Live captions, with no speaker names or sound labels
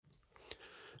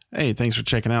Hey, thanks for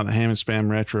checking out the Ham and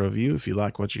Spam Retro Review. If you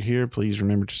like what you hear, please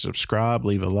remember to subscribe,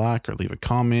 leave a like, or leave a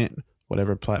comment,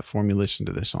 whatever platform you listen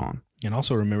to this on. And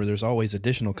also remember, there's always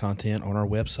additional content on our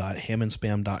website,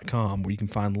 hamandspam.com, where you can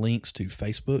find links to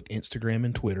Facebook, Instagram,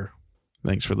 and Twitter.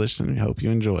 Thanks for listening. Hope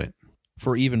you enjoy it.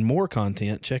 For even more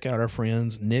content, check out our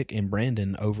friends Nick and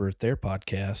Brandon over at their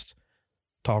podcast,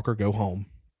 Talk or Go Home.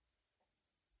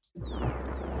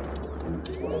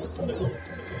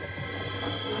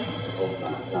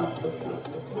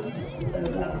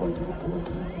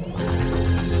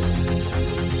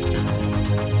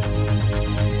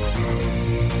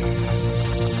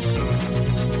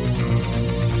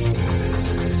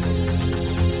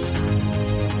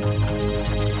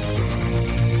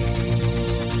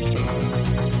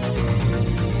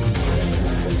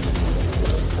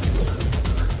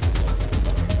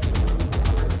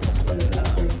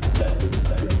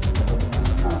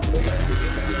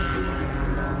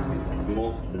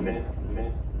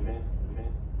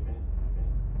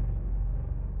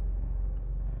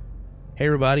 Hey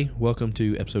everybody, welcome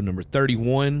to episode number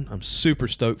 31. I'm super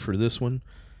stoked for this one.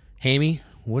 Hammy,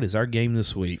 what is our game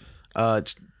this week?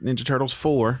 It's Ninja Turtles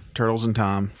 4, Turtles in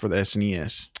Time for the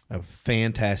SNES. A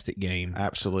fantastic game.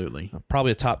 Absolutely.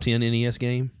 Probably a top 10 NES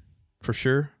game, for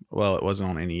sure. Well, it wasn't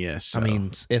on NES. So. I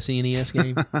mean, SNES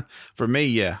game? For me,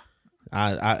 yeah.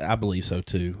 I believe so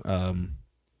too.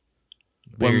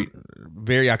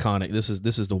 Very iconic. This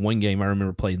is the one game I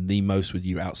remember playing the most with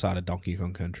you outside of Donkey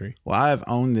Kong Country. Well, I've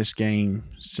owned this game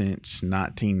since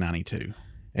 1992.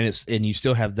 And you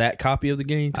still have that copy of the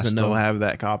game? I still have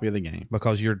that copy of the game.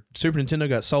 Because your Super Nintendo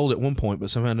got sold at one point, but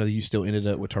somehow or another you still ended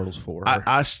up with Turtles 4.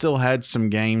 I still had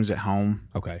some games at home.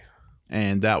 Okay.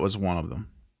 And that was one of them.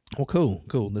 Well,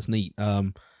 cool. That's neat.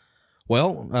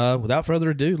 Without further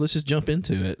ado, let's just jump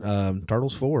into it.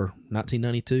 Turtles 4,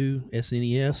 1992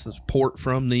 SNES. This port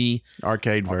from the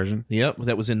arcade version. Yep,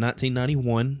 that was in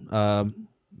 1991.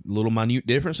 Little minute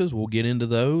differences. We'll get into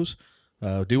those.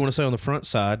 Do want to say on the front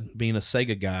side, being a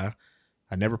Sega guy,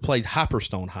 I never played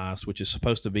Hyperstone Heist, which is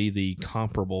supposed to be the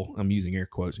comparable. I'm using air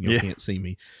quotes, and you can't see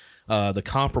me. The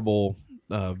comparable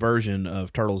version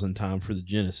of Turtles in Time for the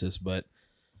Genesis, but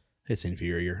it's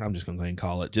inferior. I'm just going to go ahead and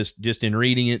call it. Just in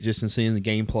reading it, just in seeing the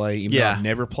gameplay. Even though I've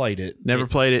never played it.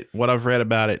 Played it. What I've read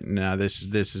about it, no, this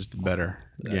is the better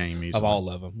game easily. Of all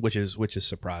of them, which is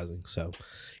surprising. So,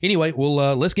 anyway,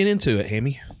 let's get into it,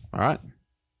 Hammy. All right.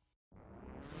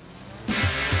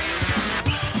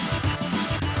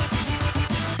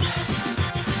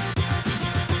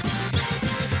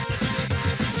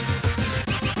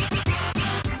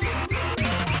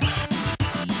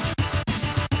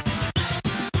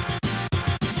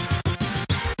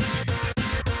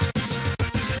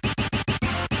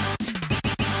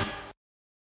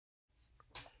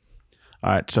 All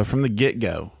right, so from the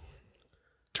get-go,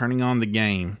 turning on the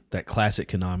game. That classic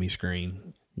Konami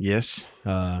screen. Yes.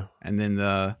 And then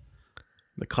the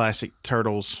classic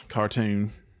Turtles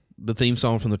cartoon. The theme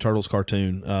song from the Turtles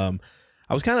cartoon.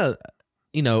 I was kind of,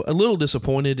 a little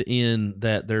disappointed in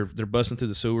that they're busting through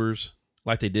the sewers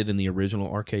like they did in the original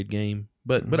arcade game.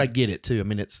 But I get it, too. I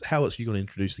mean, it's how else you're going to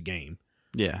introduce the game.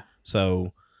 Yeah.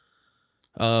 So,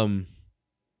 comes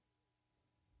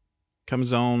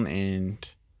on and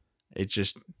it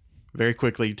just very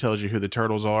quickly tells you who the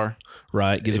Turtles are.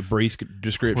 Right. Gives a brief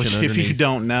description. Which if you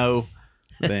don't know,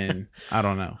 then I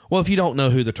don't know. Well, if you don't know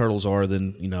who the Turtles are,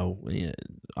 then,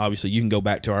 obviously you can go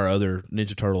back to our other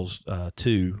Ninja Turtles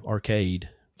 2 arcade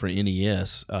for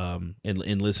NES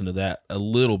and listen to that a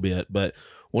little bit. But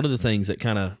one of the things that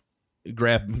kind of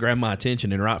grabbed my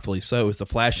attention, and rightfully so, is the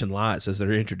flashing lights as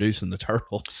they're introducing the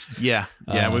Turtles. Yeah.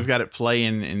 We've got it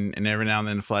playing, and every now and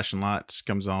then the flashing lights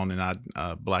comes on, and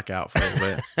I black out for a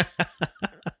little bit.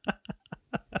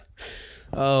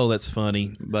 Oh, that's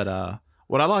funny. But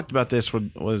what I liked about this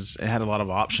was it had a lot of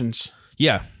options.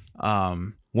 Yeah.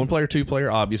 One player, two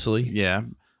player, obviously. Yeah.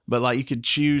 But like you could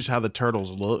choose how the Turtles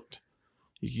looked.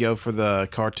 You could go for the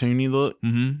cartoony look,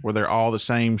 where they're all the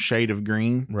same shade of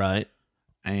green. Right.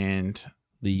 And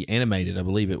the animated, I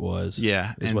believe it was.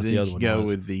 Yeah, and then you go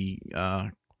with the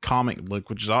comic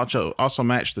look, which is also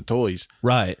matched the toys.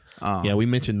 Right. Yeah, we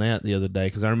mentioned that the other day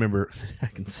because I remember I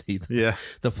can see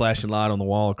the flashing light on the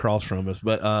wall across from us.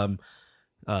 But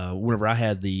whenever I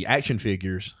had the action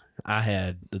figures, I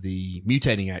had the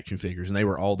mutating action figures, and they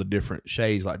were all the different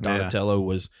shades. Like Donatello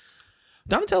was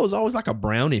always like a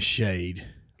brownish shade.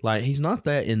 Like he's not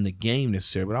that in the game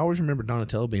necessarily, but I always remember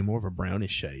Donatello being more of a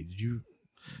brownish shade. Did you?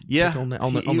 Yeah,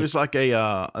 he was like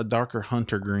a darker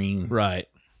hunter green. Right.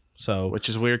 So, which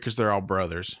is weird because they're all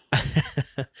brothers.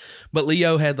 but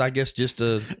Leo had, I guess, just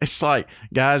a It's like,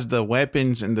 guys, the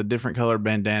weapons and the different colored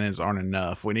bandanas aren't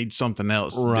enough. We need something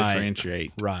else to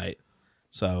differentiate. Right.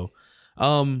 So,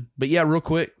 but yeah, real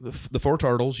quick, the four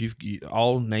turtles, you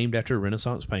all named after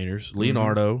Renaissance painters.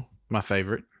 Leonardo, my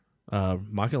favorite.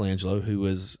 Michelangelo, who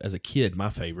was, as a kid,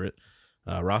 my favorite.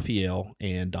 Raphael,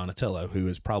 and Donatello, who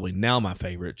is probably now my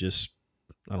favorite. Just,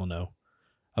 I don't know.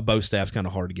 A bow staff's kind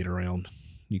of hard to get around.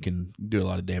 You can do a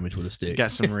lot of damage with a stick.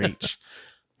 Got some reach.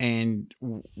 And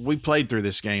we played through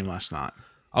this game last night.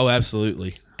 Oh,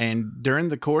 absolutely. And during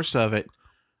the course of it,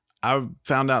 I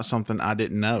found out something I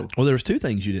didn't know. Well, there was two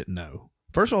things you didn't know.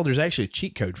 First of all, there's actually a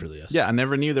cheat code for this. Yeah, I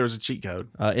never knew there was a cheat code.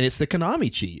 And it's the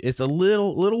Konami cheat. It's a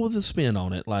little with a spin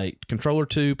on it. Like controller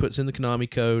 2 puts in the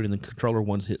Konami code, and then controller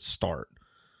 1 hits start.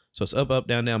 So it's up,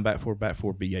 down, back,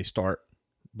 forward, BA, start.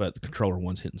 But the controller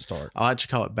 1's hitting start. I like to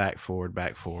call it back, forward,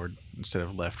 instead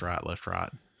of left, right.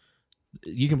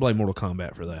 You can blame Mortal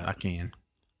Kombat for that. I can.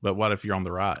 But what if you're on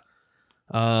the right?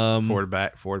 Forward,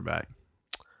 back.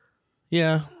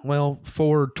 Yeah, well,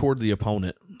 forward toward the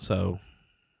opponent. So,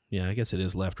 yeah, I guess it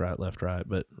is left, right,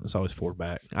 but it's always forward,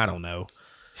 back. I don't know.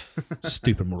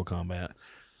 Stupid Mortal Kombat.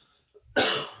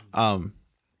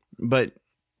 But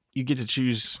you get to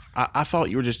choose. I thought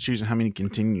you were just choosing how many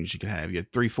continues you could have. You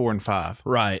had 3, 4, and 5.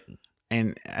 Right.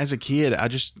 And as a kid, I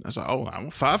was like, oh, I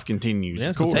want 5 continues. Yeah,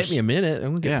 it's going to take me a minute. I'm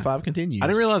going to get 5 continues. I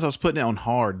didn't realize I was putting it on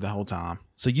hard the whole time.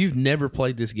 So you've never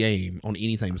played this game on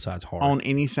anything besides hard? On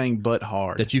anything but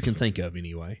hard. That you can think of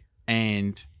anyway.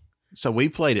 And so we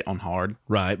played it on hard.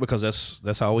 Right, because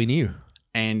that's all we knew.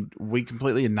 And we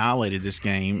completely annihilated this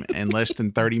game in less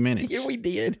than 30 minutes. Yeah, we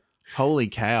did. Holy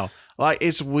cow. Like,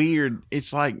 it's weird.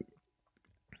 It's like,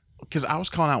 because I was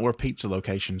calling out where pizza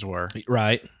locations were.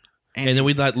 Right. And then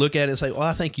we'd like look at it and say, well,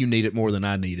 I think you need it more than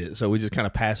I need it. So we just kind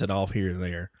of pass it off here and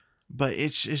there. But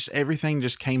it's just, everything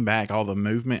just came back. All the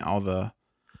movement, all the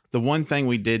one thing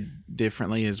we did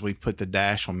differently is we put the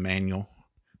dash on manual.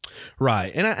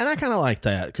 Right. And I kind of like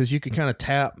that because you could kind of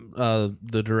tap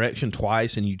the direction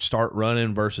twice and you'd start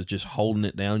running versus just holding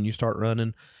it down. You start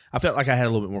running. I felt like I had a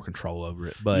little bit more control over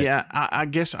it. But yeah, I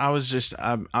guess I was just,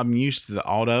 I'm used to the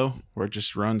auto where it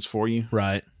just runs for you.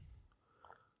 Right.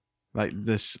 Like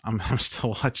this, I'm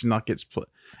still watching Nuggets play.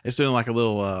 It's doing like a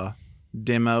little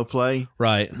demo play.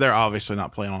 Right. They're obviously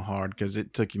not playing on hard because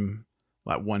it took him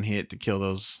like one hit to kill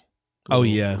those. Oh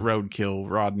yeah, roadkill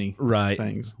Rodney. Right.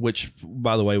 Things. Which,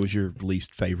 by the way, was your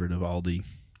least favorite of all the.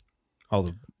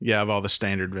 Yeah, of all the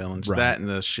standard villains, right. That and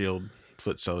the shield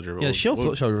foot soldier. Yeah, the shield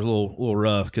foot soldier was a little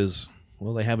rough because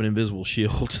they have an invisible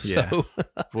shield. Yeah, so.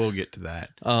 We'll get to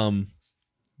that.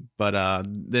 But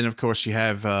then of course you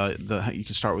have you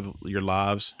can start with your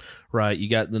lives. Right, you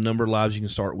got the number of lives you can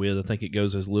start with. I think it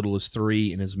goes as little as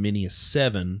 3 and as many as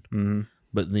 7. Mm-hmm.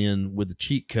 But then with the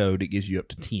cheat code, it gives you up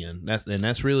to 10.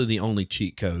 That's really the only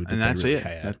cheat code. And that's really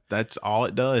it. That's all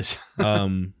it does.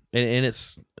 And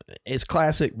it's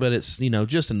classic, but it's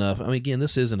just enough. I mean, again,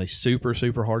 this isn't a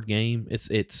super hard game. It's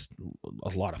a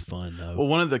lot of fun though. Well,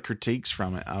 one of the critiques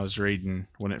from it I was reading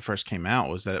when it first came out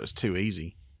was that it was too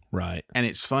easy. Right. And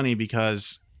it's funny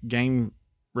because game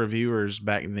reviewers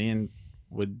back then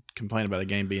would complain about a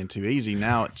game being too easy.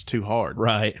 Now it's too hard.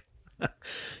 Right.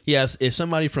 Yes, if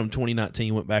somebody from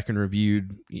 2019 went back and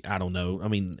reviewed, I don't know. I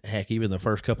mean, heck, even the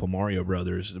first couple Mario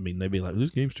Brothers, I mean, they'd be like, this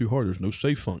game's too hard. There's no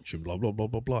save function, blah, blah, blah,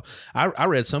 blah, blah. I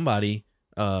read somebody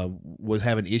was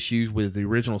having issues with the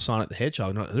original Sonic the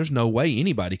Hedgehog. There's no way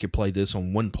anybody could play this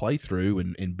on one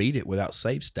playthrough and beat it without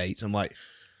save states. I'm like,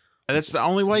 that's the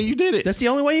only way you did it. That's the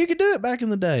only way you could do it back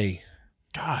in the day.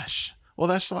 Gosh. Well,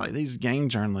 that's like these game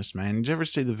journalists, man. Did you ever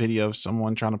see the video of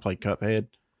someone trying to play Cuphead?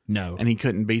 No. And he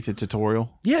couldn't beat the tutorial?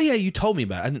 Yeah, you told me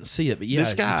about it. I didn't see it, but yeah.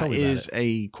 This guy is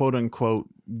a quote-unquote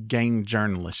game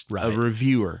journalist, right. A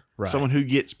reviewer, right. Someone who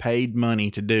gets paid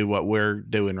money to do what we're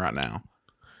doing right now.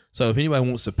 So if anybody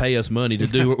wants to pay us money to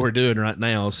do what we're doing right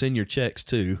now, send your checks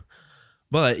too.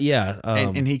 But yeah.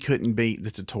 And he couldn't beat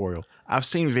the tutorial. I've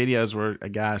seen videos where a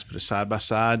guy's put a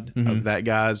side-by-side of that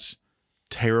guy's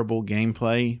terrible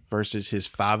gameplay versus his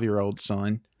 5-year-old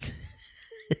son.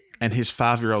 And his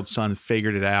 5-year-old son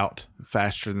figured it out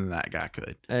faster than that guy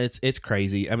could. It's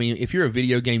crazy. I mean, if you're a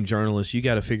video game journalist, you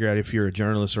got to figure out if you're a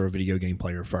journalist or a video game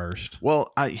player first.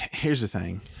 Well, here's the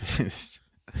thing.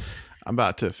 I'm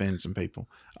about to offend some people.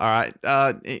 All right.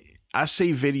 I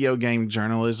see video game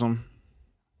journalism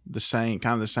the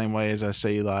same way as I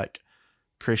see like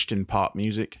Christian pop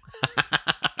music.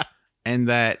 And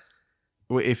that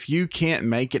if you can't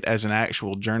make it as an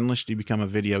actual journalist, you become a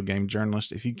video game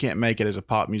journalist. If you can't make it as a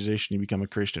pop musician, you become a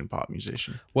Christian pop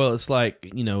musician. Well, it's like,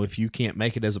 if you can't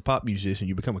make it as a pop musician,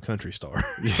 you become a country star.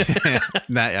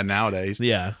 Nowadays.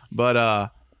 Yeah.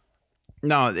 But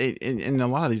no, in a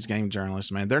lot of these game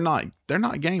journalists, man, they're not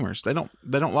gamers.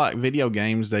 They don't like video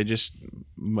games. They just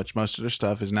most of their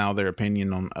stuff is now their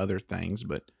opinion on other things.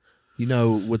 But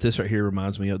what this right here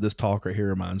reminds me of? This talk right here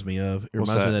reminds me of. It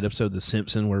reminds me of that episode of The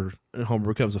Simpsons where Homer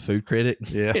becomes a food critic.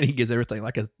 Yeah. And he gives everything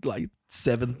like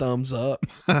 7 thumbs up.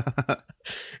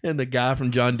 And the guy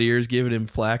from John Deere is giving him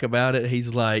flack about it.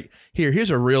 He's like,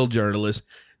 here's a real journalist.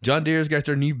 John Deere's got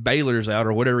their new balers out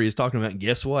or whatever he's talking about. And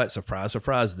guess what? Surprise,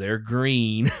 surprise. They're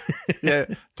green. Yeah.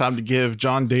 Time to give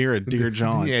John Deere a Dear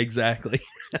John. Yeah, exactly.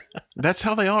 That's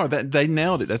how they are. They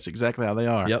nailed it. That's exactly how they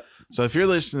are. Yep. So if you're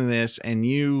listening to this and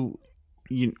you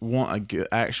want a good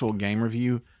actual game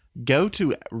review, go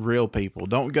to real people.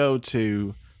 Don't go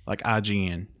to like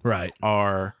IGN. Right.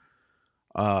 Or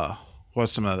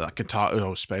what's some of the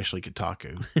Kotaku, especially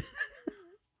Kotaku.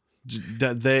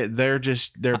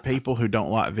 They're people who don't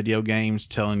like video games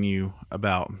telling you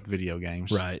about video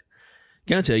games. Right.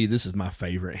 Can I tell you, this is my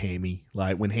favorite Hammy.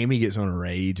 Like when Hammy gets on a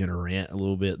rage and a rant a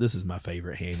little bit, this is my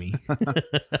favorite Hammy.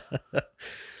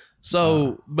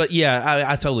 So, but yeah,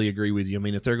 I totally agree with you. I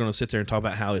mean, if they're going to sit there and talk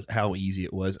about how easy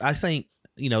it was, I think,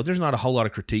 there's not a whole lot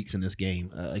of critiques in this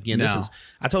game. Again,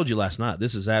 I told you last night,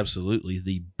 this is absolutely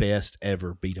the best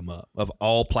ever beat 'em up of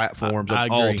all platforms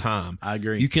of all time. I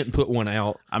agree. You couldn't put one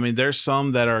out. I mean, there's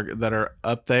some that are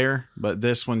up there, but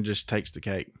this one just takes the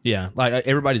cake. Yeah. Like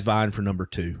everybody's vying for number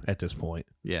 2 at this point.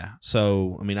 Yeah.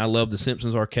 So, I mean, I love the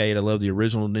Simpsons arcade. I love the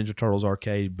original Ninja Turtles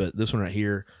arcade, but this one right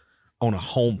here on a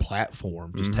home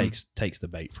platform just takes the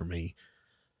bait for me.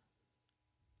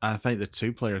 I think the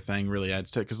 2-player thing really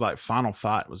adds to it because like Final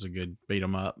Fight was a good beat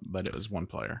 'em up, but it was 1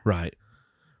 player. Right.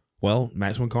 Well,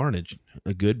 Maximum Carnage,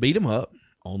 a good beat 'em up,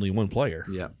 only 1 player.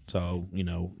 Yeah. So,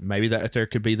 maybe that there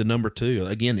could be the number 2.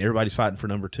 Again, everybody's fighting for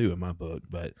number 2 in my book.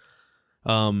 But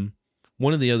one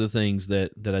of the other things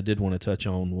that I did want to touch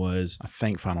on was I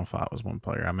think Final Fight was 1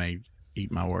 player. I may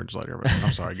eat my words later, but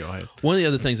I'm sorry. Go ahead. One of the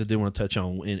other things I did want to touch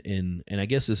on, and I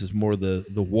guess this is more the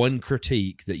one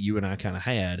critique that you and I kind of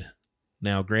had.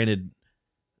 Now, granted,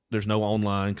 there's no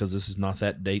online because this is not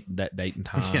that date and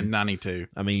time. Yeah, 92.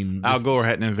 I mean, Al Gore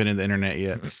hadn't invented the internet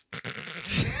yet.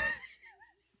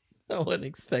 I wasn't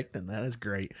expecting that. That's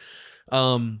great.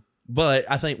 But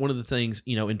I think one of the things,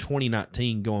 in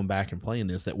 2019, going back and playing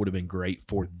this, that would have been great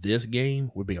for this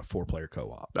game would be a 4-player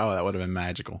co-op. Oh, that would have been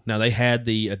magical. Now, they had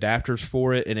the adapters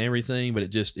for it and everything, but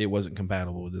it wasn't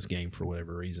compatible with this game for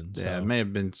whatever reason. So. Yeah, it may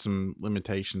have been some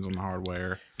limitations on the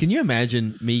hardware. Can you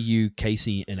imagine me, you,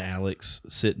 Casey, and Alex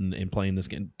sitting and playing this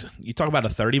game? You talk about a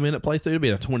 30-minute playthrough, it'd be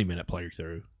a 20-minute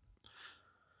playthrough.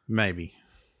 Maybe.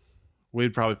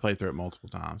 We'd probably play through it multiple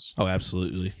times. Oh,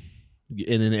 absolutely.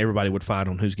 And then everybody would fight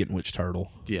on who's getting which turtle.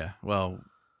 Yeah. Well,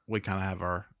 we kind of have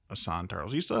our assigned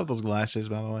turtles. You still have those glasses,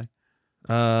 by the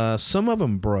way? Some of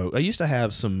them broke. I used to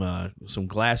have some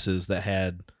glasses that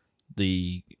had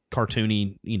the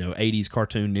cartoony, 80s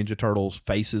cartoon Ninja Turtles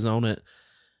faces on it.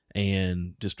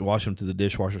 And just wash them through the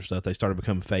dishwasher stuff. They started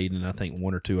becoming fading, and I think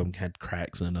 1 or 2 of them had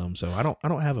cracks in them. So I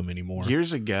don't have them anymore.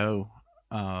 Years ago,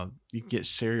 you could get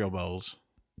cereal bowls.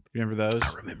 Remember those?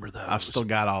 I remember those. I've still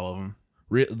got all of them.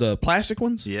 The plastic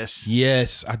ones? Yes.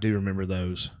 Yes, I do remember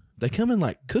those. They come in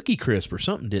like Cookie Crisp or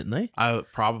something, didn't they?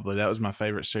 Probably. That was my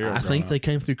favorite cereal. I think they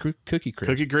came through Cookie Crisp.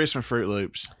 Cookie Crisp and Fruit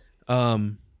Loops.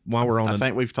 While we're on, I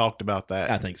think we've talked about that.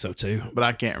 I think so too, but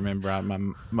I can't remember.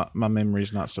 My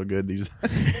memory's not so good these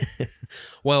days.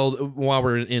 Well, while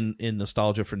we're in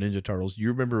nostalgia for Ninja Turtles, you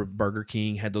remember Burger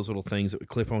King had those little things that would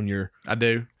clip on your. I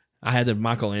do. I had the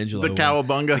Michelangelo. The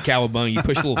cowabunga. The cowabunga. You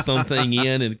push a little thumb thing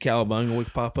in, and the cowabunga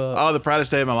would pop up. Oh, the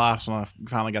proudest day of my life when I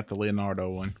finally got the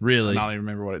Leonardo one. Really? I don't even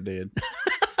remember what it did.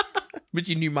 But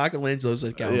you knew Michelangelo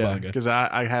said cowabunga. Because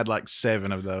I had like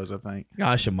 7 of those, I think.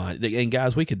 Gosh, I might. And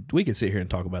guys, we could sit here and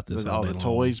talk about this with all the day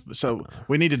toys. So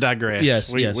we need to digress.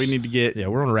 Yes, we need to get. Yeah,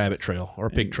 we're on a rabbit trail or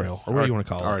a pig trail or what do you want to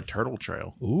call it? Or a turtle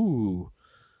trail. Ooh,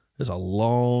 it's a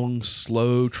long,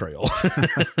 slow trail.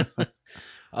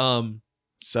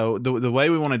 So the way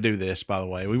we want to do this, by the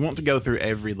way, we want to go through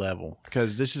every level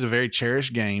because this is a very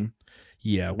cherished game.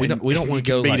 Yeah, we don't want to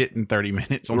go beat it in 30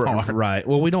 minutes on hard. Right.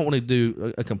 Well, we don't want to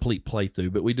do a complete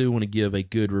playthrough, but we do want to give a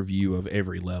good review of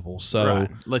every level. So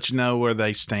let you know where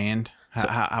they stand,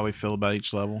 how we feel about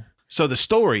each level. So the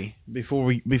story before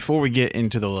we get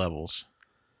into the levels,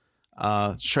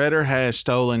 Shredder has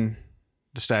stolen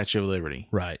the Statue of Liberty.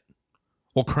 Right.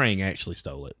 Well, Krang actually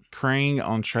stole it. Krang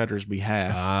on Shredder's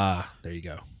behalf. Ah, there you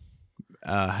go.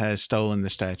 has stolen the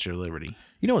Statue of Liberty.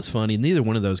 You know what's funny? Neither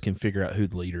one of those can figure out who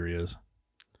the leader is.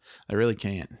 They really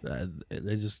can't.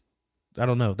 They just, I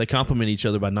don't know. They compliment each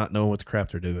other by not knowing what the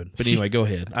crap they're doing. But anyway, go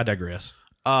ahead. I digress.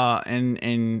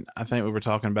 And I think we were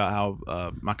talking about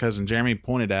how my cousin Jeremy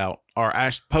pointed out or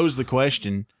posed the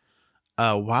question,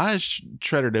 why is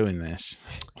Shredder doing this?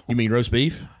 You mean roast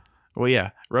beef? Well, yeah.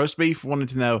 Roast Beef wanted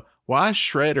to know, why is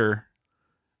Shredder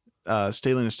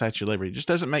stealing the Statue of Liberty? It just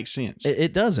doesn't make sense.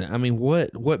 It doesn't. I mean,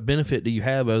 what benefit do you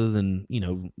have other than,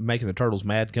 making the turtles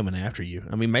mad coming after you?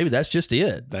 I mean, maybe that's just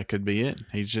it. That could be it.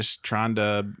 He's just trying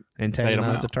to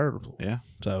Antagonize the turtles. Yeah.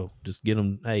 So just get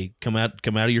them, hey, come out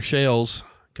of your shells,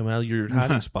 come out of your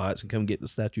hiding spots and come get the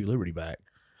Statue of Liberty back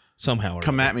somehow.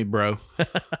 Come at me, bro.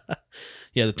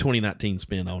 Yeah, the 2019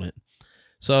 spin on it.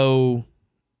 So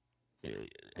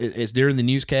it's during the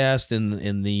newscast,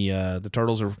 and the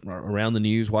turtles are around the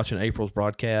news watching April's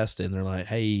broadcast, and they're like,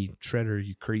 "Hey, Shredder,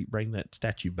 you creep, bring that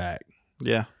statue back."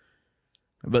 Yeah,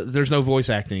 but there's no voice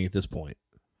acting at this point.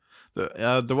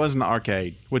 There was an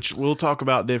arcade, which we'll talk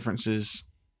about differences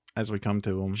as we come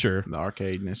to them. Sure, the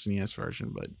arcade and SNES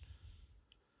version, but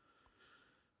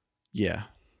yeah.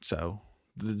 So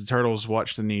the turtles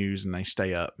watch the news and they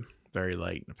stay up very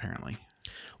late, apparently.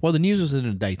 Well, the news was in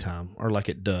the daytime or like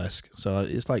at dusk. So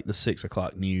it's like the 6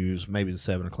 o'clock news, maybe the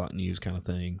 7 o'clock news kind of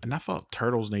thing. And I thought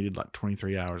turtles needed like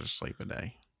 23 hours of sleep a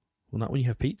day. Well, not when you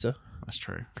have pizza. That's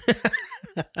true.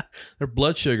 Their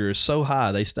blood sugar is so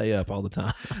high, they stay up all the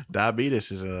time.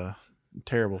 Diabetes is a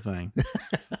terrible thing.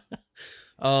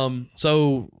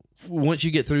 So once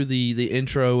you get through the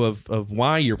intro of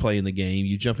why you're playing the game,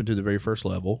 you jump into the very first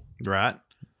level. Right.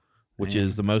 Which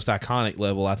is the most iconic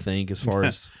level, I think, as far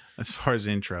as... as far as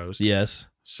intros. Yes.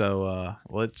 So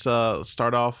let's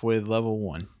start off with level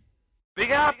 1.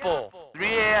 Big Apple, 3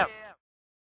 a.m.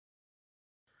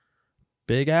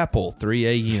 Big Apple, 3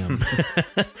 a.m.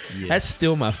 Yes. That's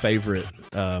still my favorite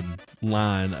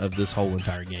line of this whole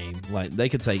entire game. Like, they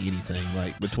could say anything.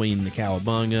 Like, between the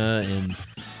cowabunga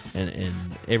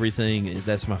and everything,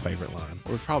 that's my favorite line.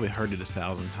 We've probably heard it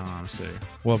 1,000 times, too.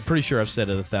 Well, I'm pretty sure I've said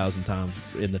it 1,000 times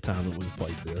in the time that we've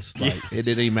played this. Like, it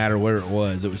didn't even matter where it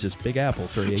was. It was just Big Apple,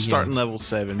 3 a.m. Starting level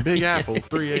 7. Big Apple,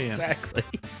 3 a.m. Exactly.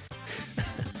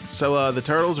 So the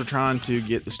turtles are trying to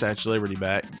get the Statue of Liberty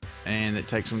back, and it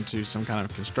takes them to some kind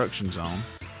of construction zone.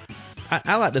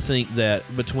 I like to think that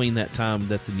between that time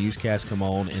that the newscasts come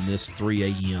on and this 3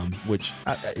 a.m., which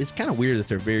it's kind of weird that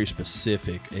they're very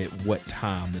specific at what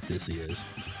time that this is.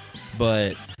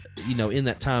 But, in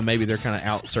that time, maybe they're kind of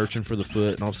out searching for the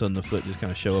Foot, and all of a sudden the Foot just kind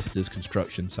of show up at this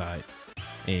construction site.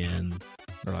 And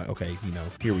they're like, okay,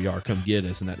 here we are, come get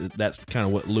us. And that's kind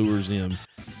of what lures them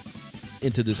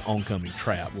into this oncoming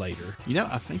trap later.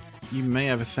 I think you may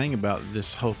have a thing about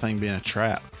this whole thing being a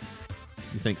trap.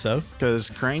 You think so? Because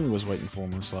Krang was waiting for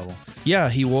him on this level. Yeah,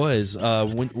 he was.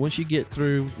 Once you get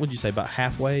through, what'd you say, about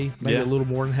halfway? Maybe a little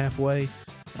more than halfway.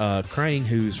 Krang,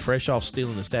 who's fresh off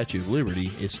stealing the Statue of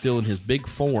Liberty, is still in his big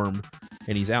form,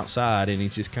 and he's outside, and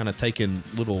he's just kind of taking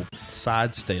little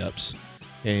side steps.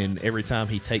 And every time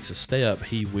he takes a step,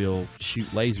 he will shoot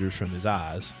lasers from his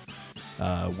eyes.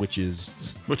 Which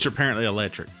are apparently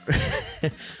electric.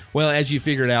 Well, as you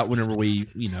figured out whenever we,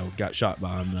 got shot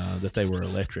by them, that they were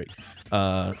electric.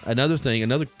 Another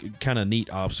kind of neat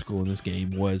obstacle in this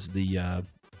game was the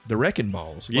wrecking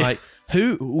balls. Yeah. Like,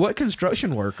 what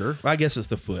construction worker? I guess it's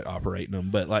the Foot operating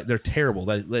them, but like, they're terrible.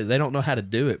 They don't know how to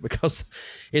do it, because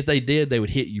if they did, they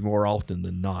would hit you more often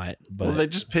than not. But well, they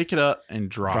just pick it up and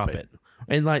drop it.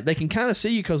 And like, they can kind of see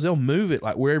you because they'll move it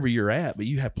like wherever you're at, but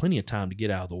you have plenty of time to get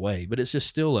out of the way. But it's just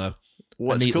still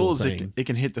what's cool is it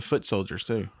can hit the foot soldiers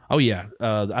too. Oh yeah,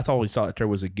 I thought we saw that there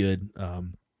was a good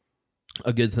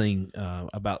thing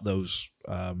about those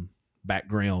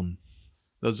background,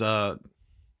 those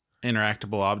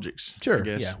interactable objects. Sure, I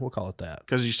guess. Yeah, we'll call it that.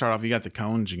 Because you start off, you got the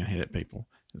cones, you can hit at people.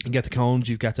 You got the cones,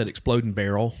 you've got that exploding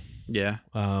barrel. Yeah.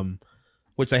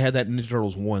 Which they had that in Ninja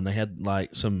Turtles 1. They had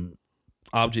like some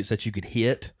objects that you could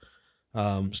hit,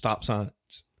 stop signs,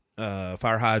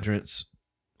 fire hydrants,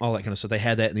 all that kind of stuff. They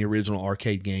had that in the original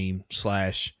arcade game /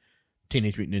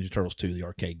 Teenage Mutant Ninja Turtles 2, the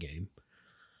arcade game.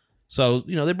 So,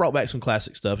 they brought back some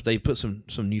classic stuff. They put some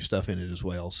new stuff in it as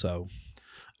well. So,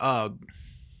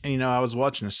 and I was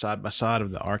watching a side by side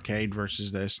of the arcade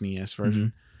versus the SNES version.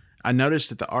 Mm-hmm. I noticed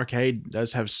that the arcade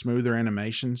does have smoother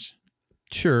animations.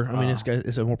 Sure. I mean,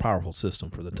 it's a more powerful system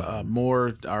for the time.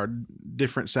 More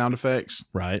different sound effects.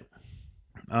 Right.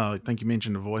 I think you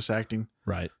mentioned the voice acting.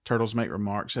 Right. Turtles make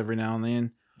remarks every now and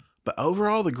then. But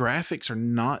overall, the graphics are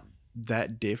not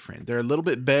that different. They're a little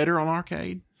bit better on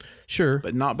arcade. Sure.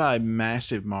 But not by a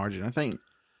massive margin. I think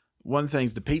one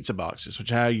thing's the pizza boxes,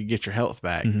 which is how you get your health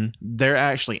back. Mhm. They're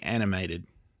actually animated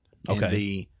in Okay.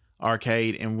 the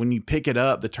arcade, and when you pick it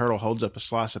up, the turtle holds up a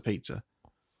slice of pizza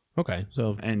Okay,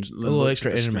 so and a little looks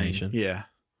extra at the screen. animation. Yeah.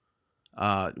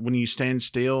 When you stand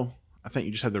still, I think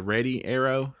you just have the ready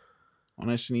arrow on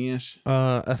SNES.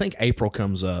 I think April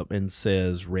comes up and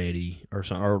says ready or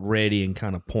something, or ready and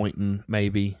kind of pointing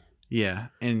maybe. Yeah,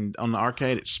 and on the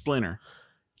arcade, it's Splinter.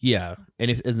 Yeah, and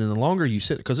then the longer you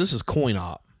sit, because this is coin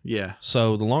op, Yeah,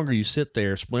 so the longer you sit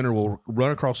there, Splinter will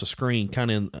run across the screen,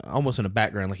 kind of almost in the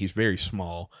background, like he's very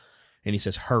small, and he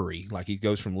says hurry, like he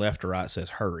goes from left to right, says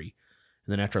hurry,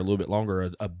 and then after a little bit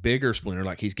longer, a bigger Splinter,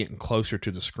 like he's getting closer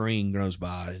to the screen, goes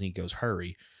by, and he goes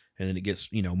hurry, and then it gets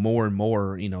more and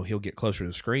more, he'll get closer to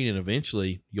the screen, and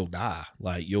eventually you'll die,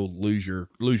 like you'll lose your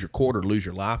quarter, lose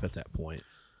your life at that point.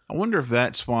 I wonder if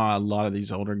that's why a lot of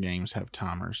these older games have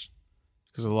timers,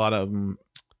 because a lot of them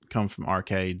come from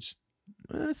arcades.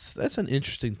 That's an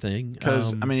interesting thing.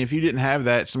 Because I mean, if you didn't have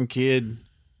that, some kid,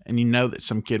 and you know that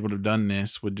some kid would have done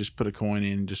this, would just put a coin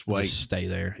in, and just wait, just stay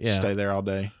there, yeah, stay there all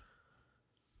day.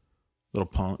 Little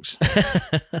punks.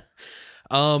 I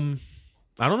don't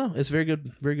know. It's a very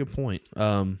good point.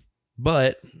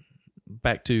 But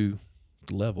back to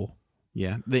the level.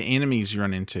 Yeah, the enemies you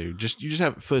run into, you just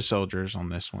have foot soldiers on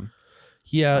this one.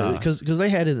 Yeah, because they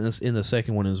had it in the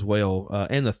second one as well,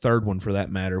 and the third one for that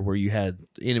matter, where you had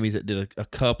enemies that did a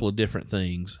couple of different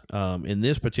things. In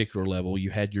this particular level, you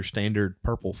had your standard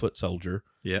purple foot soldier.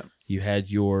 Yeah, You had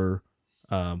your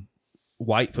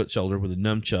white foot soldier with the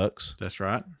nunchucks. that's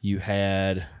right. You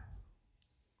had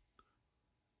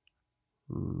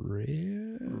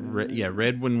red.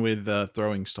 Red one with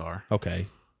throwing star, Okay.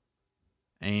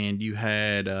 and you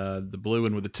had the blue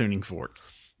one with the tuning fork.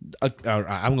 I'm going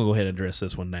to go ahead and address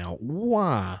this one now.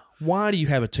 Why? Why do you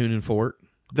have a tuning fork?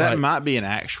 That Like- might be an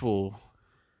actual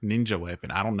ninja weapon.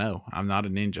 I don't know. I'm not a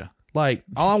ninja. Like,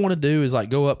 all I want to do is like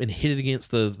go up and hit it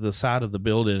against the side of the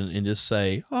building and just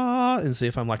say, and see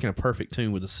if I'm like in a perfect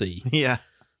tune with a C. Yeah,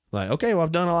 Like, okay, well,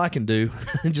 I've done all I can do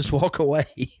and just walk away.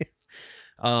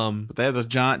 but they have those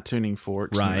giant tuning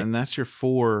forks, Right. And that's your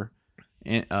 4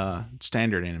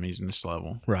 standard enemies in this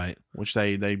level, Right. which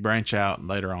they branch out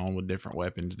later on with different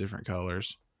weapons, different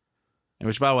colors. And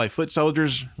which, by the way, foot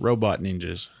soldiers, robot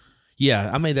ninjas.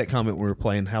 Yeah, I made that comment when we were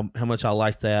playing how much I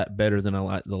like that better than I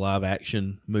like the live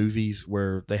action movies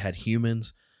where they had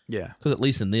humans. Yeah, Because at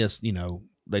least in this,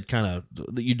 they'd kind of,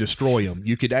 you destroy them.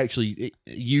 You could actually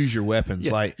use your weapons.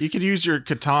 yeah. Like, You could use your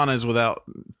katanas without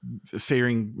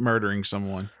fearing murdering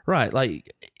someone. right.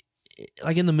 Like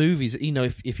in the movies,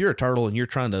 if you're a turtle and you're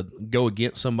trying to go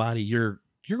against somebody, you're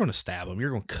going to stab them. You're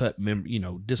going to cut,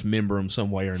 dismember them some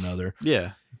way or another.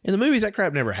 Yeah, In the movies, that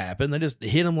crap never happened. They just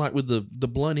hit them like with the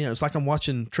blunt end. It's like I'm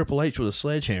watching Triple H with a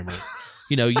sledgehammer.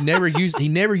 He never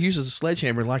uses a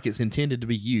sledgehammer like it's intended to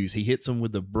be used. He hits them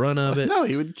with the brunt of it. no,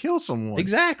 he would kill someone.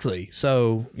 Exactly.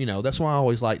 So, that's why I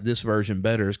always like this version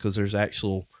better, is because there's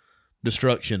actual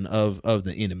destruction of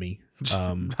the enemy.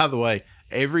 By the way,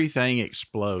 everything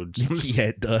explodes. Yeah,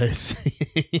 it does.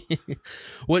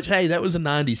 Which, hey, that was a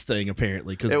 '90s thing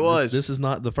apparently. Because It was. This is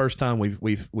not the first time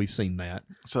we've seen that.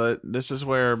 So this is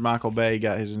where Michael Bay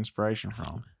got his inspiration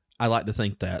from. I like to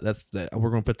think that we're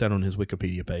going to put that on his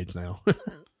Wikipedia page now.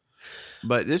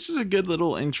 But this is a good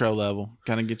little intro level.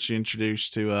 Kind of gets you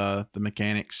introduced to the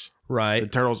mechanics. The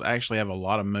Right. turtles actually have a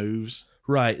lot of moves.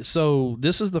 Right. So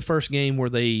this is the first game where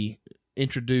they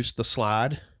introduced the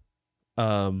slide.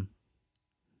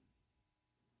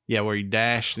 Yeah, where you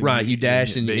dash. Right. You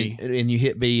dashed hit and B. you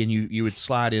hit B and you would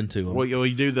slide into them. Well,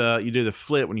 you do the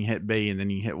flip when you hit B, and then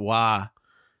you hit Y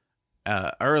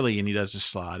early, and he does a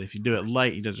slide. If you do it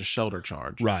late, he does a shoulder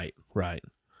charge. Right.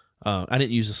 I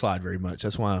didn't use the slide very much.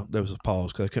 That's why there was a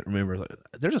pause, because I couldn't remember. Like,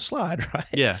 there's a slide, right?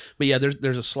 Yeah. But yeah,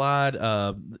 there's a slide.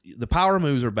 The power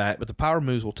moves are back, but the power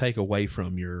moves will take away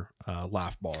from your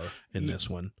life bar in this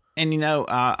one. And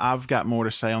I've got more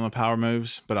to say on the power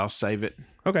moves, but I'll save it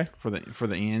Okay. for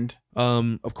the end.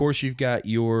 Of course, you've got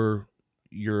your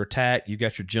attack, you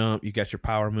got your jump, you got your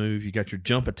power move, you got your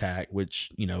jump attack,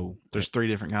 which There's 3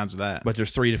 different kinds of that. but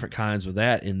there's 3 different kinds of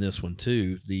that in this one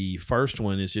too. The first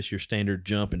one is just your standard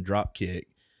jump and drop kick.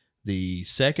 The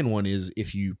second one is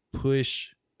if you push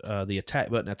the attack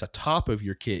button at the top of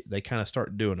your kick, they kind of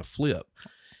start doing a flip,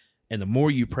 and the more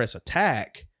you press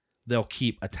attack, they'll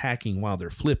keep attacking while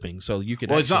they're flipping. So you could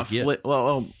well, it's not actually get flip.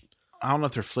 Well, I don't know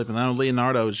if they're flipping. I know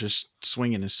Leonardo is just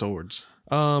swinging his swords.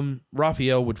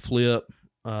 Raphael would flip,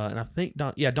 and I think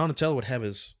Donatello would have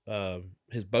his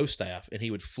bow staff, and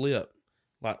he would flip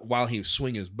like while he was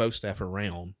swinging his bow staff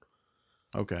around.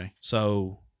 Okay.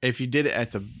 So if you did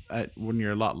it at when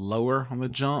you're a lot lower on the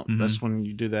jump, that's when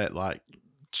you do that like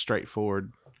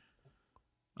straightforward.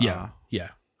 Yeah.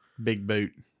 Big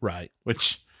boot, Right.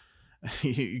 which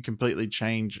you completely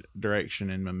change direction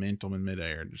and momentum in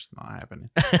midair. Just not happening.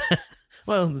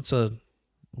 Well,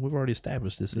 we've already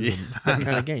established this isn't that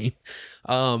kind of game.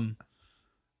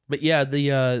 But yeah,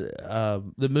 the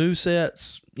move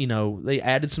sets, they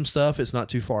added some stuff. It's not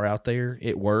too far out there.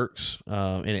 It works,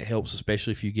 and it helps,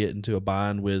 especially if you get into a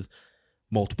bind with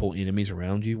multiple enemies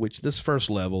around you. Which this first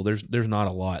level, there's not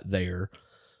a lot there,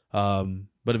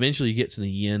 but eventually you get to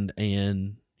the end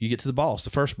and you get to the boss.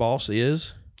 The first boss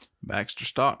is Baxter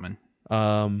Stockman.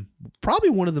 Probably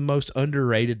one of the most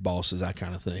underrated bosses, I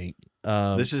kind of think.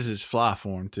 This is his fly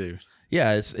form too.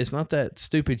 Yeah, it's not that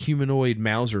stupid humanoid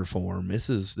Mauser form. This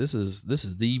is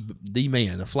the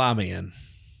man, the fly man,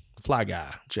 fly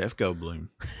guy. Jeff Goldblum.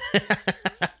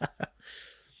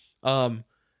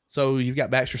 So you've got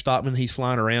Baxter Stockman. He's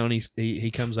flying around.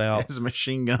 He comes He out has a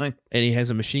machine gun. and he has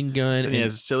a machine gun. And he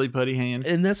has a silly putty hand.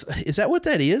 And is that what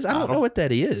that is? I don't know what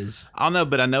that is. I don't know,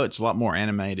 but I know it's a lot more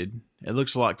animated. It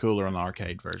looks a lot cooler on the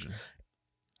arcade version.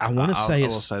 I want to say I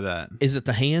will say that. Is it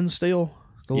the hand still?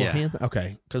 The little Yeah. hand?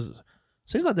 Okay, because it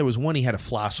seems like there was one he had a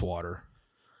fly swatter.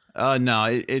 No,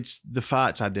 it's the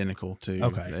fight's identical to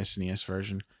Okay. the SNES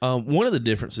version. One of the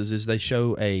differences is they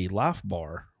show a life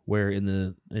bar, where in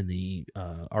the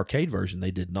arcade version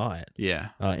they did not. Yeah.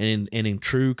 And in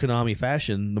true Konami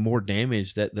fashion, the more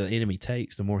damage that the enemy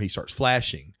takes, the more he starts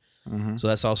flashing. Mm-hmm. So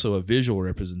that's also a visual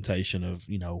representation of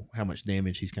how much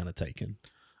damage he's kind of taken.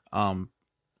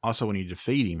 Also, when you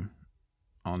defeat him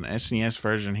on the SNES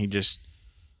version, he just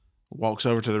walks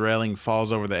over to the railing,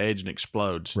 falls over the edge, and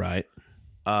explodes. Right.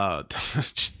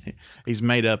 He's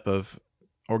made up of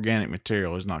organic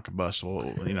material. He's not combustible.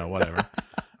 Whatever.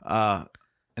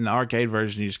 In the arcade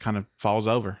version, he just kind of falls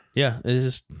over. Yeah. It's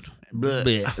just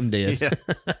bleh, I'm dead.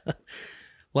 Yeah.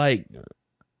 Like,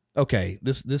 okay,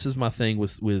 this is my thing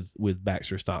with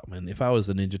Baxter Stockman. If I was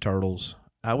the Ninja Turtles,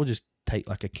 I would just take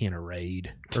like a can of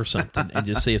Raid or something and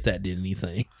just see if that did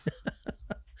anything.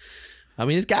 I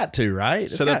mean, it's got to, right?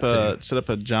 Set up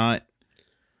a giant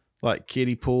like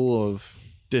kiddie pool of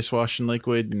dishwashing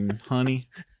liquid and honey.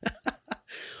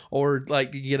 Or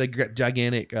like you get a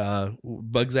gigantic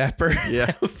bug zapper. Yeah.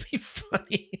 That would be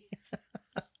funny.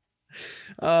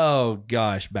 Oh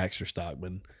gosh, Baxter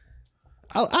Stockman.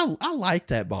 I like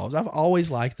that boss. I've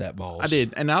always liked that boss. I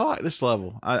did, and I like this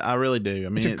level. I really do. I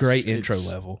mean, It's a great intro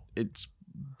level. It's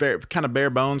kind of bare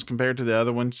bones compared to the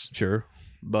other ones, Sure.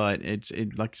 but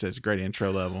it like I said, it's a great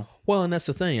intro level. Well, and that's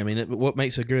the thing. I mean, what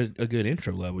makes a good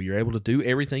intro level? You're able to do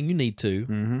everything you need to.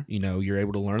 Mm-hmm. You're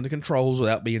able to learn the controls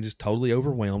without being just totally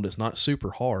overwhelmed. It's not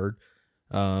super hard.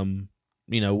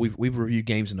 We've reviewed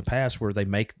games in the past where they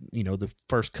make the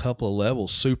first couple of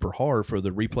levels super hard for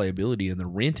the replayability and the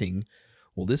renting.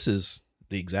 Well, this is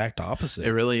the exact opposite.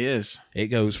 It really is. It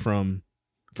goes from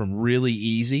really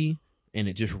easy and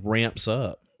it just ramps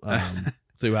up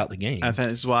throughout the game. I think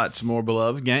that's why it's a more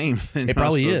beloved game than It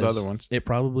probably most is. of those other ones. It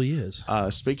probably is.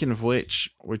 Speaking of which,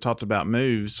 we talked about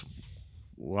moves.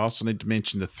 We also need to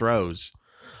mention the throws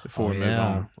before we move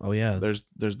on. Oh yeah. There's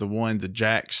the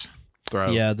Jax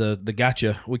throw. Yeah, the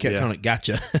gotcha. We kept calling it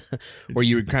gotcha, where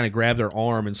you would kind of grab their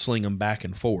arm and sling them back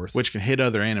and forth, which can hit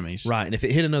other enemies. Right, and if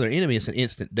it hit another enemy, it's an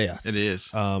instant death. It is.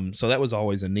 So that was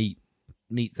always a neat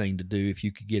thing to do if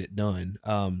you could get it done.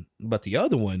 But the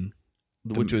other one,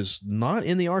 which was not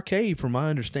in the arcade, from my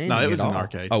understanding, No, it was at in all.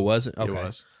 arcade. Oh, was it? Okay. It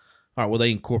was. All right. Well,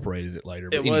 they incorporated it later.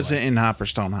 But It wasn't in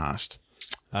Hyperstone Heist.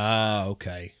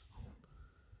 Okay.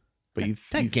 But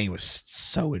that game was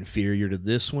so inferior to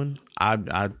this one.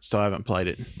 I still haven't played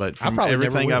it, but from probably never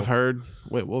everything will. I've heard,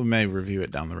 we may review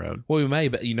it down the road. Well, we may,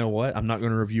 but you know what? I'm not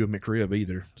going to review a McRib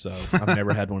either, so I've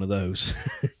never had one of those.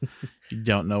 You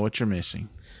don't know what you're missing.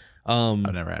 I've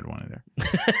never had one either.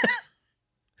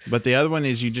 But the other one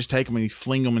is you just take them and you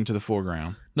fling them into the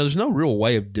foreground. No, there's no real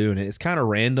way of doing it. It's kind of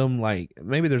random. Like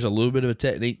maybe there's a little bit of a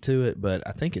technique to it, but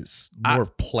I think it's more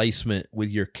of placement with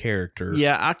your character.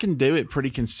 Yeah, I can do it pretty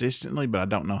consistently, but I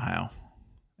don't know how.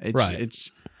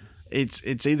 It's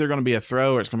either going to be a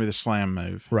throw or it's going to be the slam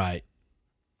move. Right.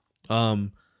 But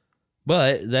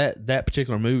that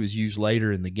particular move is used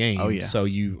later in the game. Oh yeah. So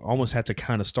you almost have to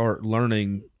kind of start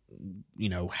learning,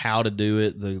 how to do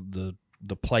it,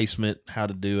 the placement, how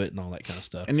to do it, and all that kind of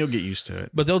stuff. And you'll get used to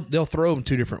it. But they'll throw them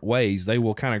two different ways. They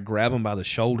will kind of grab them by the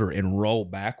shoulder and roll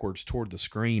backwards toward the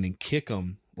screen and kick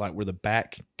them like where the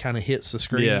back kind of hits the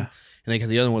screen. Yeah. And they got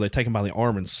the other one where they take them by the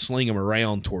arm and sling them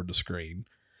around toward the screen.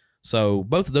 So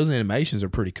both of those animations are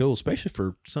pretty cool, especially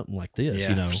for something like this.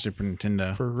 Yeah, for Super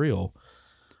Nintendo. For real.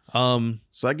 So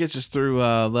that gets us through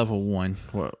level 1.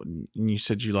 What, you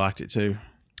said you liked it too.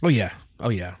 Oh yeah.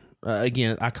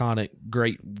 Again, iconic,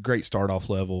 great start off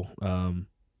level.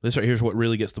 This right here's what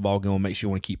really gets the ball going, makes you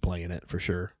want to keep playing it for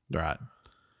sure. Right.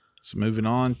 So moving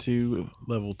on to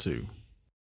level 2.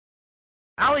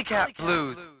 Alley Cat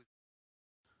Blues.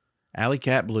 Alley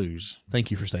Cat Blues.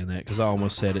 Thank you for saying that, because I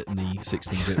almost said it in the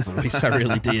 16-bit voice. I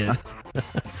really did.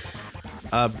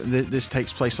 This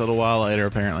takes place a little while later,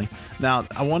 apparently. Now,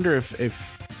 I wonder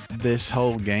if this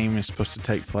whole game is supposed to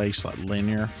take place like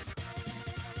linear.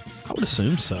 I would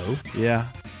assume so. Yeah.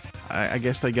 I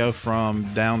guess they go from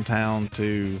downtown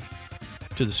to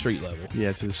the street level.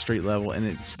 Yeah, to the street level, and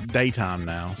it's daytime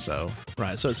now, so.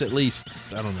 Right, so it's at least,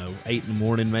 I don't know, 8 in the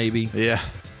morning maybe. Yeah.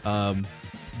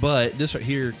 But this right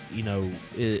here,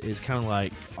 is kind of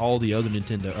like all the other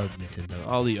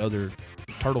all the other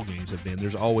Turtle games have been.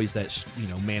 There's always that,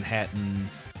 Manhattan,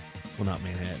 well, not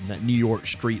Manhattan, that New York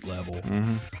street level.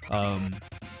 Mm-hmm.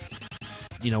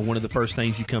 One of the first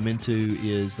things you come into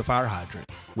is the fire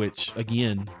hydrant, which,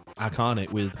 again, iconic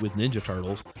with Ninja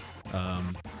Turtles.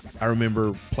 I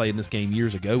remember playing this game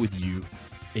years ago with you,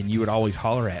 and you would always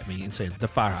holler at me and say, "The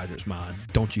fire hydrant's mine.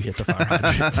 Don't you hit the fire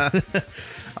hydrant."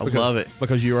 I love it.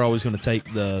 Because you were always going to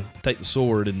take the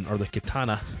sword or the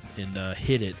katana and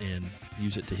hit it and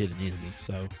use it to hit an enemy.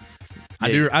 So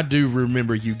Yeah. I do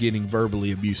remember you getting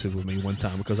verbally abusive with me one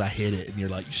time because I hit it, and you're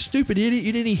like, "You stupid idiot!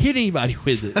 You didn't even hit anybody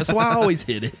with it." That's why I always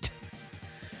hit it.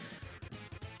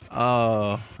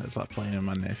 It's like playing with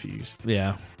my nephews.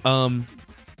 Yeah.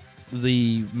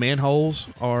 The manholes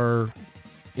are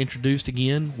introduced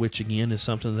again, which again is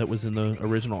something that was in the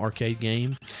original arcade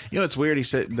game. It's weird. He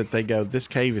said that they go, "This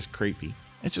cave is creepy."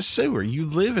 It's a sewer. You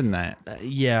live in that.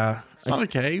 Yeah. It's not a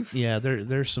cave. Yeah,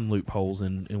 there's some loopholes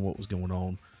in what was going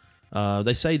on.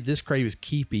 They say this cave is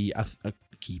keepy.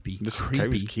 This creepy.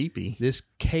 cave is keepy. This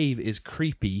cave is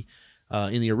creepy.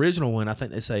 In the original one, I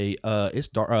think they say it's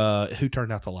dark. Who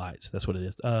turned out the lights? That's what it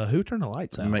is. Who turned the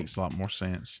lights out? It makes a lot more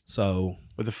sense. So,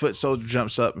 But the foot soldier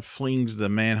jumps up and flings the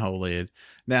manhole lid.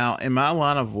 Now, in my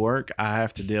line of work, I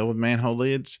have to deal with manhole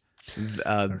lids. quite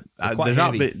They're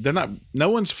not. heavy. They're not. No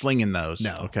one's flinging those.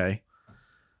 No. Okay.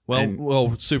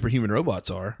 well, superhuman robots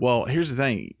are. Well, here's the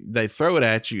thing. They throw it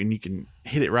at you, and you can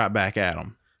hit it right back at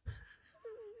them.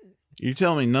 You're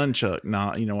telling me nunchuck?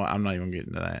 No, you know what? I'm not even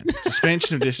getting to that.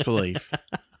 Suspension of disbelief.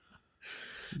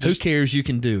 Who cares? You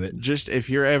can do it. Just if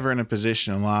you're ever in a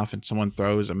position in life and someone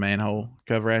throws a manhole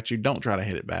cover at you, don't try to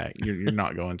hit it back. You're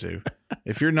not going to.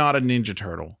 If you're not a Ninja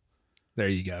Turtle. There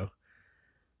you go.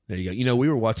 We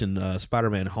were watching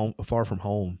Spider-Man Far From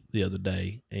Home the other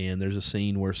day, and there's a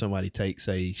scene where somebody takes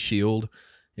a shield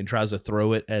and tries to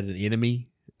throw it at an enemy.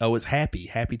 Oh, it's Happy.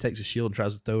 Happy takes a shield and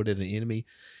tries to throw it at an enemy,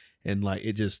 and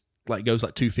it just goes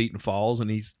 2 feet and falls, and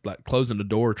he's closing the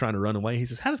door trying to run away. He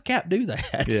says, "How does Cap do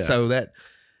that?" Yeah. So that,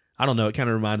 I don't know, it kind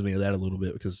of reminds me of that a little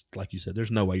bit, because like you said,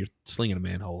 there's no way you're slinging a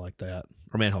manhole like that,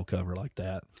 or manhole cover like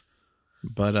that.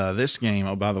 But this game,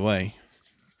 oh, by the way,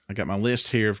 I got my list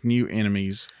here of new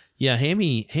enemies. Yeah,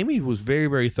 Hammy was very,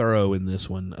 very thorough in this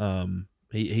one.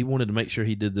 He wanted to make sure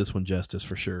he did this one justice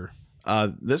for sure.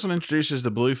 This one introduces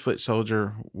the blue foot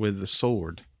soldier with the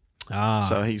sword.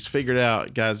 So he's figured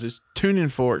out, guys, this tuning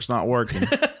fork's not working.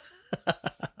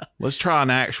 Let's try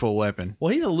an actual weapon.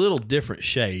 Well, he's a little different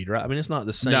shade, right? I mean, it's not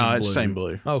the same. No, it's blue. the same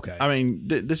blue. Okay. I mean,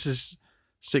 this is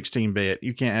 16-bit.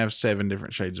 You can't have 7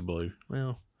 different shades of blue.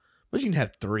 Well, but you can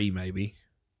have 3 maybe.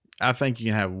 I think you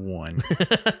can have 1.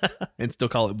 And still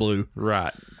call it blue.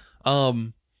 Right.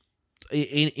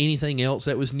 Anything else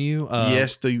that was new?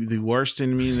 Yes, the worst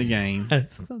enemy in the game.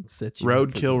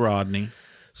 Roadkill Rodney.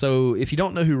 So if you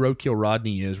don't know who Roadkill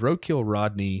Rodney is, Roadkill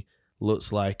Rodney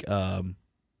looks like I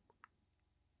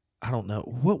don't know.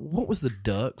 What was the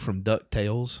duck from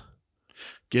DuckTales?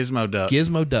 Gizmo Duck.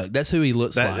 Gizmo Duck. That's who he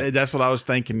looks like. That's what I was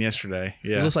thinking yesterday.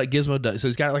 Yeah. He looks like Gizmo Duck. So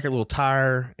he's got a little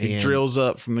tire. He drills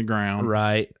up from the ground.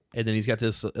 Right. And then he's got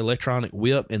this electronic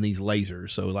whip and these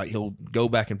lasers. So he'll go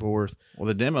back and forth. Well,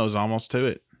 the demo's almost to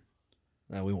it.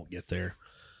 No, we won't get there.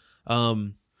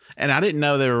 And I didn't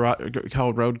know they were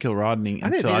called Roadkill Rodney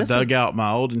until I dug out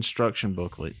my old instruction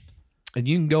booklet. And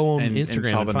you can go on and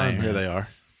Instagram saw and the find name. Here they are.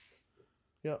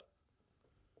 Yep.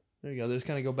 There you go. They just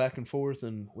kind of go back and forth,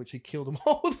 and which he killed them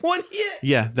all with one hit.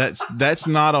 Yeah, that's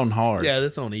not on hard. Yeah,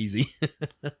 that's on easy.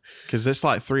 Because it's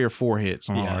like 3 or 4 hits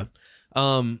on hard.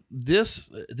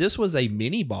 This was a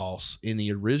mini boss in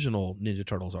the original Ninja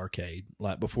Turtles arcade.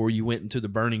 Like before you went into the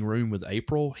burning room with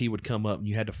April, he would come up and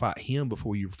you had to fight him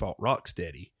before you fought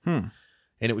Rocksteady. And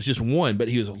it was just one, but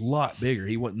he was a lot bigger.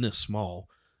 He wasn't this small.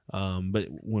 But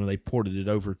when they ported it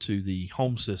over to the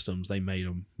home systems, they made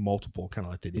them multiple, kind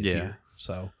of like they did here.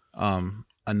 So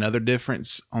Another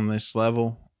difference on this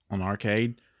level on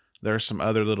arcade, there are some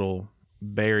other little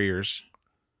barriers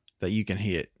that you can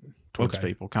hit towards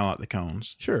people, kind of like the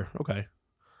cones. Sure. Okay.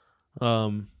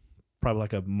 Probably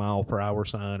like a mile per hour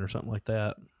sign or something like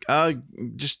that.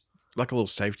 Just like a little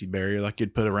safety barrier, like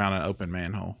you'd put around an open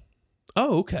manhole.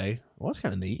 Oh, okay. Well, that's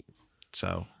kind of neat.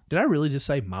 So, did I really just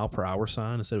say mile per hour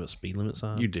sign instead of a speed limit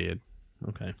sign? You did.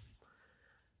 Okay.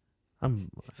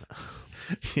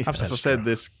 As I said,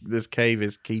 this cave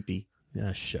is keepy.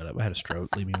 Yeah, shut up. I had a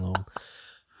stroke. Leave me alone.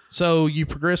 So you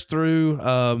progress through.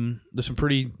 There's some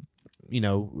pretty,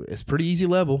 it's a pretty easy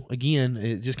level. Again,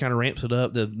 it just kind of ramps it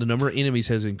up. The number of enemies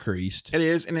has increased. It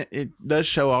is, and it does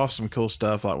show off some cool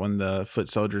stuff, like when the foot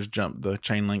soldiers jump the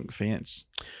chain link fence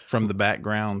from the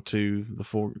background to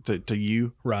to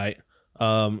you. Right.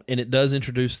 And it does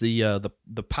introduce the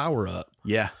power up.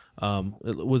 Yeah.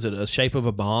 Was it a shape of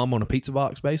a bomb on a pizza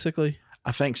box, basically?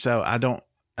 I think so.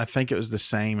 I think it was the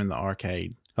same in the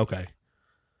arcade. Okay.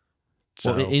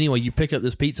 So, well, anyway, you pick up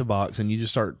this pizza box and you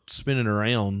just start spinning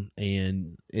around,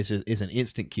 and it's an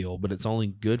instant kill, but it's only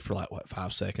good for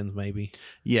 5 seconds, maybe.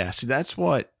 Yeah. See, that's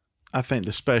what I think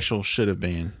the specials should have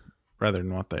been, rather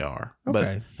than what they are.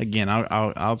 Okay. But again,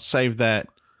 I'll save that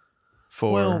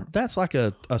for. Well, that's like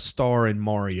a star in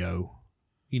Mario.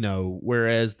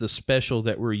 Whereas the special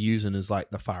that we're using is like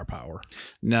the firepower.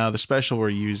 No, the special we're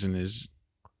using is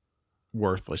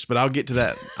worthless, but I'll get to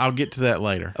that. I'll get to that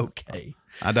later. Okay.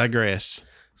 I digress.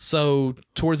 So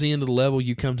towards the end of the level,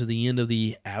 you come to the end of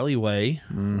the alleyway,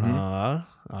 and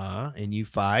you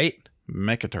fight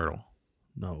Mecha Turtle.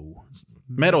 No.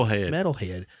 Metalhead.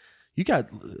 Metalhead. You got,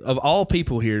 of all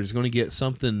people here, is going to get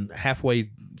something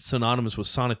halfway synonymous with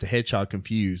Sonic the Hedgehog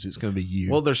confused. It's going to be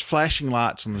you. Well, there's flashing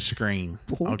lights on the screen.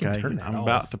 Well, okay. I'm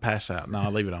about to pass out. No,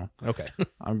 I'll leave it on. Okay.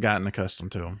 I've gotten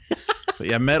accustomed to them. But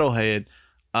yeah, Metalhead.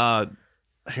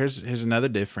 Here's another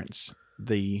difference.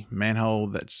 The manhole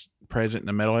that's present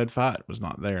in the Metalhead fight was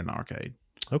not there in the arcade.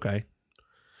 Okay.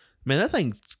 Man, that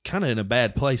thing's kind of in a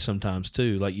bad place sometimes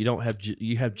too. Like you don't have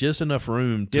you have just enough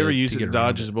room to. You ever use it to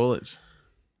dodge his bullets?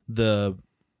 No,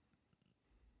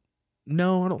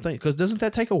 I don't think, because doesn't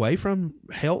that take away from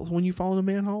health when you fall in a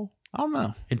manhole? I don't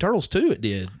know. In Turtles 2, it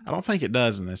did. I don't think it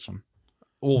does in this one.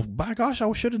 Well, by gosh,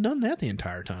 I should have done that the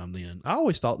entire time then. I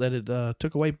always thought that it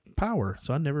took away power,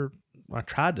 so I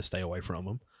tried to stay away from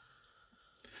them.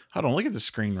 Hold on, look at the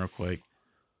screen real quick.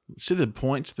 See the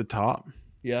points at the top?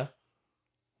 Yeah.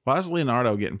 Why is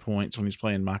Leonardo getting points when he's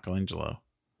playing Michelangelo?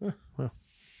 Well,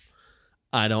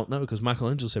 I don't know, because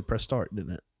Michelangelo said press start,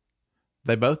 didn't it?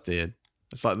 They both did.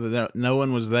 It's like no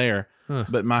one was there,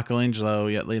 but Michelangelo,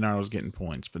 yet Leonardo was getting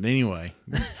points. But anyway,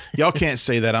 y'all can't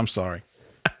say that. I'm sorry.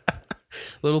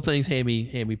 Little things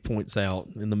Hammy points out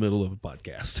in the middle of a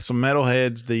podcast. So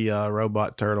Metalhead's the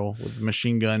robot turtle with a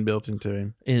machine gun built into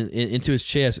him. Into his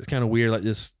chest, it's kind of weird. Like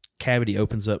this cavity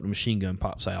opens up, and a machine gun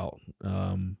pops out.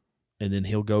 And then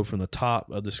he'll go from the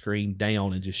top of the screen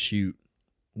down and just shoot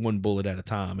one bullet at a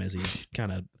time as he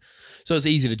kind of. So it's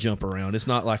easy to jump around. It's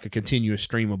not like a continuous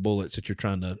stream of bullets that you're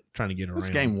trying to get around.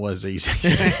 This game was easy.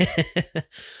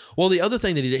 Well, the other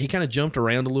thing that he did, he kind of jumped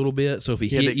around a little bit. So if he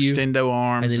hit had you, extendo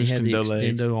arms, and then he had the legs.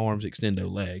 extendo arms,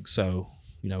 extendo legs. So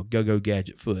go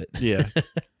gadget foot. Yeah.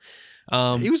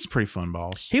 He was a pretty fun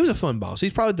boss. He was a fun boss.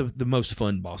 He's probably the most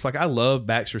fun boss. Like I love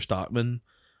Baxter Stockman,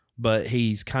 but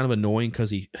he's kind of annoying because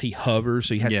he hovers,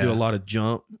 so you have to do a lot of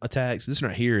jump attacks. This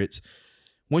right here, it's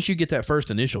once you get that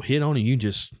first initial hit on him, you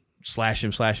just slash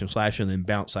him, and then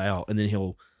bounce out, and then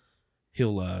he'll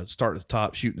start at the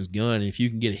top shooting his gun. And if you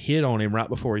can get a hit on him right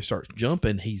before he starts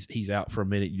jumping, he's out for a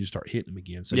minute. You just start hitting him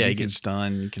again. So he gets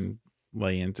stunned. You can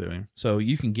lay into him. So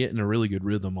you can get in a really good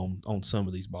rhythm on some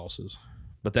of these bosses.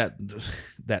 But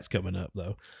that's coming up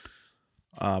though.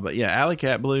 But yeah, Alley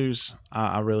Cat Blues,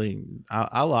 I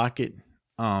like it.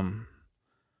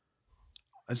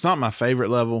 It's not my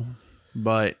favorite level,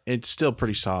 but it's still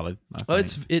pretty solid. I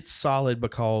think. It's solid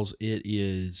because it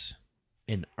is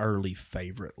an early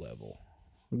favorite level.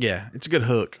 Yeah, it's a good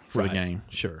hook for the game.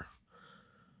 Sure.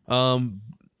 The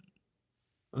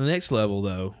next level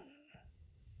though,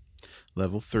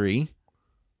 level 3,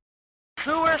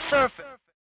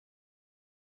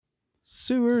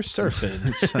 Sewer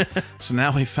surfing. So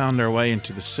now we found our way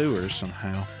into the sewers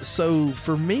somehow. So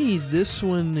for me, this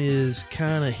one is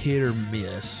kind of hit or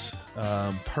miss,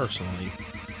 personally,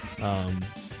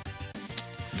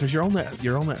 because you're on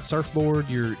that surfboard,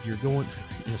 you're going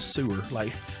in a sewer,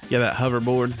 like that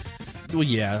hoverboard. Well,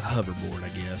 yeah, hoverboard, I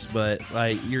guess, but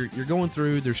like you're going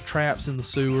through. There's traps in the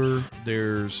sewer.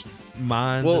 There's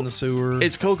mines in the sewer.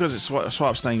 It's cool because it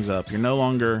swaps things up. You're no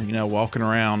longer walking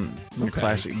around your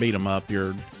classic beat 'em up.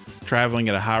 You're traveling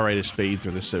at a high rate of speed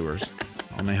through the sewers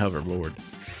on a hoverboard.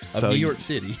 Of New York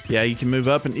City. Yeah, you can move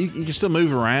up and you can still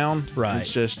move around. Right.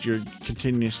 It's just you're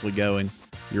continuously going.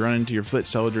 You run into your foot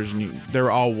soldiers, and they're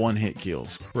all one-hit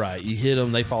kills. Right. You hit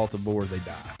them, they fall off the board, they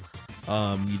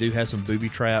die. You do have some booby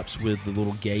traps with the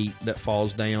little gate that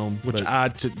falls down. Which I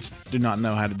do not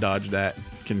know how to dodge that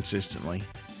consistently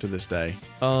to this day.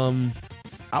 I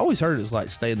always heard it's like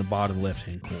stay in the bottom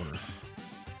left-hand corner.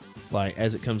 Like,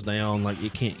 as it comes down, like,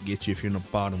 it can't get you if you're in the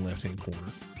bottom left-hand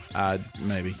corner.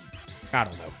 Maybe. I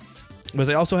don't know. But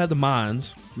they also have the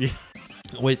mines. Yeah.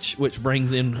 Which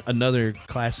brings in another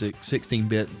classic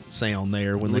 16-bit sound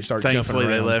there when they start jumping around. Thankfully,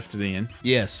 they left it in.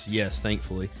 Yes,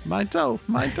 thankfully. My toe.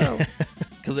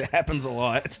 Because it happens a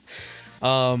lot.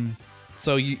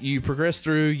 So you progress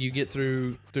through, you get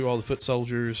through all the foot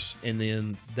soldiers, and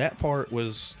then that part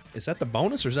is that the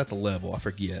bonus or is that the level? I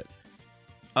forget.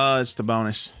 It's the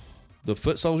bonus. The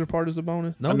foot soldier part is the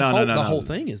bonus? No. The whole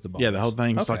thing is the bonus. Yeah, the whole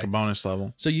thing's Okay. like a bonus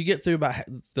level. So you get through about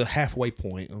the halfway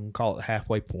point, I'm gonna call it the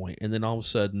halfway point, and then all of a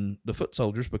sudden the foot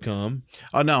soldiers become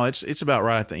Oh no, it's about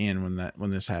right at the end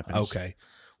when this happens. okay.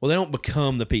 Well, they don't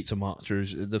become the pizza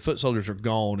monsters. The foot soldiers are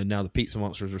gone, and now the pizza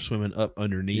monsters are swimming up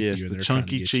underneath Yes, you. and the they're trying to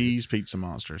chunky get cheese pizza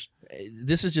monsters. you.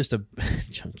 This is just a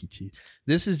chunky cheese.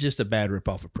 This is just a bad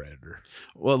ripoff of Predator.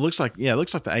 Well, it looks like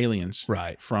the aliens.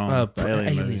 Right. From the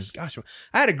Alien movies. Gosh,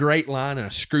 I had a great line and I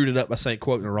screwed it up by saying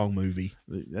quoting the wrong movie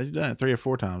They've done it 3 or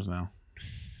 4 times now.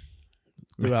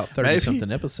 throughout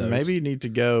 30-something episodes. Maybe you need to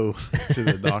go to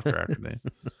the doctor after that.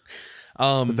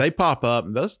 But they pop up,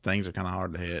 and those things are kind of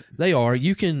hard to hit. They are.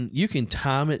 You can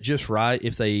time it just right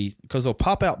because they'll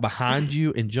pop out behind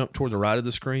you and jump toward the right of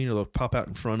the screen, or they'll pop out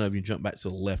in front of you and jump back to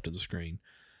the left of the screen.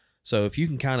 So if you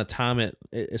can kind of time it,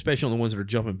 especially on the ones that are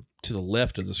jumping to the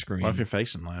left of the screen. What if you're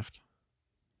facing left?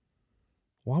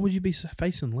 Why would you be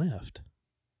facing left?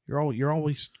 You're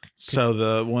always So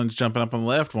the ones jumping up on the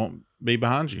left won't be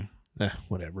behind you.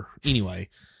 whatever. Anyway,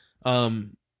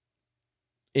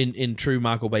 in true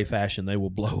Michael Bay fashion, they will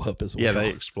blow up as well. Yeah, they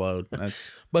explode.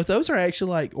 But those are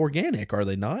actually like organic, are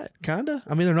they not? Kinda.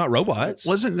 I mean, they're not robots.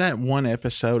 Wasn't that one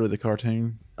episode of the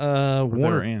cartoon?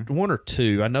 One or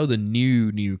two. I know the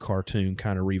new cartoon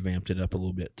kind of revamped it up a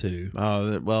little bit too.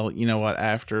 Well, you know what?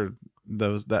 After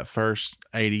that first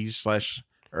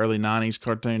 80s/early 90s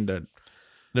cartoon,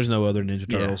 There's no other Ninja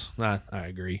Turtles. I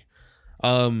agree.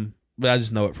 But I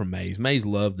just know it from Maze. Maze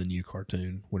loved the new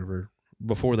cartoon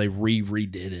before they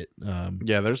redid it.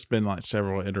 there's been like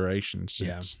several iterations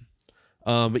since.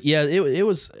 Yeah. But yeah, it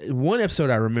was one episode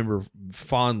I remember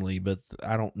fondly, but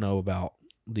I don't know about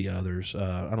the others.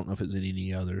 I don't know if it's in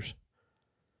any others.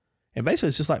 And basically,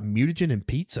 it's just like mutagen and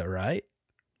pizza, right?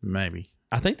 Maybe.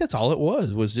 I think that's all it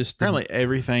was just Apparently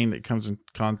everything that comes in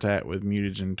contact with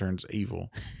mutagen turns evil,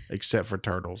 except for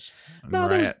turtles and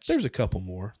rats. There's a couple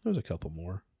more.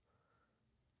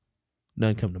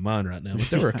 None come to mind right now, but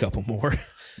there were a couple more.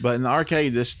 But in the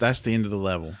arcade, that's the end of the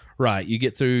level. Right. You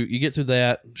get through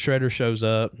that. Shredder shows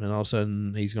up, and all of a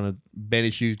sudden he's going to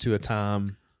banish you to a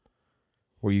time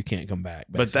where you can't come back.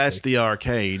 But that's the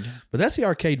arcade. But that's the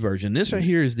arcade version. This right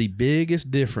here is the biggest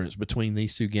difference between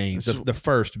these two games. The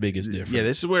first biggest difference. Yeah,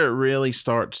 this is where it really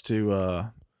starts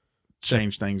to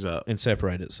change things up and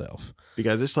separate itself.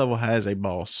 Because this level has a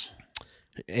boss.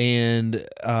 And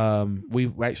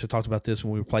we actually talked about this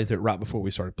when we were playing through it right before we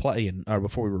started playing, or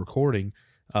before we were recording.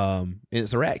 And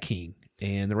it's the Rat King.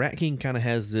 And the Rat King kind of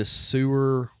has this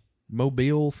sewer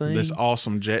mobile thing. This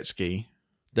awesome jet ski.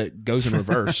 That goes in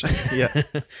reverse. Yeah.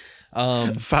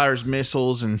 Fires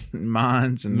missiles and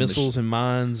mines and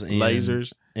mines and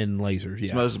lasers. And lasers, yeah. It's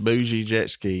the most bougie jet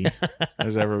ski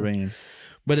there's ever been.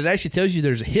 But it actually tells you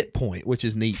there's a hit point, which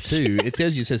is neat too. It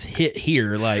tells you, it says hit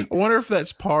here. Like, I wonder if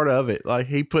that's part of it. Like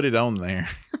he put it on there.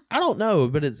 I don't know,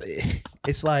 but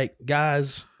it's like,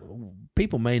 guys,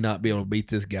 people may not be able to beat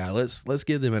this guy. Let's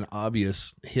give them an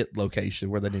obvious hit location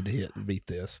where they need to hit and beat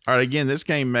this. All right, again, this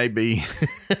game may be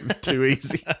too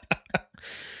easy.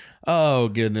 Oh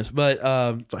goodness! But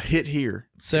it's a hit here.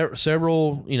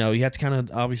 Several, you have to kind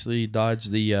of obviously dodge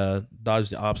the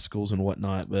obstacles and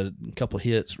whatnot. But a couple of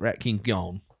hits, Rat King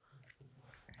gone.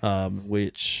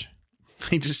 Which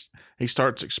he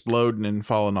starts exploding and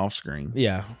falling off screen.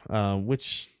 Yeah,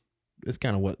 which is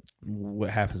kind of what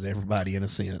happens to everybody in a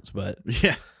sense. But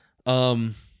yeah,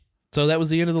 so that was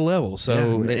the end of the level.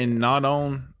 So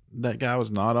that guy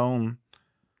was not on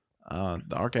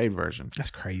the arcade version. That's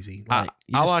crazy. I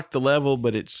like the level,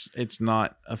 but it's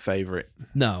not a favorite.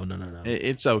 No.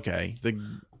 It's okay.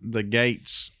 The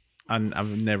gates, I've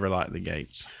never liked the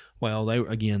gates. Well, they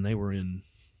were in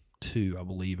 2, I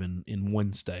believe, in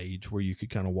one stage where you could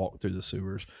kind of walk through the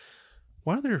sewers.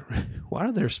 Why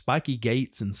are there spiky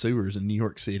gates and sewers in New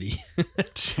York City?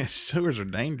 Sewers are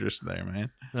dangerous there, man.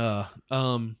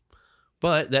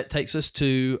 But that takes us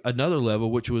to another level,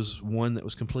 which was one that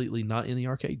was completely not in the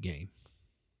arcade game.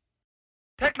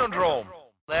 Technodrome.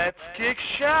 Let's kick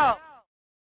shout.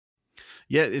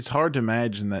 Yeah, it's hard to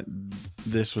imagine that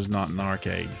this was not an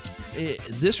arcade.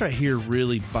 This right here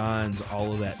really binds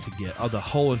all of that together. The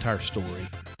whole entire story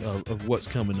of what's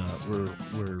coming up, where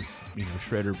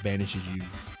Shredder banishes you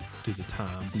to the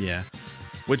time. Yeah,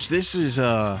 which this is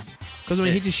because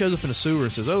he just shows up in a sewer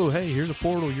and says, "Oh, hey, here's a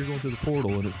portal. You're going through the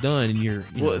portal, and it's done." And you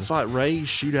know. It's like rays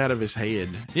shoot out of his head.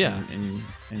 Yeah,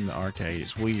 in the arcade,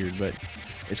 it's weird, but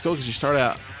it's cool because you start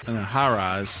out in a high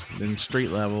rise, then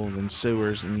street level, then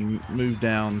sewers, and you move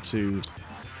down to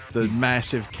the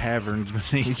massive caverns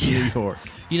beneath New York.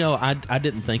 I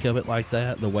didn't think of it like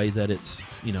that, the way that it's,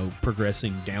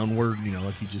 progressing downward,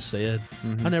 like you just said.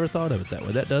 Mm-hmm. I never thought of it that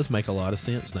way. That does make a lot of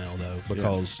sense now, though,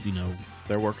 because,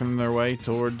 they're working their way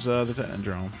towards the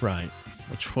Technodrome. Right.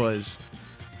 Which was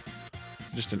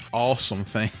just an awesome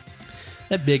thing.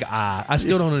 That big eye. I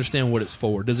still don't understand what it's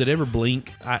for. Does it ever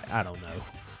blink? I don't know.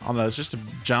 I don't know. It's just a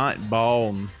giant ball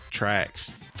and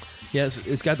tracks. Yeah,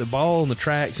 it's got the ball and the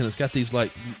tracks, and it's got these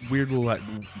like weird little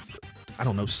I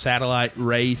don't know, satellite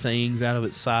ray things out of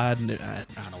its side, and I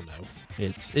don't know.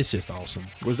 It's just awesome.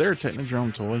 Was there a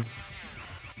Technodrome toy?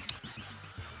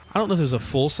 I don't know if there's a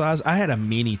full size. I had a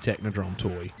mini Technodrome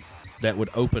toy that would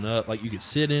open up, like you could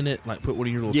sit in it, like put one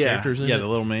of your little characters in it. Yeah, the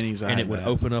little minis. And it would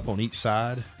open up on each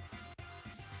side.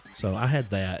 So I had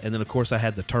that, and then of course I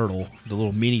had the turtle, the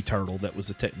little mini turtle that was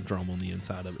a Technodrome on the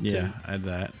inside of it too. Yeah, I had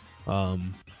that.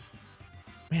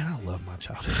 Man, I love my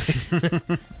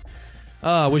childhood.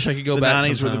 I wish I could go back. The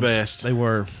 90s sometimes. were the best. They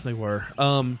were.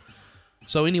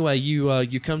 So anyway,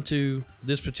 you come to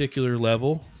this particular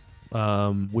level,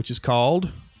 which is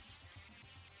called.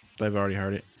 They've already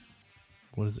heard it.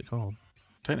 What is it called?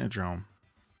 Technodrome.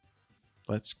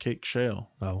 Let's kick shell.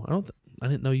 Oh, I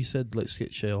didn't know you said let's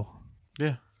kick shell.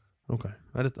 Yeah. Okay.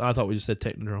 I thought we just said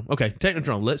Technodrome. Okay,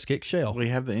 Technodrome. Let's kick shell. We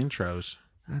have the intros.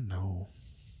 I know.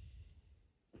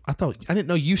 I didn't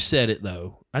know you said it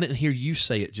though. I didn't hear you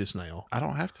say it just now. I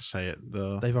don't have to say it.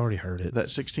 They've already heard it. That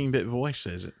 16-bit voice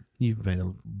says it. You've made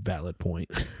a valid point.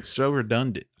 So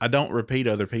redundant. I don't repeat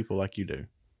other people like you do.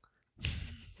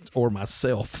 Or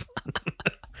myself.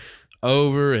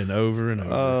 Over and over and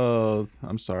over. Oh,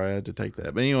 I'm sorry I had to take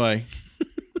that. But anyway,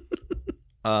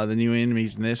 the new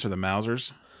enemies in this are the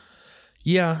Mousers.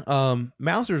 Yeah,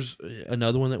 Mouser's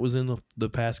another one that was in the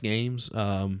past games.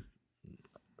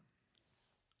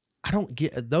 I don't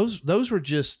get those. Those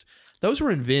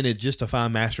were invented just to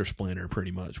find Master Splinter,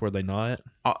 pretty much. Were they not?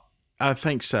 I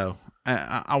think so.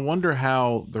 I wonder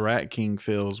how the Rat King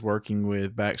feels working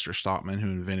with Baxter Stockman, who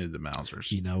invented the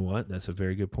Mousers. You know what? That's a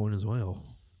very good point as well.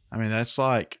 I mean, that's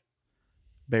like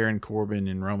Baron Corbin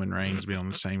and Roman Reigns being on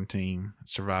the same team.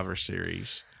 Survivor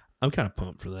Series. I'm kind of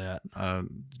pumped for that.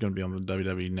 Going to be on the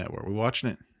WWE Network. We watching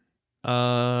it?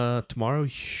 Tomorrow,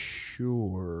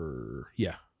 sure.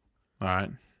 Yeah. All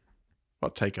right.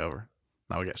 Well, Takeover.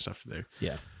 Now we got stuff to do.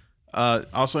 Yeah.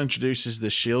 Also introduces the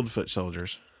Shield Foot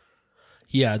Soldiers.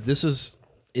 Yeah, is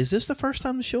this the first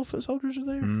time the Shield Foot Soldiers are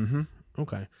there? Mm-hmm.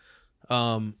 Okay.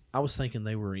 I was thinking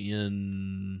they were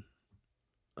in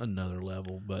another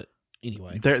level, but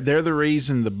anyway. They're the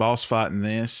reason the boss fight in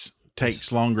this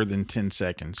takes longer than 10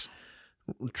 seconds.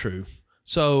 True.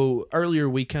 So earlier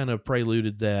we kind of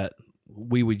preluded that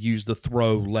we would use the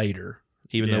throw later,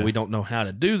 even though we don't know how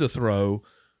to do the throw.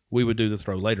 We would do the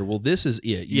throw later. Well, this is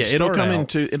it. It'll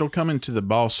come into the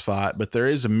boss fight, but there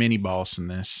is a mini boss in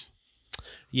this.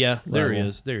 Yeah, there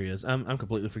is. I'm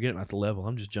completely forgetting about the level.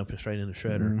 I'm just jumping straight into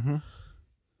Shredder. Mm-hmm.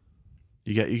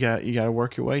 You got to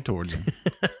work your way towards him.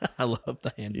 I love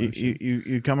the hand motion.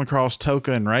 You come across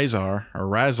Toka and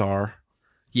Razar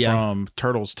from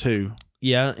Turtles 2.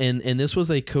 Yeah, and this was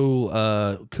a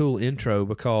cool intro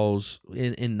because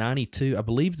in 92, I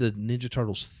believe the Ninja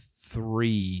Turtles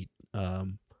 3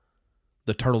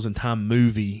 the Turtles in Time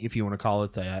movie, if you want to call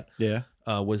it that. Yeah.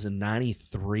 Was in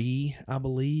 93, I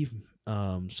believe.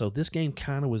 So this game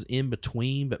kind of was in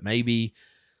between, but maybe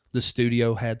the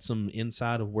studio had some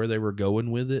insight of where they were going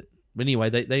with it. But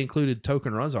anyway, they included Toka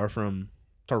and Razar from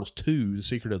Turtles 2, The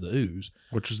Secret of the Ooze.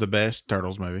 Which was the best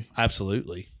Turtles movie.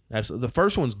 Absolutely. The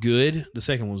first one's good. The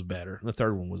second one's better. The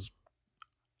third one was...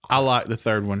 I like the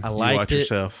third one. I liked it.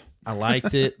 Yourself. I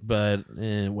liked it, but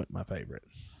it wasn't my favorite.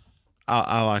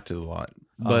 I liked it a lot.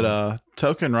 But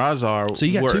Toka and Razar. So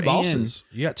you got two bosses.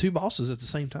 You got two bosses at the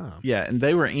same time. Yeah, and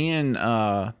they were in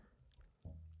the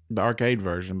arcade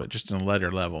version, but just in a later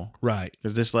level. Right.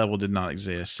 Because this level did not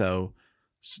exist. So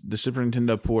the Super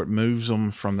Nintendo port moves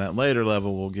them from that later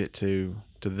level we'll get to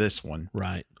this one.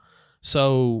 Right.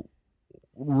 So,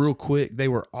 real quick, they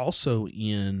were also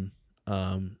in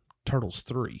Turtles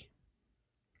 3.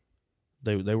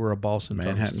 They were a boss in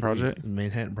Manhattan Project?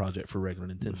 Manhattan Project for regular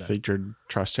Nintendo. Featured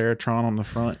Triceratron on the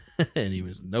front. And he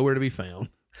was nowhere to be found.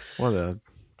 What a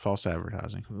false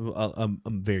advertising.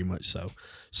 Very much so.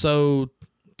 So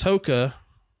Toka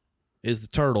is the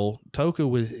turtle. Toka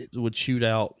would shoot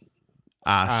out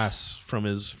ice from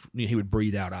his. He would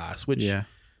breathe out ice. Which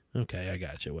okay, I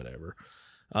got you. Whatever.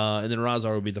 And then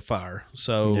Rahzar would be the fire.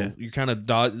 So you kind of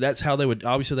that's how they would.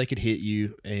 Obviously, they could hit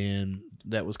you, and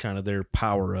that was kind of their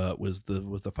power up was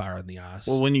the fire and the ice.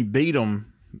 Well, when you beat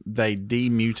them, they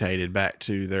demutated back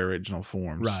to their original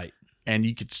forms, right? And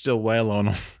you could still wail on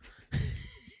them.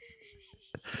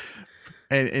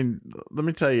 and let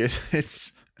me tell you,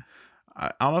 it's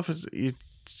I don't know if you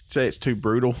say it's too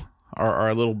brutal or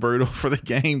a little brutal for the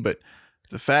game, but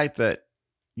the fact that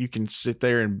you can sit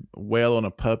there and wail on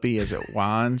a puppy as it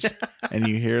whines, and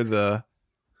you hear the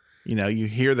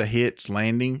hits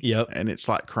landing. Yep. And it's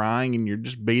like crying, and you're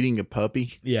just beating a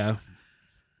puppy. Yeah.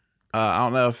 I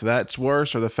don't know if that's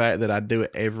worse or the fact that I do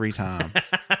it every time.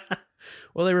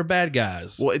 Well, they were bad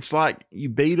guys. Well, it's like you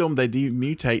beat them, they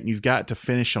demutate, and you've got to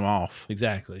finish them off.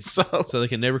 Exactly. So they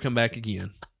can never come back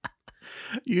again.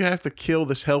 You have to kill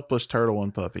this helpless turtle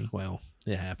and puppy. Well,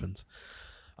 it happens.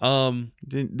 Then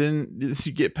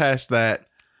you get past that,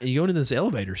 and you go into this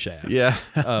elevator shaft. Yeah.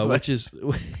 Which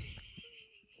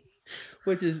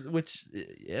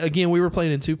again, we were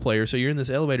playing in 2-player, so you're in this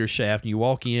elevator shaft and you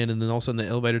walk in, and then all of a sudden the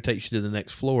elevator takes you to the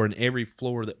next floor, and every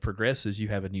floor that progresses you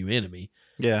have a new enemy.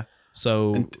 Yeah.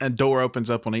 So and a door opens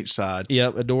up on each side.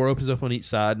 Yep, a door opens up on each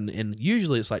side, and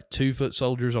usually it's like 2-foot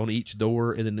soldiers on each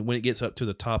door, and then when it gets up to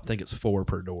the top, I think it's 4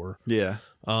 per door. Yeah.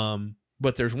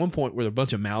 But there's one point where a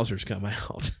bunch of Mousers come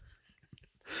out.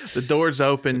 The door's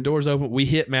open. The door's open. We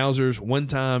hit Mousers one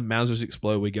time. Mousers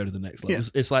explode. We go to the next level. Yeah.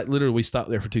 It's like literally we stopped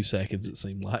there for 2 seconds, it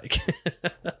seemed like.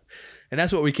 And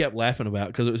that's what we kept laughing about,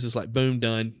 because it was just like, boom,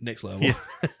 done, next level.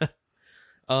 Yeah.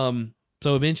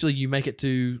 So eventually you make it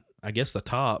to, I guess, the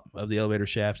top of the elevator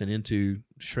shaft and into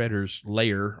Shredder's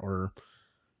lair or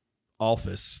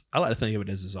office. I like to think of it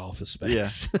as his office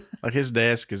space. Yeah. Like his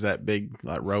desk is that big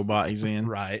like robot he's in.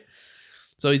 Right.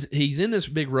 So he's in this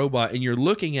big robot, and you're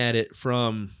looking at it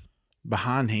from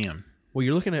behind him. Well,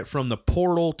 you're looking at it from the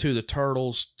portal to the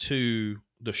turtles to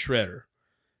the Shredder,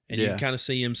 and you can kind of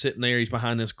see him sitting there. He's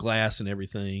behind this glass and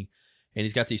everything, and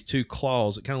he's got these 2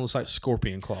 claws. It kind of looks like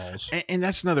scorpion claws. And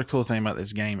that's another cool thing about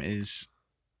this game is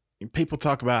people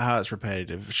talk about how it's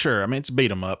repetitive. Sure, I mean it's beat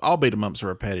 'em up. All beat 'em ups are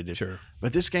repetitive. Sure,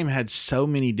 but this game had so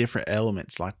many different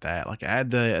elements like that. Like I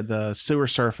had the sewer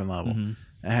surfing level. Mm-hmm.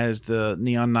 It has the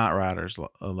Neon Knight Riders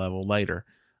level later.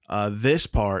 This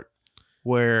part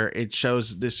where it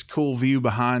shows this cool view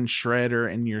behind Shredder,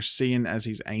 and you're seeing as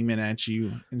he's aiming at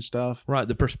you and stuff. Right.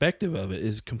 The perspective of it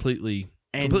is completely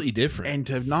different. And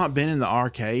to have not been in the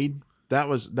arcade, that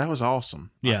was awesome.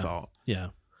 Yeah. I thought. Yeah.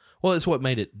 Well, it's what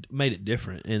made it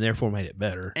different, and therefore made it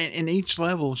better. And each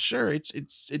level, sure, it's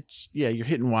you're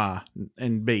hitting Y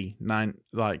and B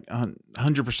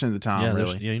 100% of the time. Yeah,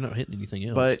 really. you're not hitting anything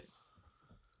else. But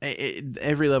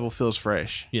every level feels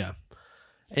fresh. Yeah,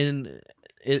 and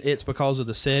it's because of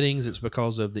the settings, it's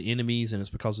because of the enemies, and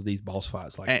it's because of these boss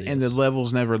fights like this. And the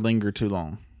levels never linger too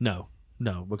long. No,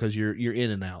 because you're in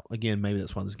and out. Again, maybe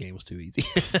that's why this game was too easy.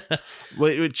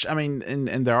 Which I mean,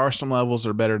 and there are some levels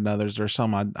that are better than others. There's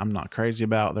some I'm not crazy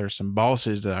about. There's some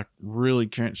bosses that I really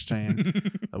can't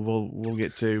stand. we'll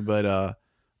get to, but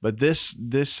this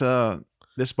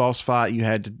boss fight, you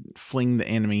had to fling the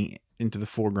enemy into the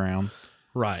foreground.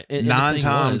 Right. And 9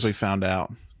 times we found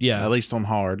out. Yeah. At least on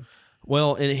hard.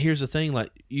 Well, and here's the thing, like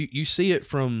you see it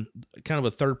from kind of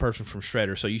a third person from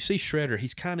Shredder. So you see Shredder,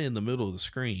 he's kind of in the middle of the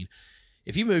screen.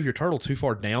 If you move your turtle too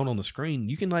far down on the screen,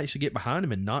 you can actually get behind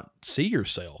him and not see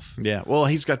yourself. Yeah. Well,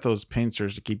 he's got those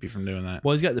pincers to keep you from doing that.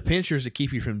 Well, he's got the pincers to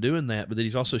keep you from doing that, but then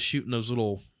he's also shooting those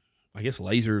little, I guess,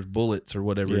 lasers, bullets, or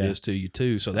whatever it is to you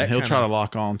too. So that he'll try to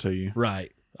lock on to you.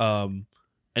 Right. And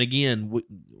again,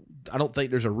 I don't think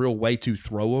there's a real way to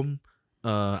throw them.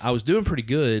 I was doing pretty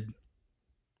good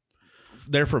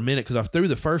there for a minute because I threw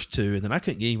the first 2, and then I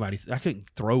couldn't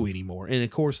throw anymore. And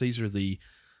of course, these are the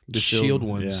shield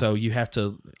ones, yeah. So you have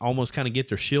to almost kind of get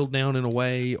their shield down in a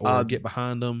way, or get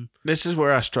behind them. This is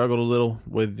where I struggled a little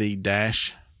with the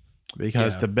dash,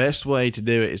 because the best way to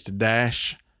do it is to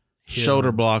dash,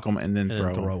 shoulder block them, and then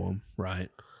throw them. Right.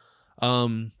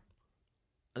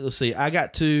 Let's see. I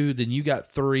got 2, then you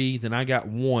got 3, then I got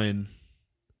 1.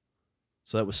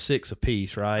 So that was 6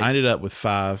 apiece, right? I ended up with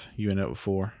 5. You ended up with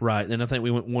 4. Right. And I think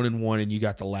we went 1-1, and you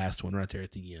got the last one right there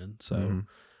at the end. So,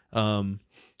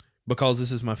 because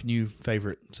this is my new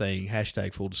favorite saying,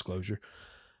 hashtag full disclosure.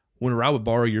 Whenever I would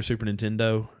borrow your Super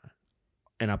Nintendo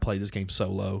and I played this game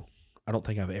solo, I don't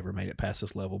think I've ever made it past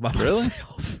this level by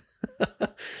myself.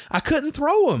 I couldn't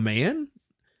throw them, man.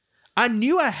 I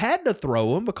knew I had to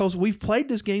throw them because we've played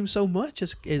this game so much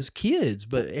as kids,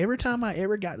 but every time I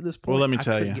ever got to this point, Well, let me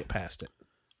tell I couldn't you. get past it.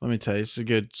 Let me tell you, it's a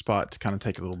good spot to kind of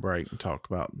take a little break and talk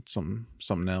about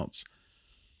something else.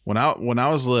 When I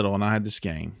was little and I had this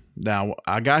game, now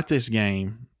I got this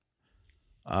game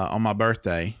on my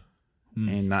birthday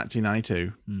in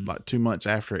 1992, like 2 months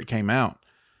after it came out,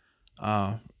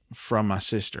 from my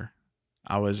sister.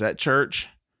 I was at church,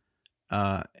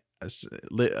 in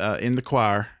the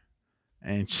choir,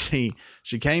 and she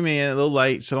came in a little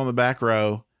late, sit on the back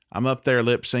row. I'm up there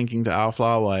lip syncing to "I'll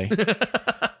Fly Away"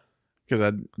 because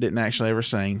I didn't actually ever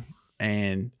sing.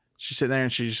 And she's sitting there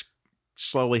and she just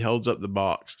slowly holds up the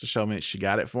box to show me that she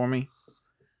got it for me.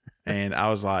 And I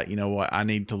was like, you know what? I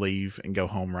need to leave and go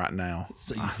home right now.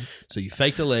 So you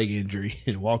faked a leg injury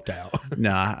and walked out.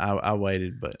 I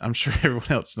waited, but I'm sure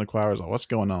everyone else in the choir was like, what's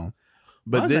going on?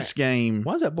 But this game,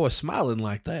 why is that boy smiling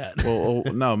like that? well,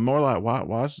 no, more like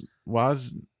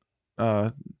why's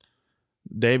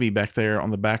Debbie back there on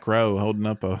the back row holding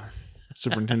up a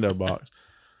Super Nintendo box?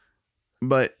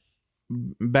 But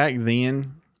back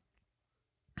then,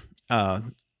 I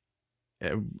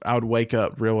would wake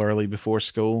up real early before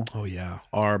school. Oh yeah,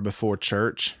 or before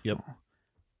church. Yep.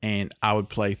 And I would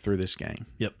play through this game.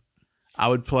 Yep. I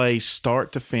would play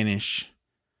start to finish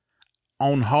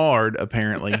on hard,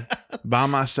 apparently, by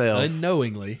myself.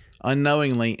 Unknowingly,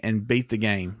 and beat the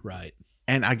game. Right.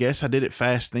 And I guess I did it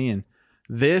fast then.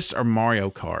 This or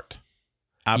Mario Kart.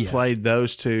 I played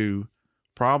those two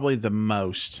probably the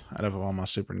most out of all my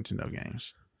Super Nintendo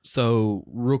games. So,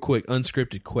 real quick,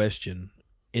 unscripted question.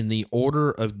 In the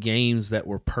order of games that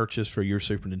were purchased for your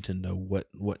Super Nintendo,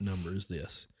 what number is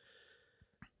this?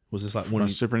 Was this like one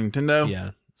of Super Nintendo?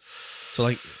 Yeah. So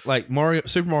like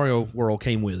Super Mario World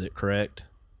came with it, correct?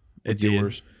 It did.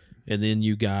 Yours. And then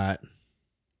you got,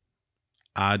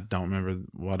 I don't remember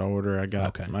what order I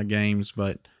got my games,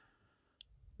 but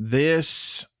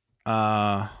this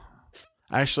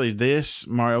actually this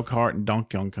Mario Kart and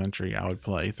Donkey Kong Country I would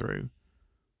play through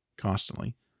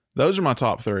constantly. Those are my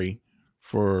top 3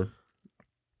 for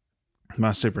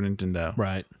my Super Nintendo.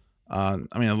 Right. I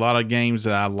mean, a lot of games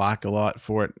that I like a lot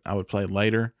for it, I would play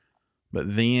later,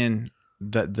 but then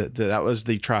that was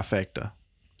the trifecta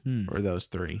for those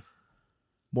 3.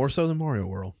 More so than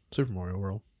Super Mario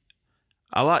World.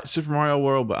 I like Super Mario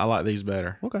World, but I like these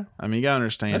better. Okay. I mean, you gotta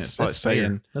understand. It's like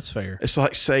saying that's fair. It's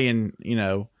like saying,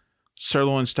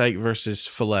 sirloin steak versus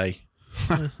filet,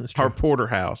 or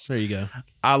porterhouse. There you go.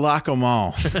 I like them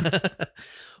all.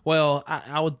 Well,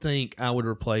 I would think I would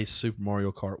replace Super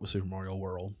Mario Kart with Super Mario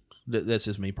World. That's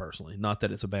just me personally. Not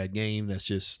that it's a bad game. That's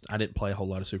just I didn't play a whole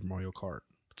lot of Super Mario Kart.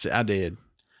 See, I did.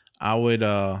 I would.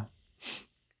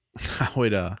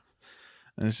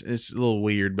 It's a little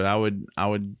weird, but I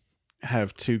would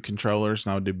have 2 controllers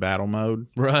and I would do battle mode.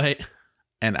 Right.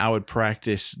 And I would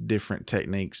practice different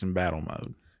techniques in battle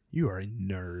mode. You are a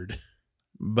nerd.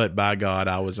 But by God,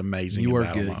 I was amazing. You in were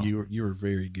battle good. mode. You were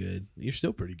very good. You're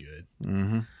still pretty good.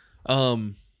 Mm-hmm.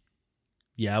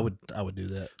 Yeah, I would do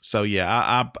that. So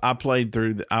yeah, I played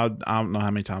through. I don't know how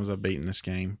many times I've beaten this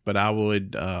game, but I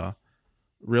would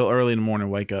real early in the morning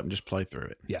wake up and just play through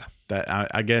it. Yeah. That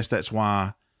I guess that's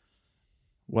why.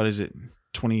 What is it?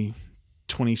 20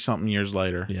 something years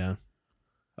later. Yeah.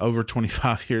 Over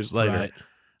 25 years later. Right.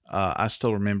 I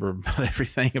still remember about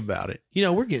everything about it.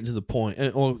 We're getting to the point.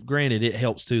 Well, granted, it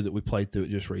helps too that we played through it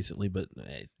just recently. But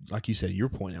like you said, you're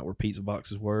pointing out where pizza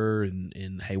boxes were,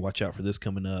 and hey, watch out for this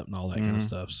coming up, and all that kind of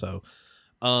stuff. So,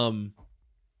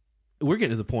 we're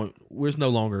getting to the point where it's no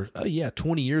longer. Oh yeah,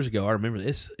 20 years ago, I remember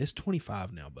this. It's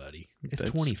 25 now, buddy. It's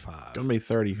 25. Gonna be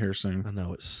 30 here soon. I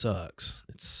know it sucks.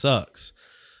 It sucks.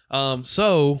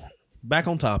 So back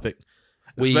on topic.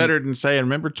 It's better than saying,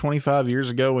 remember 25 years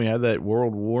ago we had that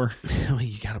World War?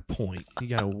 You got a point. You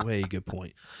got a way good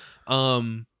point.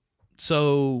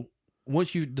 So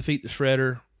once you defeat the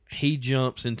Shredder, he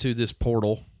jumps into this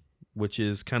portal, which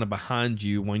is kind of behind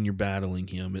you when you're battling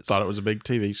him. Thought it was a big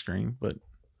TV screen, but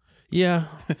yeah,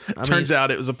 turns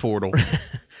out it was a portal.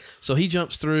 So he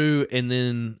jumps through, and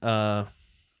then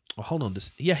hold on.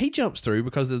 He jumps through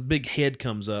because the big head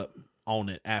comes up on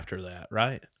it after that,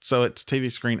 right? So it's a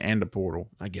TV screen and a portal.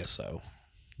 I guess so.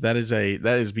 That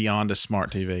is beyond a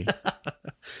smart TV.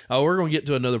 Oh, we're going to get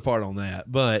to another part on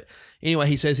that. But anyway,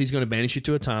 he says he's going to banish you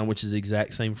to a time, which is the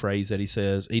exact same phrase that he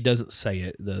says. He doesn't say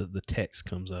it. The text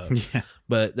comes up. Yeah.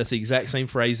 But that's the exact same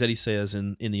phrase that he says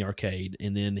in the arcade.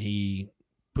 And then he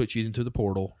puts you into the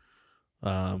portal.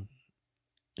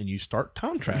 And you start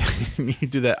time traveling. You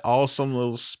do that awesome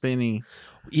little spinny.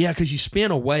 Yeah, because you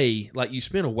spin away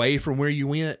from where you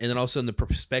went, and then all of a sudden the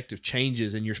perspective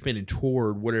changes, and you're spinning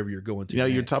toward whatever you're going to. You know,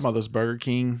 next. you're talking about those Burger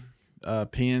King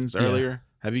pins earlier.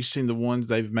 Have you seen the ones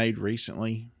they've made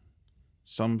recently?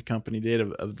 Some company did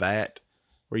of that,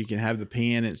 where you can have the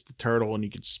pin, it's the turtle, and you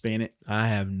can spin it. I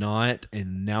have not,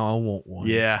 and now I want one.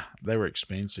 Yeah, they were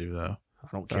expensive though. I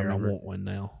don't care. I want one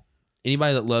now.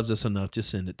 Anybody that loves us enough, just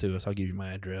send it to us. I'll give you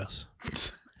my address.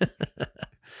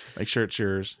 Make sure it's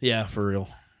yours. Yeah, for real.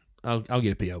 I'll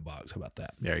get a P.O. box. How about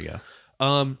that? There you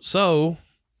go. So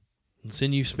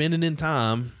send you spinning in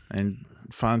time. And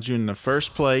finds you in the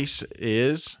first place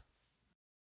is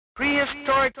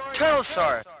Prehistoric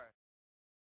Turtlesaurus.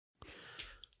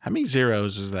 how many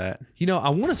zeros is that? You know, I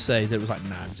want to say that it was like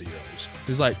 9 zeros. It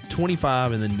was like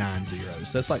 25 and then 9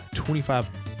 zeros. That's like 25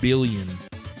 billion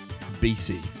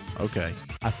BC. Okay.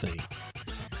 I think.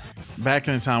 Back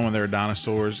in the time when there were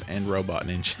dinosaurs and robot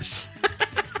ninjas.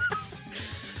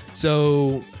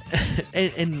 So,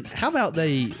 and how about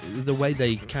the way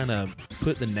they kind of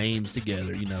put the names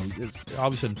together? You know, it's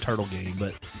obviously a turtle game,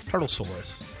 but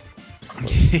Turtlesaurus.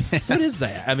 What is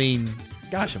that? I mean,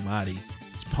 gosh almighty.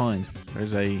 It's pun.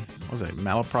 There's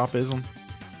malapropism?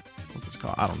 What's it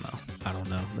called? I don't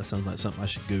know. That sounds like something I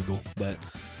should Google. But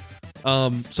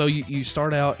so you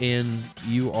start out and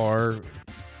you are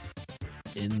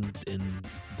in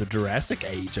the Jurassic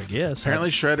Age, I guess. Apparently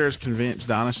Shredder has convinced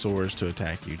dinosaurs to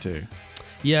attack you too.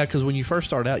 Yeah, because when you first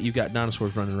start out, you've got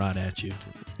dinosaurs running right at you.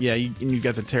 Yeah, and you've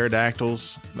got the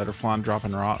pterodactyls that are flying,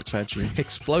 dropping rocks at you.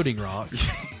 Exploding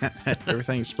rocks.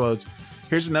 Everything explodes.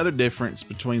 Here's another difference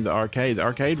between the arcade. The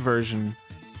arcade version,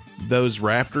 those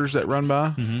raptors that run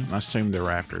by, I assume they're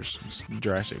raptors. It's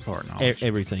Jurassic Park knowledge.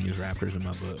 Everything is raptors in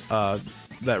my book.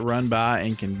 That run by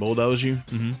and can bulldoze you.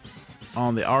 Mm-hmm.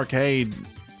 On the arcade,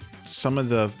 some of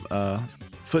the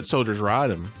foot soldiers ride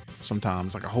them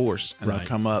sometimes like a horse, and they'll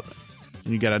come up,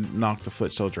 and you got to knock the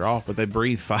foot soldier off, but they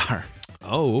breathe fire.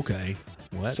 Oh, okay.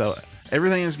 What? So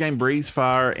everything in this game breathes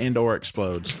fire and or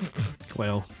explodes.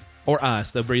 Well, or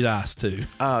ice. They'll breathe ice too.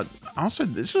 Also,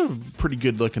 this is a pretty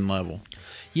good looking level.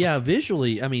 Yeah,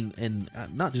 visually, I mean, and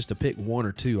not just to pick one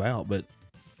or two out, but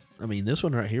I mean, this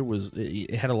one right here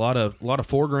it had a lot of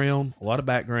foreground, a lot of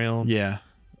background. Yeah.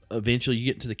 Eventually, you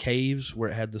get to the caves where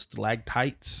it had the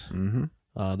stalactites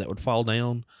that would fall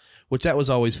down, which that was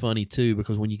always funny too,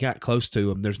 because when you got close to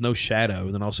them, there's no shadow,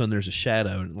 and then all of a sudden there's a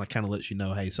shadow, and it like kind of lets you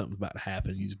know, hey, something's about to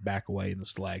happen. You just back away, and the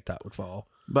stalactite would fall.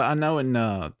 But I know in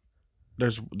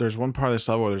there's one part of this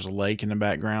level where there's a lake in the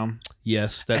background.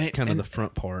 Yes, that's kind of the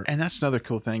front part. And that's another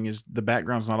cool thing is the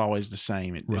background's not always the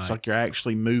same. It's like you're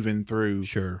actually moving through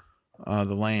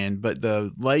the land, but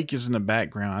the lake is in the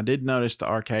background. I did notice the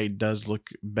arcade does look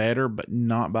better, but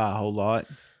not by a whole lot.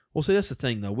 Well, see, that's the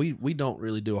thing, though. We don't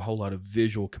really do a whole lot of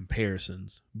visual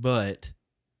comparisons, but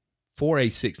for a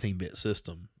 16-bit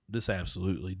system, this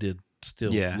absolutely did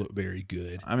still look very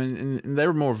good. I mean, and they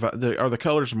were more, the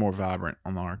colors are more vibrant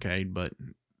on the arcade, but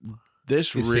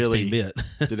this it's really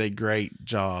 16-bit. did a great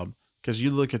job, because you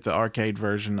look at the arcade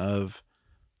version of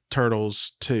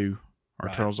Turtles 2 or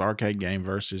Turtles arcade game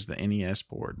versus the NES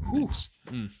board.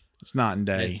 It's night and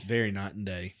day. It's very night and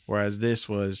day. Whereas this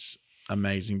was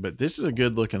amazing, but this is a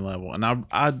good looking level, and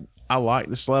I like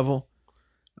this level.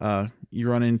 You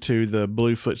run into the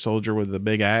blue foot soldier with the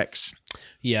big axe.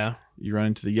 Yeah. You run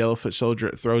into the yellow foot soldier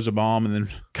that throws a bomb and then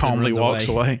calmly walks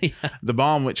away. The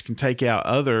bomb, which can take out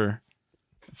other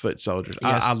foot soldiers.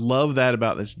 Yes. I love that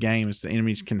about this game, is the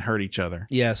enemies can hurt each other.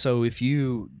 Yeah, so if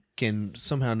you can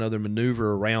somehow or another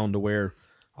maneuver around to where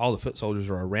all the foot soldiers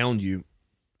are around you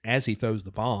as he throws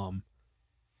the bomb,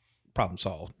 problem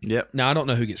solved. Yep. Now, I don't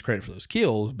know who gets credit for those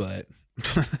kills, but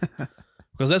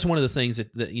because that's one of the things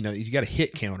that you know, you got a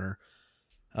hit counter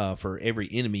for every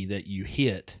enemy that you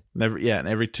hit. And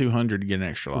every 200 you get an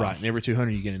extra life. Right, and every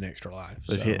 200 you get an extra life.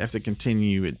 So if you have to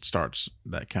continue, it starts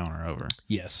that counter over.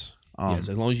 Yes. Yes,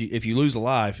 as long as if you lose a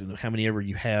life, and how many ever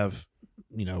you have,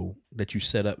 you know, that you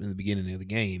set up in the beginning of the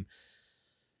game,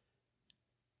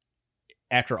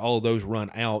 after all of those run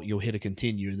out, you'll hit a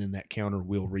continue, and then that counter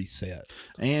will reset.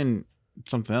 And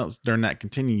something else, during that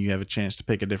continue, you have a chance to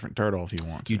pick a different turtle if you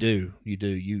want to. You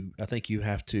do. I think you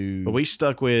have to. But we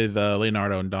stuck with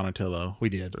Leonardo and Donatello. We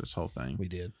did. For this whole thing. We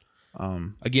did.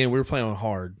 Again, we were playing on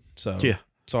hard, so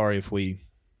sorry if we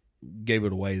gave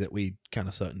it away that we kind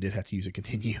of sudden did have to use a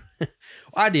continue.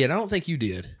 I did. I don't think you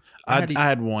did. I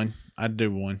had one. I'd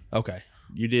do one. Okay.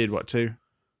 You did what, 2?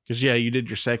 Because you did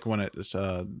your second one at this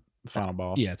the final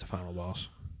boss. Yeah, it's the final boss.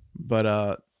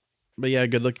 But yeah,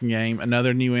 good looking game.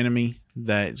 Another new enemy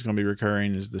that's going to be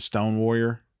recurring is the Stone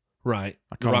Warrior. Right.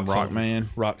 I call him Rock Man.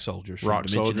 Rock Soldiers. Rock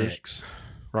Dimension Soldiers. X.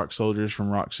 Rock Soldiers from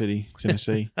Rock City,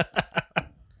 Tennessee.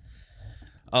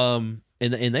 And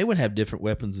they would have different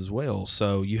weapons as well.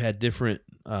 So you had different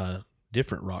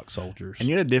Rock Soldiers. And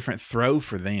you had a different throw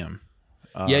for them.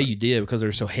 Yeah, you did, because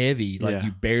they're so heavy. Like Yeah.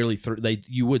 you barely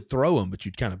you would throw them, but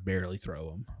you'd kind of barely throw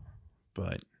them.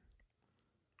 But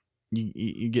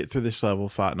you get through this level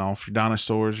fighting off your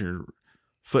dinosaurs, your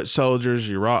foot soldiers,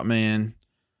 your rock men,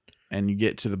 and you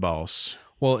get to the boss.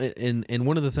 Well, and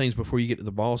one of the things before you get to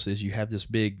the boss is you have this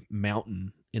big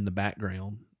mountain in the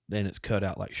background, and it's cut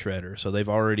out like Shredder. So they've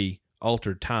already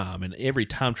altered time, and every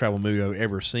time travel movie I've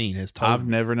ever seen has told I've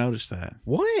never noticed that.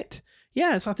 What?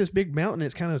 Yeah, it's like this big mountain.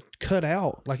 It's kind of cut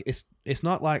out. Like it's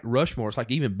not like Rushmore. It's like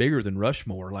even bigger than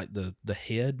Rushmore. Like the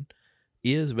head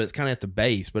is, but it's kind of at the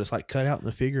base. But it's like cut out in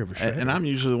the figure of a shredder. And I'm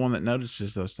usually the one that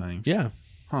notices those things. Yeah.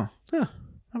 Huh. Yeah.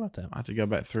 How about that? I have to go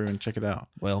back through and check it out.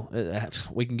 Well,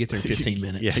 we can get there in 15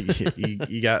 minutes. Yeah,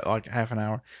 you got like half an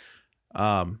hour.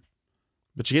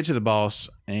 But you get to the boss,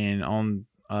 and on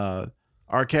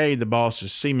arcade, the boss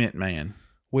is Cement Man.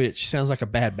 Which sounds like a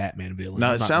bad Batman villain. No,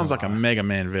 I'm it not sounds gonna like a lie. Mega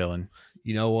Man villain.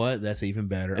 You know what? That's even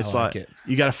better. It's I like it.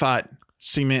 you got to fight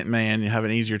Cement Man. You have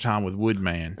an easier time with Wood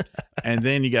Man, and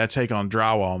then you got to take on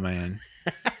Drywall Man,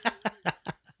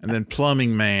 and then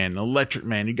Plumbing Man, Electric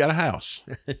Man. You got a house.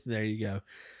 There you go.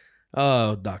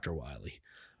 Oh, Dr. Wily.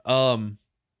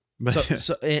 But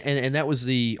So and that was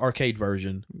the arcade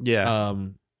version. yeah,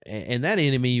 And that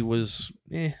enemy was,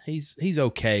 he's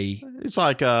okay. it's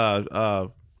like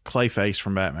Clayface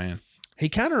from Batman. He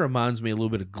kind of reminds me a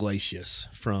little bit of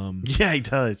Glacius from. Yeah, he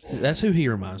does. That's who he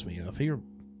reminds me of.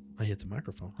 I hit the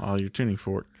microphone. Oh, you're tuning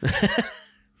fork.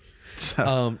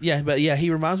 So, He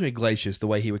reminds me of Glacius, the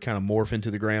way he would kind of morph into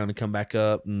the ground and come back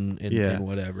up and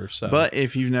whatever. So, but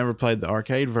if you've never played the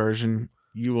arcade version,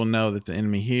 you will know that the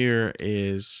enemy here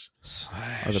is,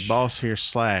 or the boss here,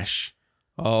 Slash.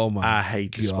 Oh my! I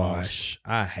hate this boss. gosh,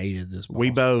 I hated this boss.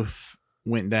 We both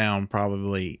went down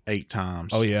probably 8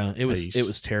 times. Oh yeah, it was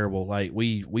Peace. terrible. Like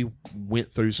we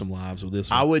went through some lives with this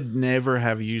one. I would never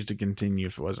have used a continue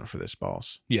if it wasn't for this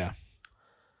boss. Yeah,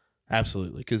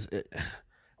 absolutely. Because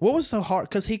what was so hard?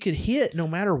 Because he could hit no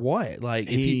matter what. Like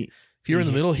if you're in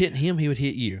the middle hitting him, he would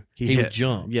hit you. He would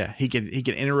jump. Yeah, he could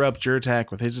interrupt your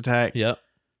attack with his attack. Yep.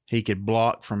 He could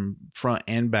block from front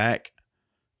and back.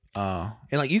 And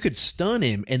like you could stun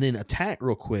him and then attack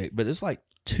real quick, but it's like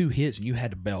 2 hits and you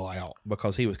had to bail out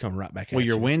because he was coming right back at you. Well,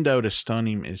 your window to stun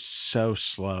him is so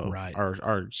slow, Right.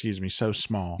 Or excuse me, so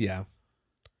small. Yeah.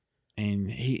 And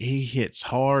he hits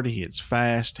hard. He hits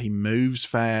fast. He moves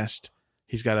fast.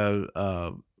 He's got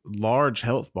a large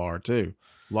health bar too.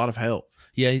 A lot of health.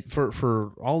 Yeah.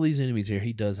 For all these enemies here,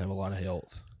 he does have a lot of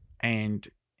health. And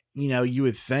you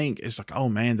would think it's like, oh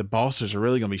man, the bosses are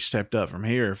really going to be stepped up from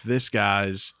here if this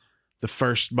guy's the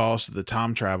first boss of the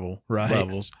time travel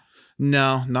levels.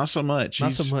 No, not so much.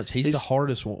 Not so much. He's the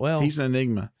hardest one. Well, he's an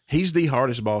enigma. He's the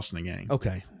hardest boss in the game.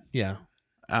 Okay. Yeah.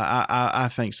 I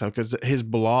think so, because his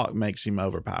block makes him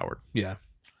overpowered. Yeah.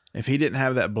 If he didn't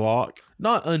have that block,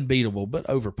 Not unbeatable, but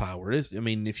overpowered.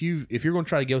 If you're going to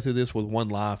try to go through this with 1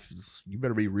 life, you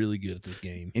better be really good at this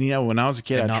game. and when I was a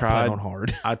kid, And I not play tried on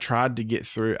hard. I tried to get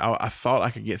through. I thought I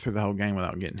could get through the whole game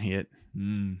without getting hit.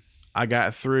 I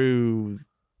got through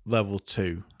level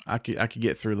 2. I could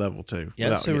get through level 2. Yeah,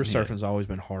 the without sewer getting hit. surfing's always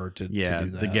been hard to Yeah,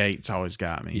 do that. the gates always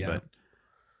got me. Yeah. But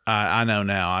I know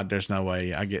now. There's no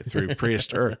way I get through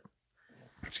prehistoric.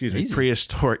 Excuse me, Easy.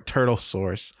 prehistoric turtle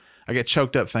source. I get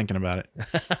choked up thinking about it.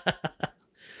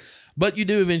 But you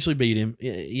do eventually beat him.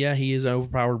 Yeah, he is an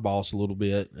overpowered boss a little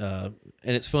bit. And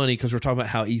it's funny because we're talking about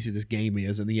how easy this game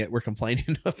is, and yet we're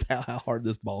complaining about how hard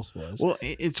this boss was. Well,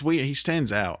 it's weird. He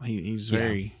stands out. He's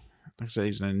very, like I said,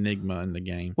 he's an enigma in the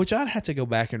game. Which I'd have to go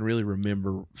back and really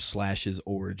remember Slash's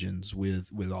origins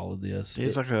with all of this.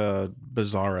 He's like a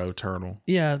bizarro turtle.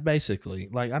 Yeah, basically.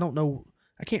 Like, I don't know.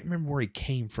 I can't remember where he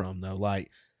came from, though.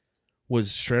 Like,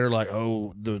 was Shredder like,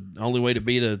 oh, the only way to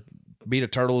beat a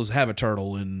turtle is have a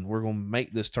turtle, and we're going to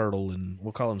make this turtle, and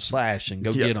we'll call him Slash and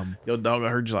go get him. Yo, dog, I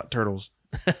heard you like turtles.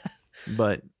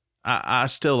 But I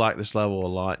still like this level a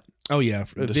lot. Oh, yeah.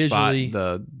 Despite Visually,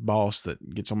 the boss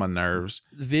that gets on my nerves.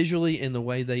 visually, and the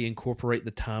way they incorporate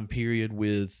the time period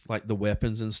with, like, the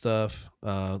weapons and stuff,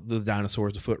 the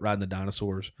dinosaurs, the foot riding the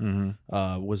dinosaurs,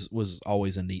 Mm-hmm. was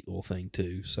always a neat little thing,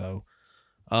 too. So,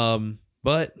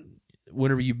 But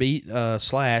whenever you beat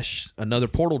Slash, another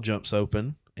portal jumps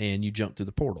open, and you jump through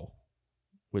the portal,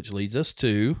 which leads us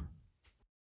to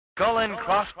Skull and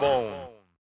Crossbone.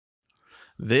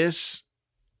 This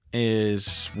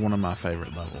is one of my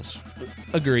favorite levels.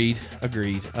 Agreed.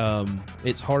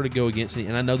 It's hard to go against it,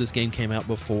 and I know this game came out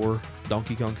before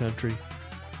Donkey Kong Country,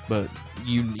 but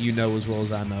you know as well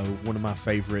as I know, one of my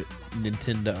favorite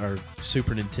Nintendo or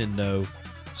Super Nintendo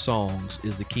songs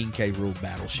is the King K. Rool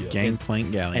Battleship.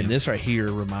 Gangplank Galleon. And this right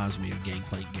here reminds me of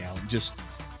Gangplank Galleon. Just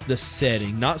the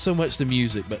setting, not so much the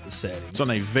music, but the setting. It's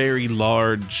on a very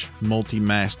large,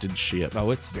 multi-masted ship.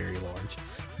 Oh, it's very large.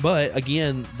 But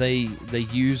again, they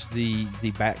use the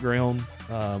background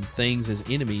things as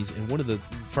enemies, and one of the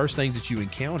first things that you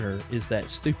encounter is that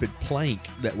stupid plank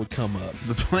that would come up.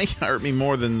 The plank hurt me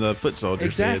more than the foot soldiers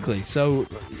Exactly. did. So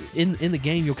in the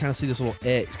game, you'll kind of see this little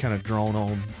X kind of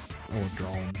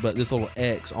but this little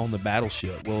X on the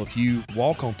battleship. Well, if you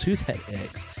walk onto that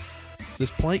X, this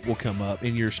plank will come up,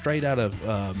 and you're straight out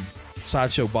of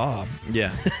Sideshow Bob.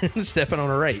 Yeah. Stepping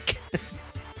on a rake.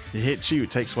 It hits you.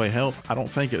 It takes away health. I don't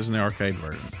think it was in the arcade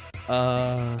version.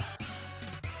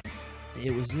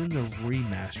 It was in the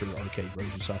remastered arcade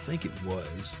version, so I think it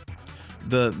was.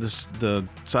 The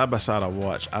side by side I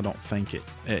watched, I don't think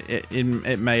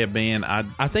it may have been. I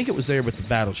think it was there, but the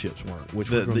battleships weren't. Which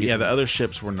the other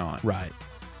ships were not. Right.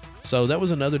 So that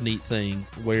was another neat thing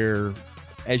where,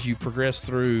 as you progress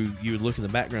through, you would look in the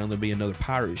background. There'd be another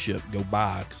pirate ship go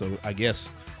by. So I guess.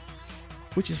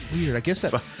 Which is weird. I guess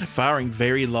that firing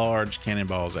very large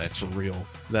cannonballs at you. Real.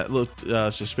 That looked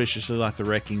suspiciously like the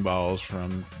wrecking balls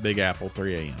from Big Apple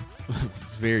 3 AM.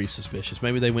 Very suspicious.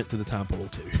 Maybe they went through the time portal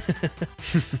too.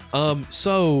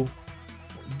 So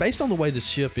based on the way the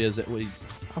ship is,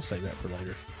 I'll save that for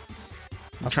later.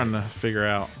 I'm trying to figure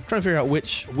out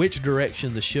which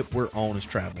direction the ship we're on is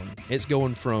traveling. It's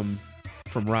going from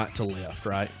right to left,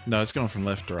 right? No, it's going from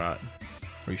left to right.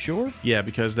 Are you sure? Yeah,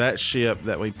 because that ship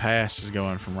that we passed is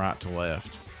going from right to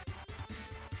left.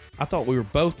 I thought we were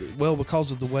both,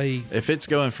 because of the way. If it's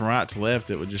going from right to left,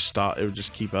 it would just stop. It would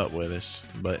just keep up with us.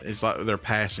 But it's like they're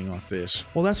passing like this.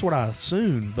 Well, that's what I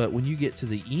assumed. But when you get to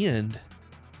the end,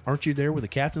 aren't you there with the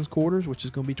captain's quarters, which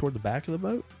is going to be toward the back of the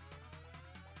boat?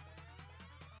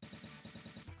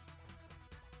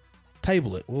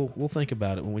 Table it. We'll think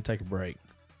about it when we take a break.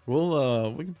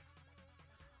 We'll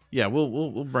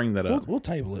bring that up. We'll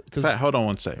table it. In fact, hold on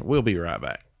one second. We'll be right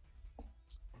back.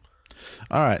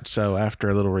 All right. So after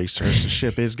a little research, the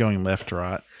ship is going left to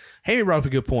right. Henry brought up a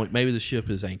good point. Maybe the ship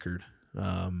is anchored.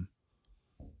 I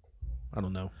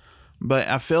don't know. But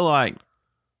I feel like,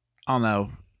 I don't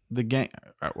know, the game.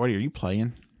 What are you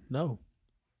playing? No,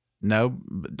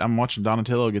 but I'm watching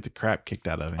Donatello get the crap kicked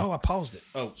out of him. Oh, I paused it.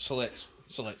 Oh, selects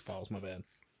pause. My bad.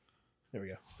 There we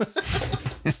go.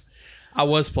 I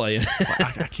was playing.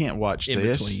 I can't watch in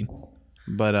this. Between.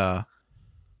 But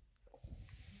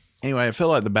anyway, I feel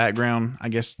like the background, I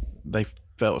guess they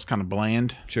felt was kind of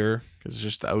bland. Sure. Because it's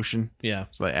just the ocean. Yeah.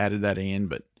 So they added that in.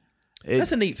 But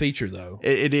that's a neat feature, though.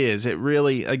 It is. It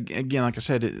really, again, like I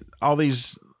said, all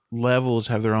these levels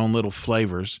have their own little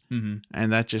flavors. Mm-hmm.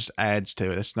 And that just adds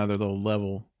to it. That's another little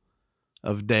level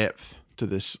of depth to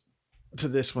this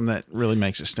one that really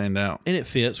makes it stand out. And it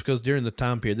fits because during the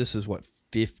time period, this is what,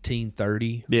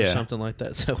 1530 or something like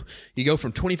that. So you go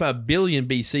from 25 billion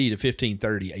BC to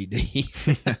 1530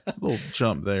 AD. A little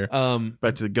jump there.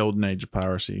 Back to the golden age of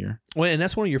piracy here. Well, and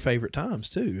that's one of your favorite times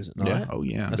too, is it not? Yeah. Oh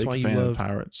yeah. That's Big why you fan love of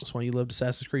pirates. That's why you loved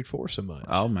Assassin's Creed 4 so much.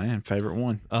 Oh man, favorite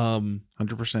one.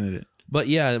 100% of it. But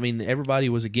yeah, I mean, everybody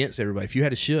was against everybody. If you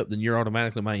had a ship, then you're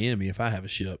automatically my enemy. If I have a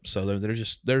ship, so they're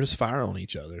just firing on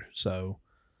each other. So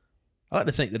I like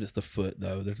to think that it's the foot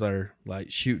though. They're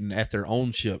like shooting at their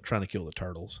own ship, trying to kill the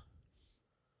turtles.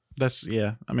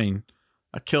 I mean,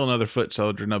 I kill another foot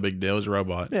soldier, no big deal. He's a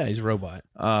robot. Yeah, he's a robot.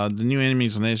 The new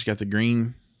enemies on this, you got the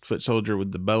green foot soldier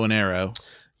with the bow and arrow.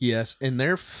 Yes, and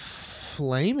they're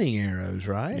flaming arrows,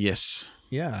 right? Yes.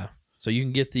 Yeah. So you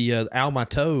can get the Al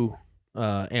Mato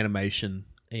animation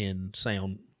and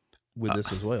sound with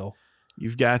this as well.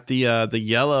 You've got the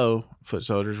yellow foot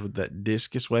soldiers with that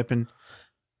discus weapon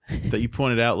that you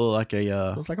pointed out look like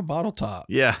a it's like a bottle top.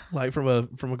 Yeah. Like from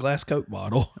a glass Coke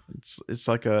bottle. It's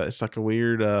like a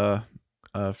weird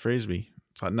frisbee.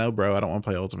 It's like, no, bro, I don't want to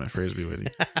play ultimate frisbee with you.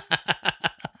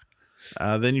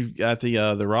 Then you've got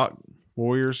the rock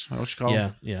warriors, what you call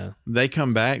them? Yeah. They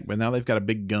come back, but now they've got a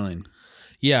big gun.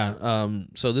 Yeah.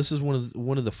 So this is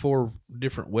one of the 4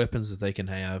 different weapons that they can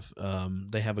have.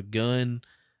 They have a gun.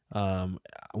 I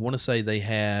want to say they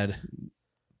had.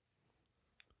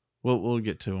 We'll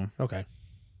get to them. Okay.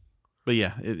 But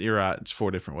yeah, you're right. It's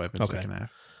 4 different weapons they can have.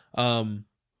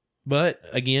 But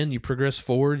again, you progress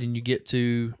forward and you get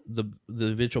to the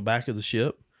eventual back of the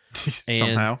ship.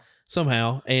 And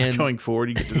somehow, and going forward,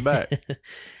 you get to the back.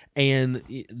 And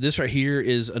this right here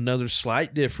is another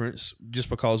slight difference just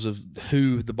because of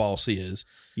who the boss is.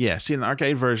 Yeah, see, in the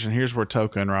arcade version, here's where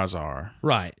Toka and Raza are.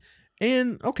 Right.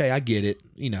 And, okay, I get it.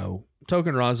 You know, Toka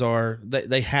and Raza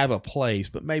they have a place,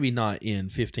 but maybe not in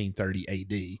 1530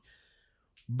 AD.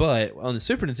 But on the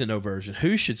Super Nintendo version,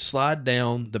 who should slide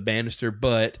down the banister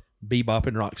but Bebop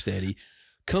and Rocksteady,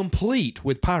 complete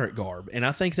with pirate garb? And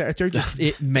I think that they're just,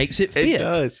 it makes it fit. It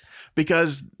does,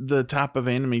 because the type of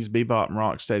enemies Bebop and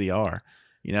Rocksteady are,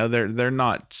 you know, they're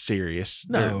not serious.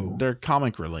 No, they're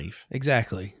comic relief.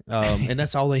 Exactly. And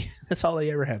that's all they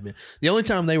ever have been. The only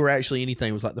time they were actually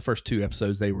anything was like the first 2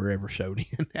 episodes they were ever showed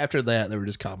in. After that, they were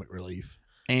just comic relief.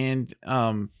 And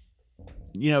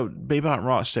you know, Bebop and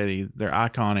Rocksteady, they're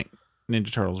iconic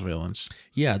Ninja Turtles villains.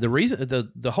 Yeah, the reason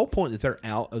the whole point that they're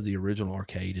out of the original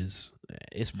arcade is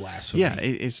it's blasphemy.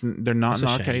 Yeah, they're not an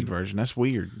arcade version. That's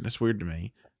weird. That's weird to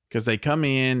me, because they come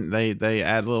in, they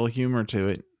add a little humor to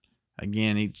it.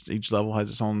 Again, each level has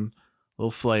its own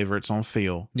little flavor, its own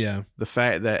feel. Yeah. The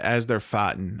fact that as they're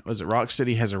fighting, was it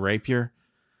Rocksteady has a rapier?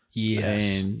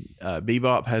 Yes. And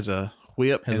Bebop has a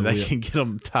whip, and they can get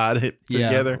them tied it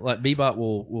together. Yeah, like Bebop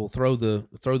will throw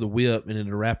the whip and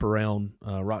it'll wrap around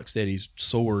Rocksteady's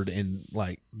sword, and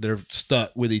like they're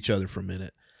stuck with each other for a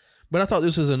minute. But I thought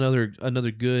this is another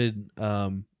good,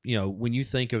 you know, when you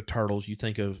think of Turtles, you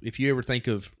think of, if you ever think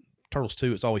of Turtles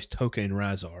 2, it's always Toka and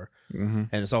Razar, and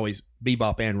it's always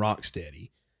Bebop and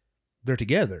Rocksteady. They're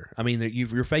together. I mean,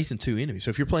 you're facing 2 enemies.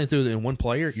 So if you're playing through it in 1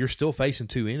 player, you're still facing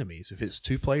 2 enemies. If it's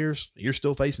 2 players, you're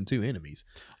still facing 2 enemies.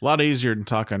 A lot easier than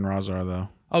Toka and Razar, though.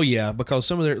 Oh yeah, because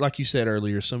some of their, like you said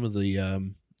earlier, some of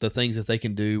the things that they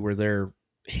can do where they're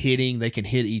hitting, they can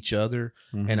hit each other,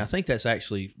 and I think that's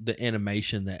actually the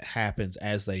animation that happens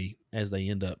as they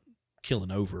end up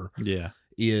killing over. Yeah,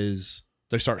 is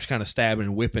they start kind of stabbing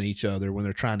and whipping each other when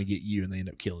they're trying to get you, and they end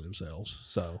up killing themselves.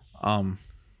 So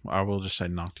I will just say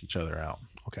knocked each other out.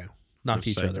 Okay, knocked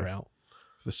each other out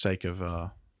for the sake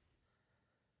of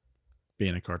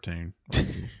being a cartoon.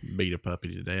 Beat a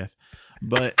puppy to death,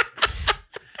 but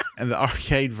in the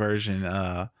arcade version,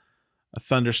 a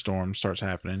thunderstorm starts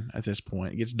happening at this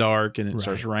point. It gets dark and it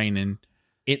starts raining.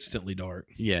 Instantly dark.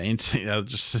 Yeah,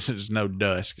 just there's no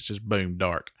dusk. It's just boom,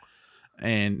 dark,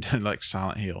 and like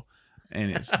Silent Hill.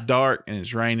 And it's dark and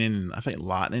it's raining, and I think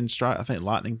lightning strike. I think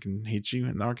lightning can hit you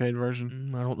in the arcade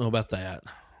version. I don't know about that.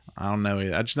 I don't know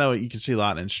either. I just know you can see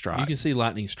lightning strike. You can see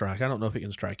lightning strike. I don't know if it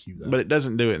can strike you though. But it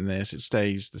doesn't do it in this. It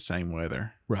stays the same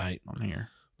weather. Right. On here.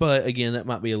 But again, that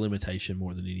might be a limitation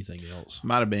more than anything else.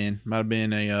 Might have been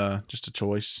a just a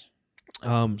choice.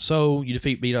 So you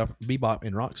defeat Bebop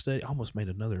and Rocksteady. I almost made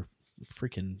another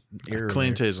freaking error.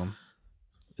 Clientism.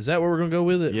 Is that where we're going to go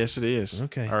with it? Yes, it is.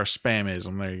 Okay. Or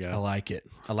spamism. There you go. I like it.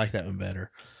 I like that one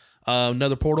better.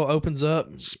 Another portal opens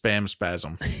up. Spam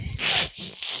spasm.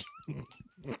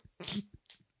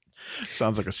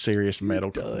 Sounds like a serious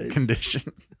medical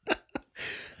condition.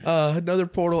 Another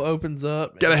portal opens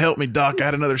up. Gotta help me, Doc. I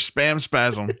had another spam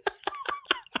spasm.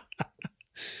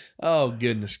 Oh,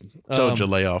 goodness. Told you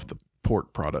lay off the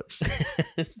pork products.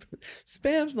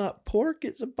 Spam's not pork.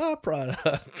 It's a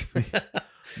byproduct.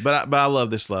 But I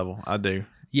love this level. I do.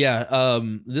 Yeah.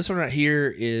 This one right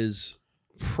here is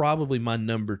probably my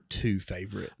number 2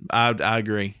 favorite. I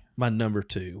agree. My number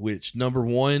 2, which number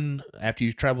 1, after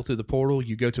you travel through the portal,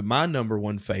 you go to my number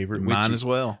 1 favorite. Mine as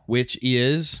well. Which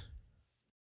is...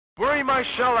 Bury my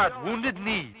shell at Wounded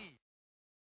Knee.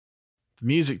 The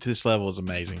music to this level is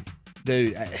amazing.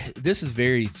 Dude, this is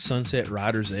very Sunset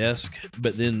Riders-esque,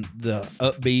 but then the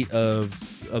upbeat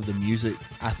of the music,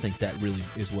 I think that really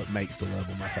is what makes the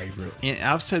level my favorite. And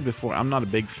I've said before, I'm not a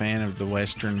big fan of the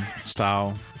Western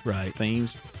style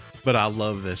themes, but I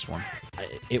love this one.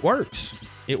 It works.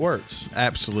 It works.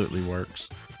 Absolutely works.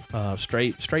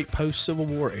 Straight post Civil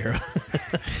War era.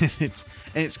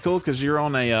 it's cool because you're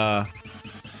on a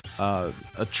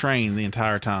train the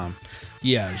entire time.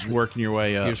 Yeah, just working your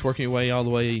way up. You're just working your way all the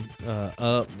way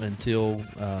up until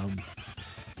I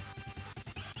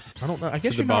don't know. I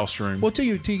guess to the boss room. Well, till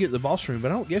you get to the boss room,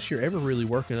 but I don't guess you're ever really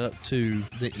working up to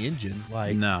the engine.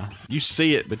 Like, no, you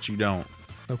see it, but you don't.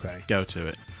 Okay, go to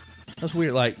it. That's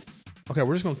weird. Like, okay,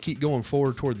 we're just gonna keep going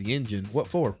forward toward the engine. What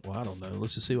for? Well, I don't know.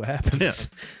 Let's just see what happens. Yeah.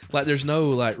 Like, there's no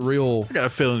like real. I got a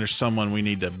feeling there's someone we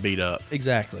need to beat up.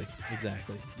 Exactly.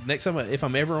 Next time, if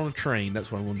I'm ever on a train,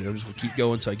 that's what I'm gonna do. I'm just gonna keep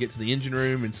going until I get to the engine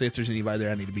room and see if there's anybody there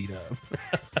I need to beat up.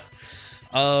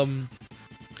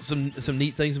 Some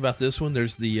neat things about this one.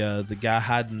 There's the guy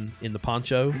hiding in the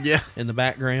poncho. Yeah. In the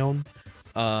background.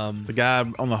 The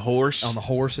guy on the horse. On the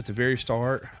horse at the very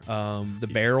start. The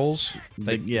barrels.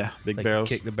 Big they barrels.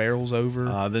 Kick the barrels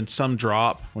over. Then some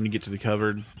drop when you get to the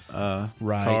covered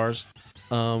cars.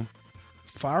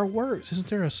 Fireworks. Isn't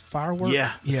there a firework?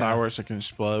 Yeah, fireworks that can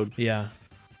explode. Yeah.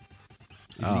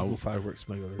 Illegal fireworks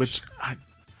smugglers. Which I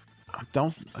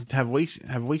don't have we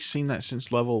seen that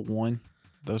since level 1?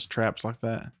 Those traps like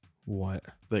that. What?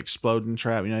 The exploding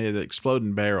trap. The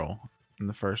exploding barrel in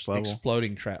the first level.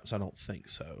 Exploding traps. I don't think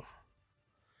so.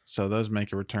 So those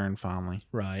make a return finally.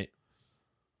 Right.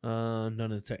 None of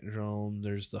the Technodrome.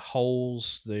 There's the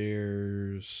holes.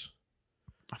 There's.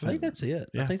 I think that's it.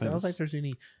 Yeah, I don't think there's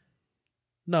any.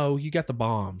 No, you got the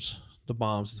bombs. The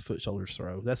bombs that the foot soldiers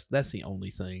throw. That's the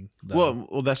only thing.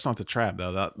 Well, that's not the trap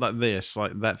though.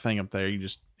 Like that thing up there. You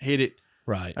just hit it.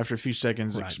 Right. After a few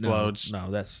seconds, it explodes. No,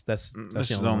 that's the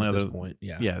only only at other this point.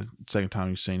 Yeah. Yeah. Second time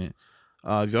you've seen it.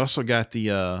 You also got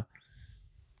the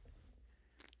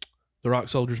rock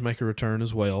soldiers make a return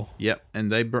as well. Yep,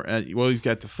 and you've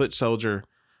got the foot soldier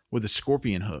with the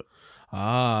scorpion hook.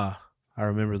 Ah, I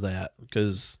remember that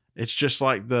because it's just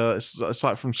like it's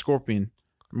like from Scorpion,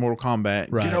 Mortal Kombat.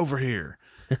 Right. Get over here.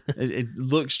 it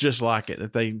looks just like it.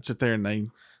 That they sit there and they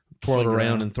twirl it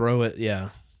around and throw it. Yeah.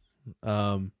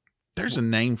 There's a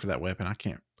name for that weapon. I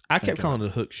can't. I kept calling it a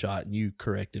hook shot, and you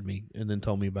corrected me, and then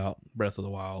told me about Breath of the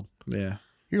Wild. Yeah.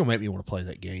 You're gonna make me want to play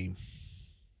that game.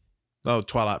 Oh,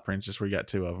 Twilight Princess. We got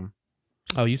 2 of them.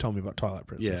 Oh, you told me about Twilight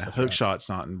Princess. Yeah, That's hook right. shot's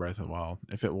not in Breath of the Wild.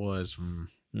 If it was,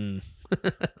 you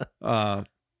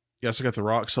also got the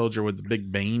rock soldier with the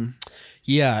big beam.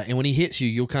 Yeah, and when he hits you,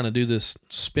 you'll kind of do this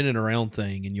spinning around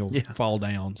thing, and you'll fall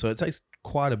down. So it takes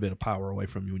quite a bit of power away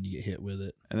from you when you get hit with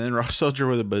it. And then rock soldier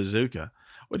with a bazooka,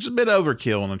 which is a bit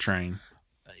overkill on a train.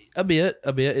 A bit.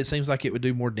 It seems like it would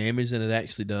do more damage than it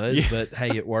actually does, but hey,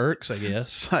 it works, I guess.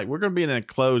 It's like, we're going to be in a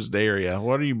closed area.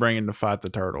 What are you bringing to fight the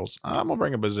turtles? I'm going to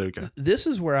bring a bazooka. This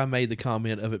is where I made the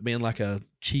comment of it being like a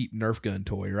cheap Nerf gun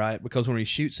toy, right? Because when he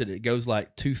shoots it, it goes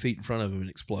like 2 feet in front of him and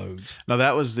explodes. No,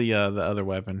 that was the other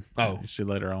weapon. Oh. You see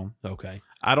later on. Okay.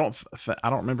 I don't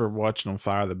remember watching them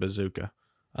fire the bazooka.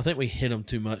 I think we hit them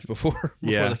too much before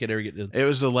they could ever get to. It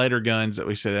was the later guns that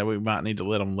we said that we might need to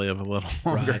let them live a little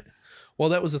longer. Right. Well,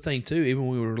 that was the thing too. Even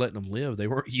when we were letting them live, they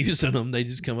weren't using them. They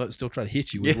just come up and still try to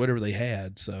hit you with whatever they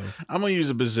had. So I'm gonna use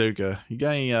a bazooka. You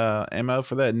got any ammo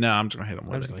for that? No, I'm just gonna hit them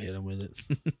with it. I'm just gonna hit them with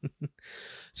it.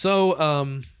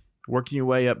 So, working your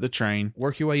way up the train.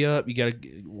 Work your way up. You got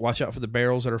to watch out for the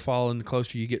barrels that are falling the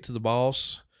closer you get to the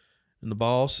boss. And the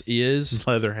boss is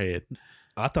Leatherhead.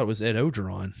 I thought it was Ed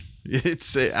Ogeron.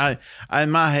 It's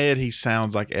in my head he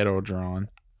sounds like Ed Ogeron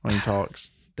when he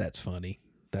talks. That's funny.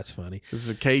 He's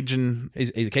a Cajun. He's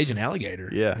a Cajun alligator.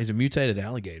 Yeah. He's a mutated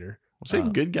alligator. Was he a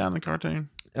good guy in the cartoon?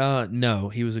 No,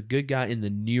 he was a good guy in the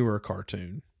newer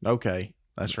cartoon. Okay,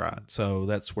 that's right. So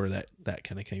that's where that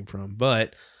kind of came from.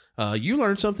 But you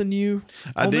learned something new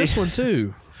on did. this one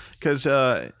too. Because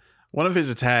one of his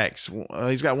attacks,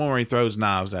 he's got one where he throws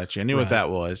knives at you. I knew what that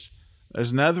was.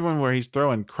 There's another one where he's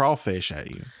throwing crawfish at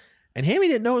you. And Hammy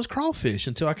didn't know it was crawfish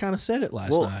until I kind of said it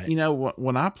last night. You know,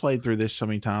 when I played through this so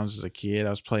many times as a kid, I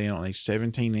was playing on a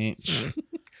 17-inch.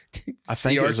 I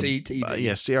think CRT TV.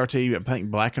 CRT, I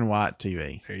think black and white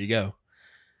TV. There you go.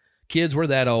 Kids, we're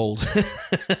that old.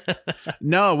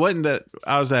 No, it wasn't that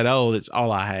I was that old. It's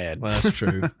all I had. Well, that's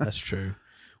true. That's true.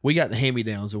 We got the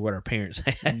hand-me-downs of what our parents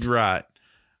had. Right.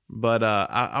 But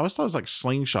I always thought it was like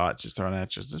slingshots just thrown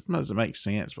at you. This doesn't make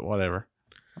sense, but whatever.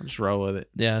 I'll just roll with it.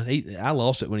 Yeah, I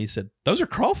lost it when he said, those are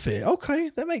crawfish.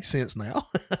 Okay, that makes sense now.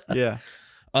 Yeah.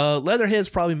 Leatherhead's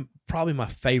probably my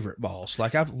favorite boss.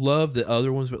 Like, I've loved the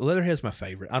other ones, but Leatherhead's my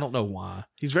favorite. I don't know why.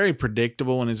 He's very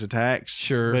predictable in his attacks.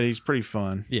 Sure. But he's pretty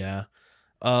fun. Yeah.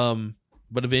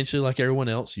 But eventually, like everyone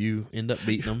else, you end up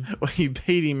beating him. Well, you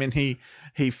beat him and he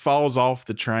falls off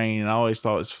the train. And I always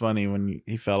thought it was funny when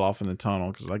he fell off in the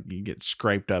tunnel because like you get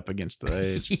scraped up against the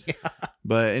edge. Yeah.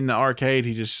 But in the arcade,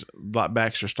 he just like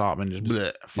Baxter Stockman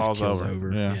just falls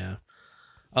over. Yeah.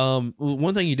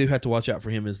 One thing you do have to watch out for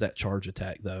him is that charge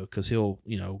attack though, because he'll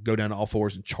go down to all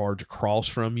fours and charge across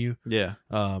from you. Yeah.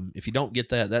 If you don't get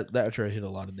that try to hit a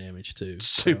lot of damage too.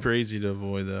 Super easy to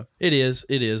avoid though. It is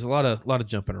a lot of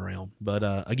jumping around. But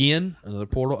again, another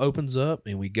portal opens up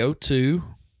and we go to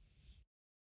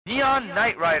Neon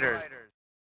Knight Riders.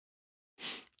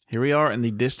 Here we are in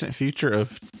the distant future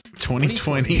of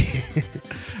 2020.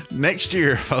 Next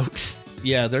year, folks.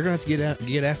 Yeah, they're going to have to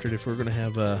get after it if we're going to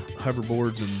have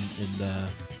hoverboards and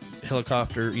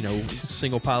helicopter,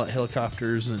 single pilot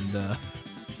helicopters and.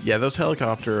 Yeah, those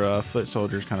helicopter foot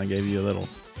soldiers kind of gave you a little.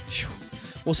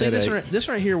 Well, see, this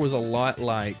right here was a lot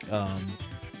like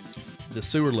the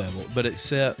sewer level, but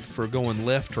except for going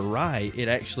left to right, it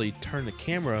actually turned the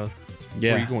camera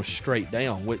where you're going straight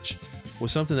down, which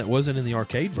was something that wasn't in the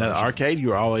arcade version. Now, the arcade, you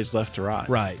were always left to right.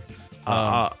 Right.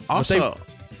 Also,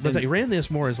 but they ran this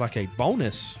more as like a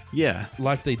bonus, yeah,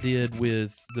 like they did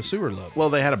with the sewer level. well,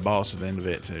 they had a boss at the end of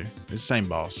it too. It's the same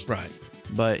boss, Right.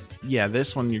 but yeah,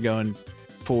 this one you're going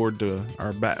forward to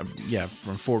or back,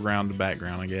 from foreground to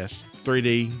background, I guess.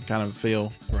 3D kind of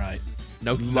feel. Right.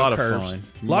 No, Lot of curves. fun.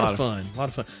 A lot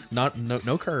of fun.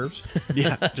 No curves.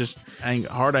 Yeah, just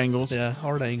hard angles. Yeah,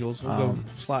 hard angles. We'll go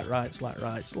slight right, slight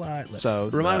right, slight left. So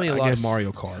Remind me a I lot of guess-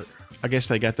 Mario Kart. I guess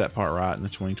they got that part right in the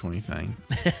 2020 thing.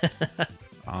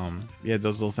 Yeah,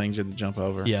 those little things you had to jump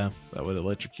over. Yeah, That would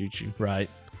electrocute you. right.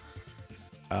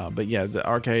 But yeah, the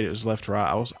arcade, it was left to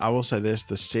right. I will say this: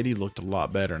 the city looked a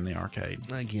lot better in the arcade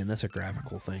Again, that's a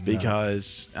graphical thing. though.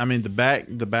 because I mean the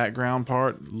background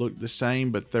part looked the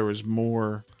same, but there was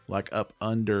more like up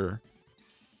under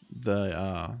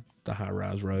the the high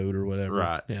rise road or whatever.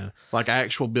 Right. Yeah. like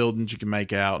actual buildings you can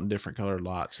make out and different colored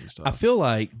lots and stuff. I feel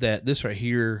like that this right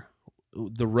here,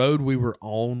 the road we were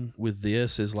on with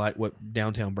this is like what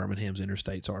downtown Birmingham's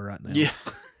interstates are right now. Yeah,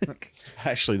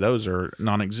 actually, those are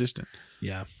non-existent.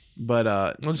 Yeah. But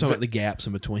I'm talking about the gaps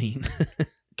in between.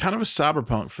 kind of a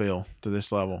cyberpunk feel to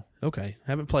this level. Okay.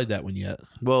 Haven't played that one yet.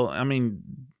 Well, I mean,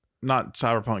 not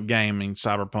cyberpunk game. I mean,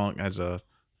 cyberpunk as a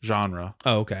genre.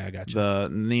 Oh, okay. I got you. The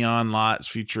neon lights,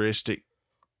 futuristic,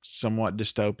 somewhat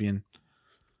dystopian.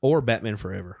 Or Batman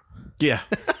Forever. Yeah.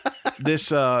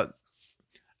 This, and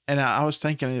I was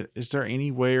thinking, is there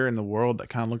anywhere in the world that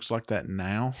kind of looks like that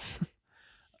now?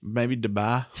 Maybe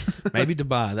Dubai. Maybe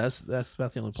Dubai. That's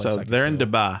about the only place. So I can they're in feel.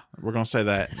 Dubai. We're going to say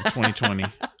that in 2020.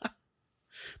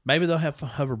 Maybe they'll have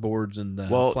hoverboards and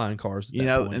flying cars. At You that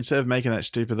know, point. instead of making that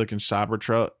stupid looking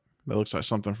Cybertruck that looks like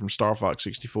something from Star Fox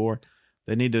 64,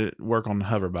 they need to work on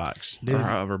hover bikes Dude, or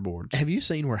hoverboards. have you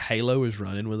seen where Halo is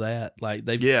running with that? Like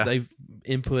they've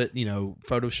input,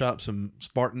 Photoshop some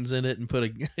Spartans in it and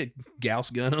put a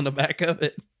Gauss gun on the back of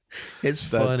it. It's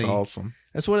funny. That's awesome.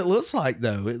 That's what it looks like,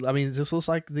 though. It just looks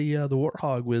like the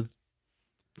Warthog with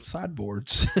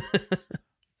sideboards.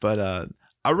 But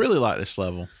I really like this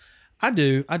level. I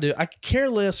do. I care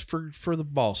less for the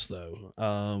boss, though.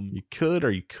 You could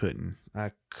or you couldn't.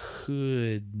 I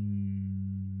could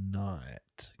not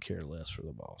care less for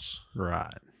the boss.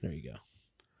 Right. There you go.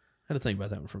 I had to think about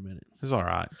that one for a minute. It's all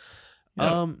right.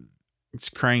 Yep. It's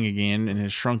Krang again in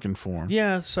his shrunken form.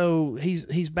 Yeah, so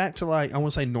he's back to like, I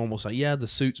want to say normal size. Yeah, the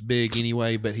suit's big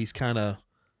anyway, but he's kind of,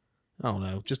 I don't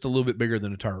know, just a little bit bigger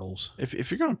than the Turtles. If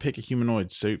you're going to pick a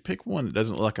humanoid suit, pick one that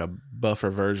doesn't look like a buffer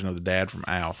version of the dad from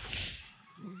Alf.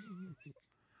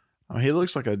 I mean, he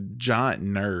looks like a giant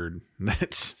nerd.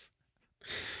 That's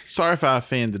sorry if I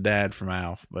offend the dad from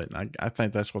Alf, but I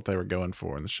think that's what they were going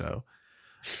for in the show.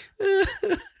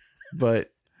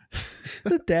 But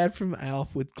The dad from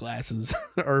Alf with glasses,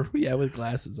 with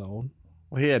glasses on.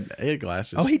 well, he had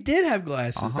glasses. Oh, he did have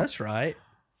glasses. Uh-huh. That's right.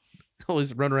 Oh,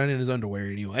 he's running around in his underwear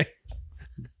anyway,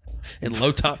 and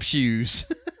low top shoes.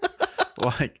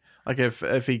 like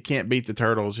if he can't beat the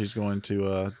Turtles, he's going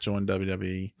to join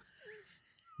WWE.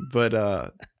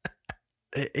 But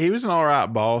he was an all right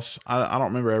boss. I don't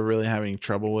remember ever really having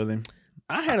trouble with him.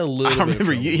 I had a little. I remember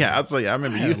bit of you. trouble Yeah, I with was like, I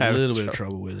remember him. you I had a having little bit of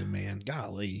trouble with him, man.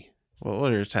 Golly, Well, what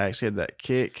are your attacks? He had that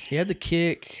kick. he had the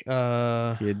kick. He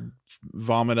had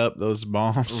vomit up those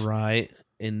bombs. Right,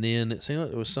 and then it seemed like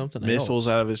there was something Missiles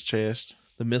else. out of his chest,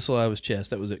 The missile out of his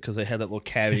chest. That was it, because they had that little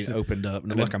cavity that opened up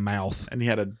and it And looked like a mouth. and he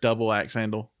had a double axe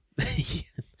handle.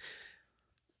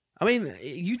 I mean,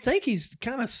 you'd think he's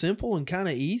kind of simple and kind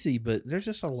of easy, but there's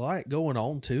just a lot going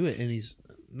on to it, and he's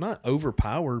not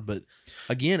overpowered. But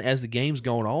again, as the game's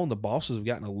going on, the bosses have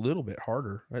gotten a little bit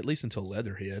harder, at least until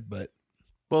Leatherhead. But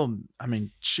Well, I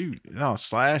mean, shoot,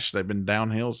 Slash. They've been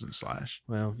downhills in Slash,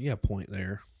 well, you got a point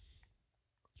there.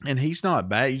 and he's not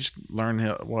bad. You just learn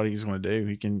what he's going to do.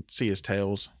 He can see his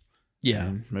tails. Yeah,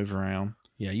 And move around.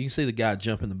 yeah, you can see the guy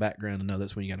jump in the background and know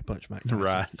that's when you got to punch Mike Tyson.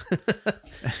 Right.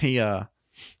 He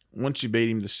once you beat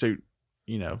him, the suit,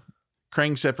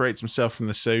 Krang separates himself from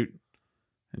the suit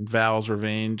and vows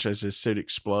revenge as his suit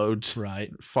explodes.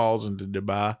 Right. Falls into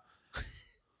Dubai.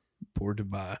 Poor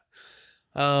Dubai.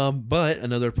 But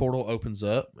another portal opens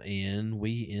up, and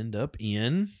we end up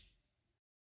in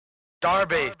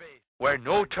Starbase, where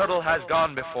no turtle has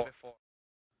gone before.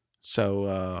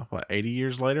 So 80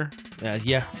 years later?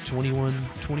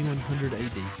 2100 AD.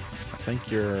 I think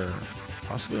you're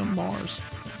possibly on Mars.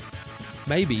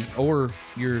 Maybe, or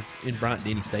you're in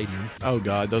Bryant-Denny Stadium. Oh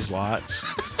God, those lights.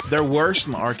 They're worse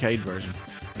than the arcade version.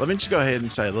 Let me just go ahead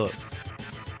and say, look,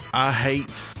 I hate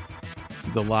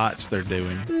the lights they're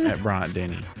doing at Bryant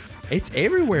Denny. It's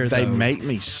everywhere. They though. make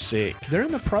me sick. They're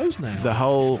in the pros now. The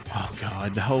whole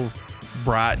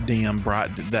bright dim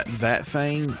that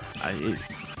thing.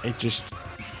 It just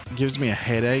gives me a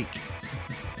headache.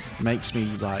 Makes me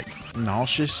like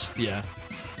nauseous. Yeah.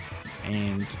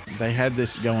 And they had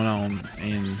this going on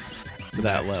in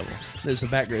that level. There's the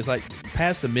background. It's like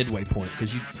past the midway point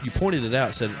because you pointed it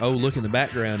out, said, "Oh, look in the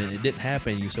background," and it didn't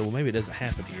happen. You said, "Well, maybe it doesn't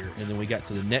happen here." And then we got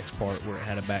to the next part where it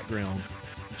had a background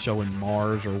showing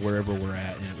Mars or wherever we're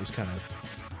at, and it was kind of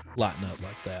lighting up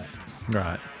like that.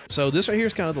 Right. So this right here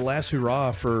is kind of the last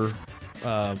hurrah for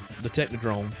the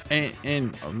Technodrome.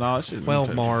 And no, this is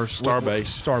Mars,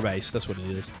 Starbase. Starbase, that's what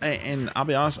it is. And I'll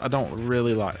be honest, I don't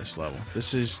really like this level.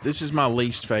 This is my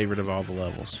least favorite of all the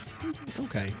levels.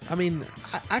 Okay. I mean,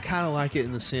 I kind of like it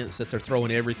in the sense that they're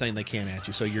throwing everything they can at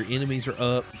you. So your enemies are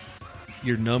up,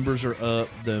 your numbers are up,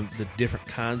 the different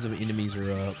kinds of enemies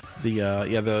are up.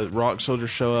 The rock soldiers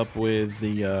show up with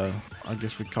the I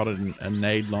guess we called it a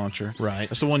nade launcher. Right.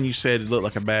 That's the one you said looked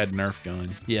like a bad Nerf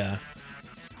gun. Yeah.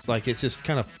 It's like it's just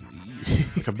kind of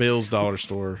like a Bill's dollar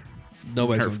store.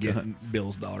 Nobody's Nerf gonna gun. get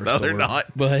Bill's dollar No, store. they're not.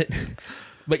 But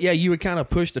yeah, you would kind of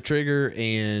push the trigger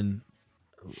and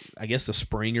I guess the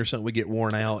spring or something would get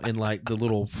worn out and like the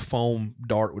little foam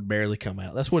dart would barely come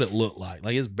out. That's what it looked like.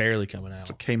 Like it's barely coming out.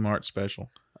 It's a Kmart special.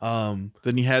 Then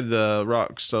you had the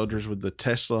rock soldiers with the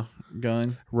Tesla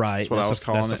gun. Right. That's what I was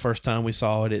calling That's it. the first time we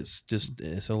saw it. It's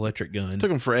an electric gun. It took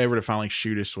them forever to finally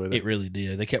shoot us with it. It really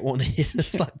did. They kept wanting to hit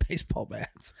us like baseball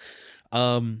bats.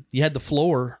 You had the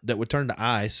floor that would turn to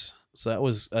ice. So that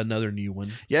was another new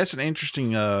one. Yeah, it's an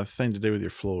interesting thing to do with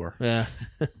your floor. Yeah.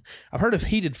 I've heard of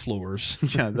heated floors.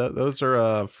 Yeah, those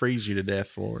are freeze you to death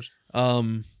floors.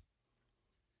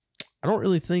 I don't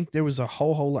really think there was a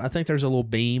whole lot. I think there's a little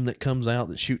beam that comes out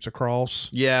that shoots across.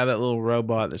 Yeah, that little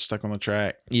robot that's stuck on the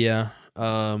track. Yeah.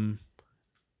 And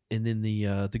then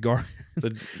the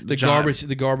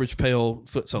giant, garbage pail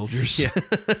foot soldiers. Yeah.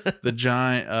 The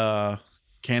giant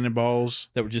cannonballs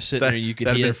that were just sitting there. You could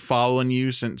that hit. have been following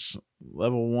you since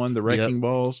level 1. The wrecking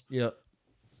balls. Yep.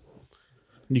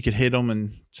 You could hit them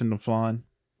and send them flying.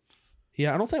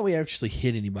 Yeah, I don't think we actually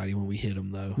hit anybody when we hit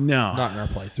them though. No, not in our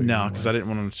playthrough. No, because I didn't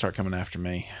want them to start coming after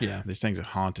me. Yeah, these things have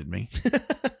haunted me.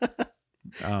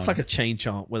 It's like a chain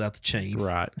chomp without the chain,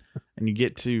 right? And you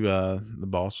get to the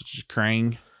boss, which is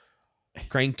Krang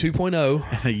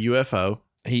 2.0, a UFO.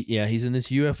 He's in this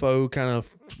UFO kind of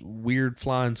weird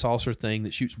flying saucer thing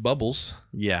that shoots bubbles.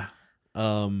 Yeah.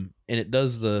 And it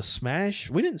does the smash.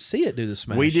 We didn't see it do the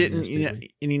smash. We didn't.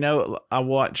 I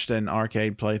watched an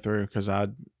arcade playthrough because I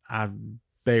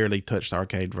barely touched the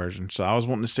arcade version, so I was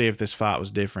wanting to see if this fight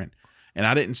was different. And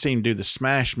I didn't see him do the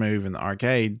smash move in the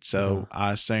arcade, so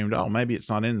I assumed, maybe it's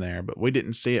not in there. But we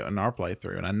didn't see it in our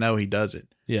playthrough, and I know he does it.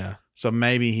 Yeah. So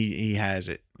maybe he has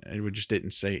it. We just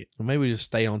didn't see it. Well, maybe we just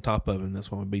stayed on top of him. That's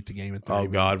when we beat the game in 30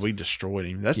 minutes. God, we destroyed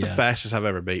him. That's the fastest I've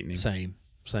ever beaten him.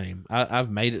 Same.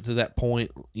 I've made it to that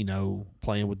point,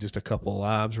 playing with just a couple of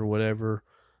lives or whatever,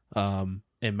 and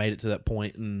made it to that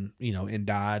point and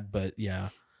died. But yeah,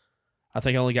 I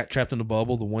think I only got trapped in a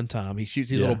bubble the one time. He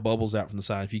shoots these little bubbles out from the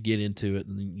side. If you get into it,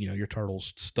 and your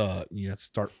turtle's stuck, and you have to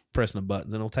start pressing the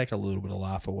buttons, and it'll take a little bit of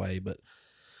life away, but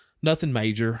nothing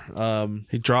major.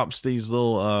 He drops these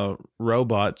little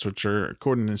robots, which are,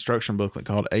 according to the instruction booklet,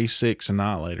 called A6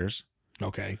 Annihilators.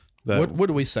 Okay. What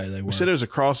do we say they were? We said it was a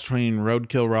cross between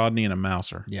Roadkill Rodney and a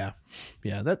Mouser. Yeah,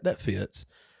 that fits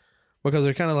because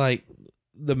they're kind of like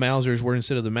the Mousers, where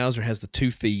instead of the Mouser has the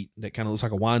 2 feet that kind of looks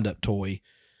like a wind-up toy.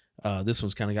 This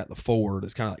one's kind of got the 4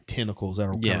 that's kind of like tentacles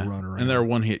that'll kind of run around. And they're a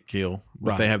one-hit kill,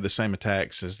 but Right. they have the same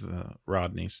attacks as the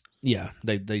Rodneys. Yeah,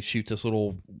 they shoot this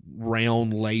little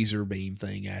round laser beam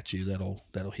thing at you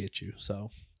that'll hit you. So,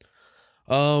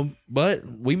 but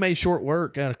we made short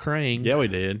work out of Krang. Yeah, we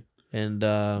did. And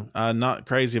not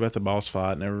crazy about the boss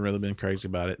fight. Never really been crazy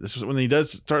about it. This was when he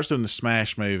starts doing the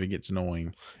smash move. It gets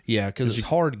annoying. Yeah, because it's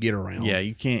hard to get around. Yeah,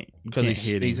 you can't because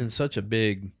hit him. He's in such a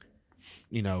big,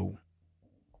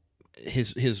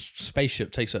 his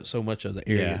spaceship takes up so much of the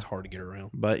area. Yeah. It's hard to get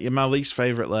around. But my least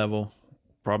favorite level,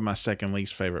 probably my second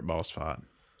least favorite boss fight.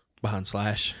 Behind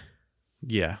Slash.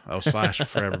 Yeah. Slash will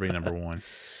forever be number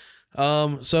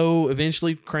 1. So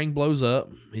eventually Krang blows up.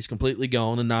 He's completely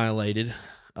gone, annihilated.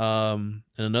 And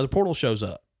another portal shows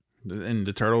up. And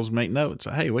the turtles make notes.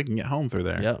 Hey, we can get home through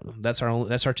there. Yep, that's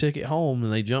our ticket home,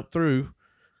 and they jump through,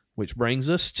 which brings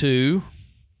us to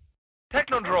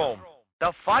Technodrome,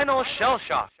 the final shell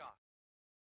shock.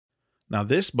 Now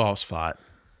this boss fight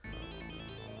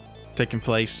taking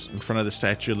place in front of the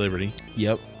Statue of Liberty.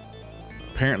 Yep.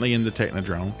 Apparently in the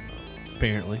Technodrome.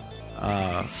 Apparently.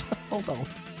 Uh, Hold on.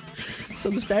 So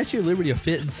the Statue of Liberty will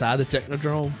fit inside the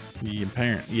Technodrome.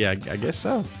 Yeah, I guess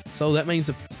so. So that means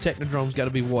the Technodrome's got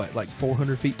to be what, like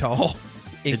 400 feet tall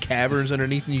in caverns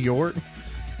underneath New York?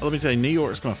 Let me tell you, New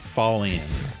York's going to fall in.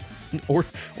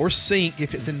 or sink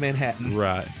if it's in Manhattan.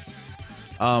 Right.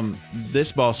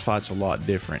 This boss fight's a lot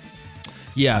different.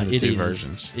 Yeah, the it two is.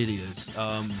 versions. It is.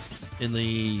 In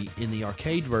the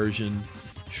arcade version,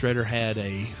 Shredder had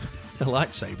a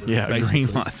lightsaber. Yeah, basically. a green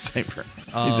lightsaber.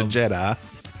 He's a Jedi.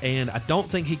 And I don't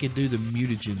think he could do the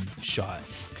mutagen shot,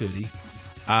 could he?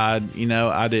 I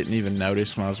didn't even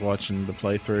notice when I was watching the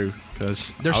playthrough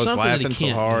because I There's was something that he laughing so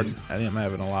can't hard do. at him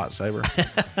having a lightsaber.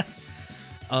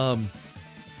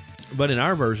 But in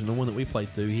our version, the one that we played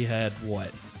through, he had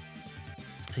what?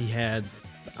 He had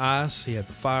the ice, he had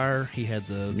the fire, he had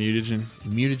the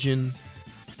mutagen,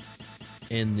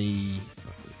 and the,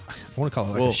 I want to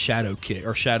call it like a shadow kick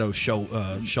or shadow shoulder.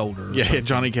 Or Yeah, something.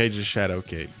 Johnny Cage's shadow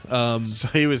kick. So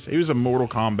he was a Mortal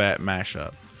Kombat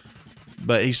mashup,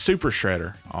 but he's Super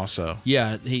Shredder also.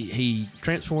 Yeah, he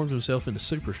transforms himself into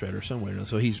Super Shredder somewhere.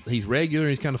 So he's regular,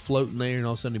 he's kind of floating there, and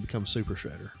all of a sudden he becomes Super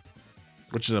Shredder.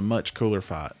 Which is a much cooler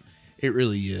fight. It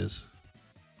really is.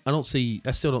 I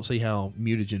still don't see how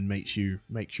mutagen makes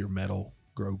your metal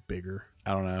grow bigger.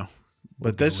 I don't know,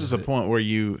 but this is a point where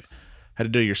you had to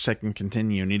do your second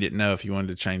continue, and you didn't know if you wanted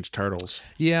to change turtles.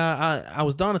 Yeah, I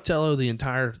was Donatello the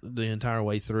entire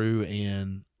way through,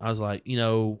 and I was like,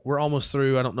 we're almost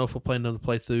through. I don't know if we'll play another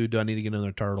playthrough. Do I need to get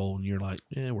another turtle? And you're like,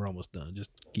 yeah, we're almost done.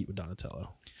 Just keep with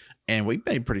Donatello. And we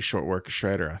made pretty short work of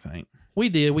Shredder, I think. We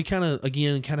did. We kind of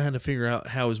had to figure out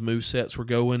how his movesets were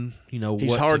going.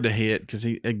 He's hard to hit because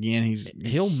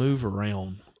he'll move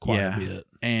around quite a bit.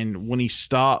 And when he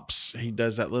stops, he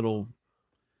does that little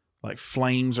like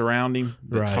flames around him.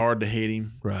 It's hard to hit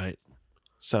him. Right.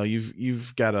 So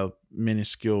you've got a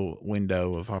minuscule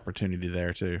window of opportunity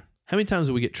there too. How many times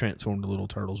did we get transformed to little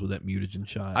turtles with that mutagen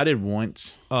shot? I did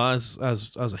once. I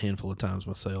was a handful of times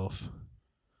myself.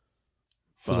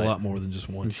 It was a lot more than just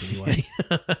once anyway.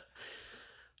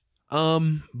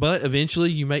 But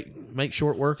eventually you make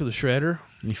short work of the Shredder.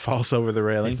 And he falls over the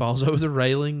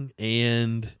railing.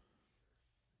 And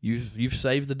you've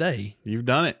saved the day. You've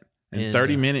done it. In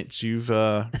 30 minutes you've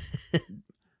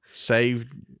saved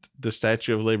the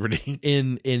Statue of Liberty.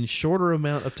 In shorter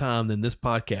amount of time than this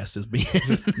podcast has been.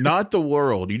 Not the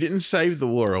world. You didn't save the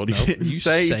world. You didn't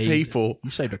save people. You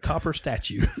saved a copper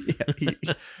statue.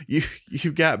 Yeah,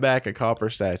 you got back a copper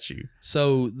statue.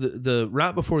 So the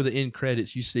right before the end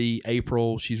credits, you see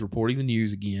April. She's reporting the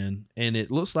news again, and it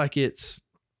looks like it's,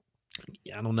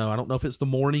 I don't know. I don't know if it's the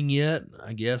morning yet.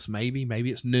 I guess maybe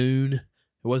it's noon.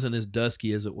 It wasn't as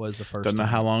dusky as it was the first time. Don't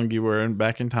know how long you were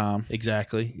back in time.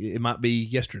 Exactly. It might be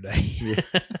yesterday.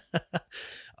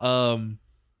 Yeah.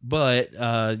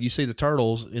 But you see the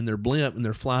turtles in their blimp, and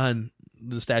they're flying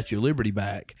the Statue of Liberty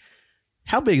back.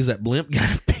 How big is that blimp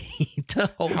got to be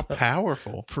to hold How up?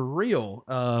 powerful. For real.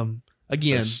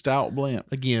 Again, it's a stout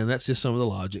blimp. Again, that's just some of the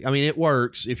logic. I mean, it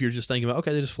works if you're just thinking about,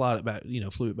 okay, they just flew it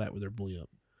back with their blimp.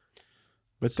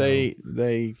 But so,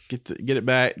 they get it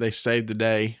back. They saved the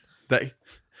day.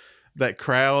 That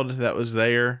crowd that was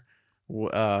there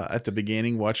at the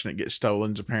beginning watching it get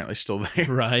stolen is apparently still there.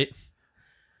 Right.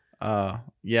 Our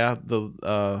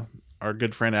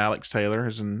good friend Alex Taylor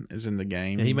is in the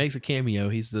game. Yeah, he makes a cameo.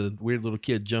 He's the weird little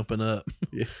kid jumping up,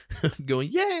 going,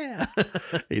 yeah.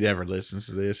 He never listens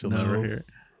to this. He'll never hear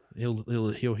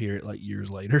it. He'll hear it like years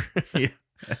later. Yeah.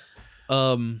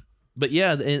 But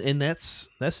yeah, and that's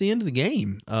the end of the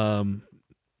game.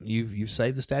 You've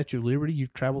saved the Statue of Liberty.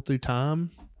 You've traveled through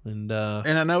time, and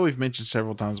I know we've mentioned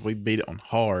several times we beat it on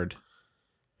hard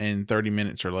in 30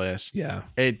 minutes or less. Yeah,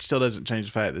 it still doesn't change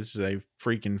the fact that this is a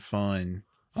freaking fun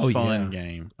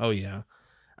game. Oh yeah,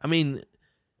 I mean,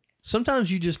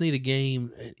 sometimes you just need a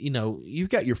game. You've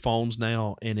got your phones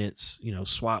now, and it's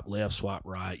swipe left, swipe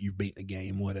right. You've beaten a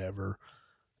game, whatever.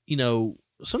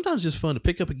 Sometimes it's just fun to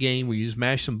pick up a game where you just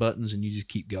mash some buttons and you just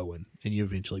keep going and you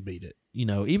eventually beat it.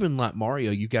 Even like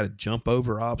Mario, you've got to jump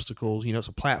over obstacles. It's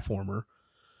a platformer.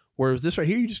 Whereas this right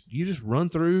here, you just run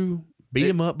through, beat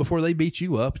them up before they beat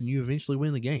you up, and you eventually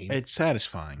win the game. It's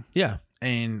satisfying. Yeah.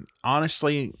 And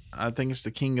honestly, I think it's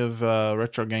the king of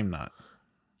retro game night.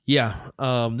 Yeah.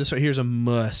 This right here is a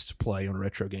must play on a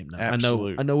retro game night.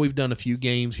 Absolutely. I know we've done a few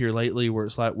games here lately where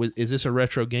it's like, is this a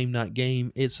retro game night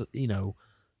game? It's,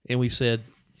 and we've said,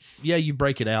 yeah, you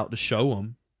break it out to show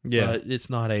them. Yeah. But it's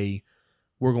not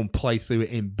we're going to play through it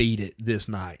and beat it this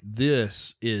night.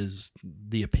 This is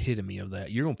the epitome of that.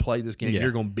 You're going to play this game. Yeah.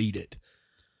 You're going to beat it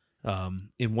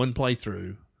in one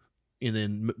playthrough. And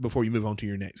then before you move on to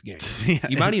your next game,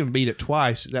 you might even beat it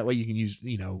twice. That way you can use,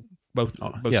 both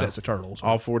yeah. sets of turtles.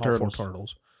 All four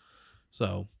turtles.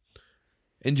 So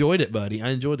enjoyed it, buddy. I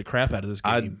enjoyed the crap out of this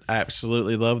game. I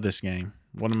absolutely love this game.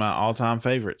 One of my all-time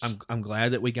favorites. I'm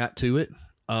glad that we got to it.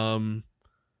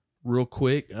 Real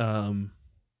quick,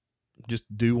 just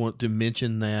do want to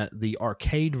mention that the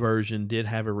arcade version did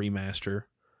have a remaster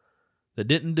that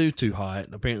didn't do too hot.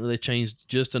 Apparently, they changed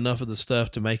just enough of the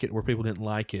stuff to make it where people didn't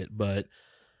like it. But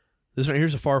this right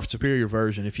here's a far superior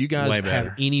version. If you guys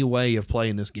have any way of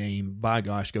playing this game, by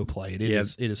gosh, go play it. It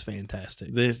is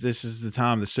fantastic. This is the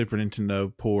time the Super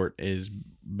Nintendo port is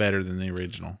better than the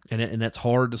original, and that's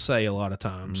hard to say a lot of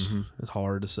times. Mm-hmm. It's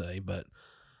hard to say, but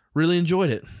really enjoyed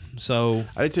it. So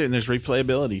I did too, and there's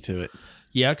replayability to it.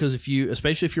 Yeah, because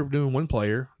especially if you're doing one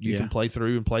player, you can play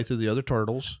through the other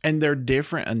turtles, and they're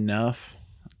different enough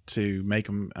to make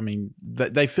them. I mean,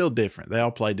 they feel different. They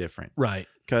all play different, right?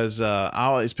 Because I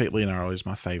always pick Leonardo as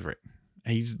my favorite.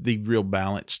 He's the real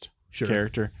balanced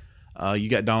character. You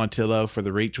got Donatello for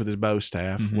the reach with his bow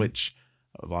staff, which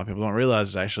a lot of people don't realize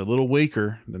is actually a little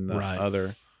weaker than the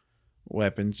other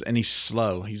weapons, and he's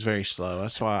slow. He's very slow.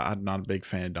 That's why I'm not a big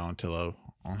fan of Donatello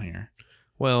on here.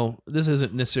 Well, this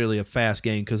isn't necessarily a fast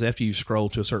game because after you scroll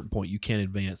to a certain point, you can't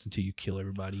advance until you kill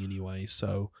everybody anyway.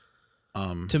 So,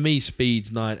 to me,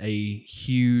 speed's not a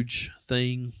huge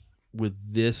thing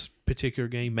with this particular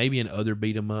game. Maybe in other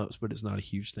beat 'em ups, but it's not a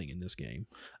huge thing in this game.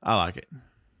 I like it.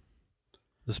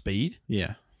 The speed?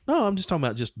 Yeah. No, I'm just talking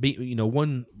about just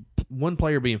one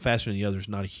player being faster than the other is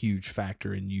not a huge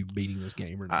factor in you beating this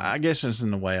game. Or not. I guess it's in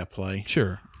the way I play.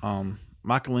 Sure.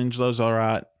 Michelangelo's all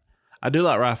right. I do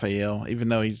like Raphael, even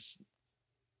though he's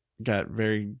got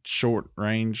very short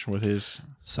range with his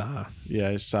size.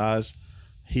 Yeah, his size.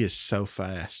 He is so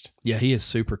fast. Yeah, he is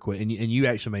super quick. And you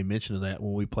actually made mention of that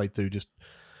when we played through.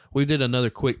 We did another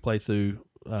quick playthrough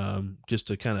just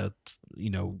to kind of,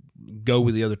 go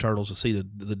with the other turtles to see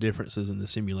the differences and the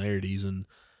similarities. And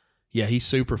yeah, he's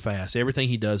super fast. Everything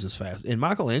he does is fast. And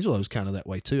Michelangelo's kind of that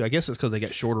way too. I guess it's because they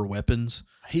got shorter weapons.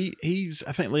 I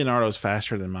think Leonardo's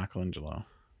faster than Michelangelo.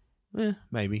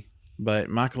 Maybe. But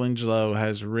Michelangelo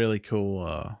has a really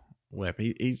cool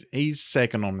weapon. He's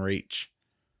second on reach,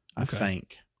 I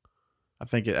think. I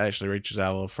think it actually reaches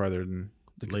out a little further than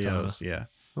Leo's. Yeah.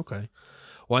 Okay.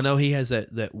 Well, I know he has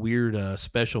that weird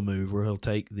special move where he'll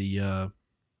take the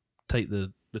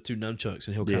two nunchucks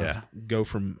and he'll kind of go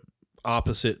from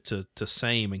opposite to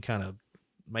same and kind of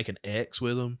make an X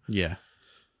with them. Yeah.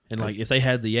 And like if they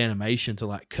had the animation to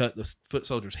like cut the foot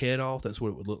soldier's head off, that's what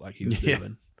it would look like he was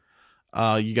doing.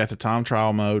 You got the time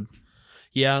trial mode.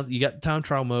 Yeah, you got the time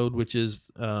trial mode, which is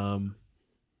let's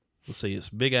see, it's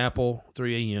Big Apple,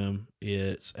 3 a.m.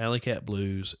 It's Alley Cat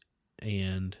Blues,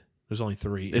 and there's only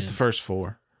 3. It's the first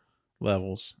 4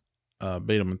 levels.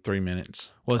 Beat them in 3 minutes.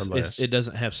 Well, it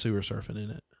doesn't have sewer surfing in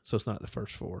it, so it's not the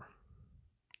first 4.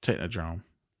 Technodrome.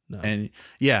 No. And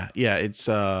it's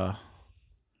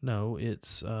no,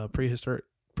 it's prehistoric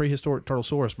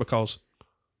Turtlesaurus because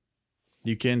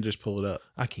you can just pull it up.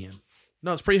 I can.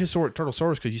 No, it's prehistoric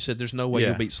Turtlesaurus because you said there's no way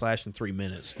you'll beat Slash in 3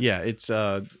 minutes. Yeah, it's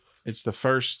the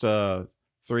first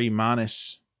 3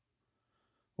 minus.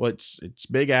 It's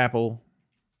Big Apple,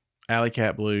 Alley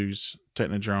Cat Blues,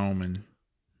 Technodrome, and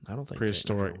I don't think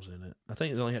prehistoric was in it. I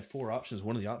think it only had 4 options.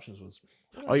 One of the options was.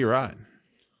 Oh, you're right.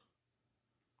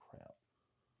 Crap.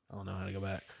 I don't know how to go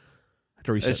back.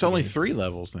 It's only 3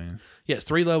 levels then. Yeah, it's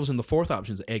 3 levels, and the 4th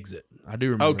option is exit. I do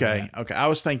remember. Okay. I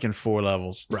was thinking 4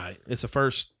 levels. Right. It's the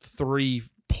first 3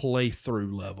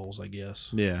 playthrough levels, I guess.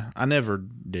 Yeah, I never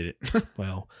did it.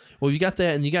 well, you got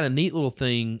that, and you got a neat little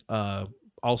thing.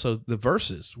 Also, the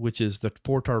versus, which is the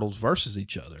 4 turtles versus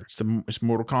each other. It's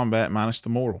Mortal Kombat minus the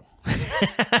mortal.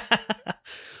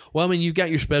 Well, I mean, you've got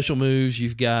your special moves,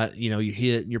 you've got, your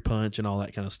hit and your punch and all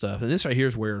that kind of stuff. And this right here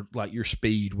is where, like, your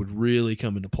speed would really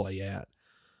come into play at.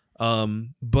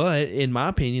 But in my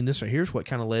opinion, this right here is what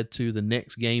kind of led to the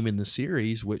next game in the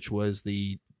series, which was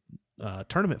the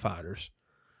Tournament Fighters,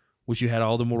 which you had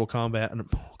all the Mortal Kombat.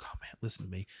 Listen to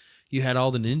me. You had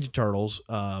all the Ninja Turtles,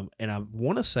 and I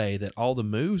want to say that all the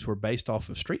moves were based off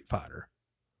of Street Fighter.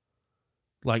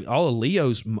 Like, all of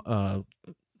Leo's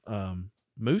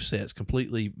movesets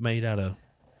completely made out of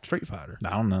Street Fighter. I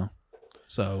don't know.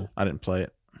 So I didn't play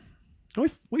it.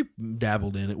 We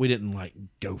dabbled in it. We didn't like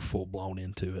go full blown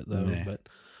into it though. Nah. But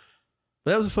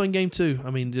that was a fun game too.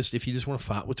 I mean, just if you just want to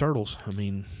fight with turtles, I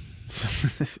mean,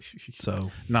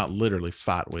 so not literally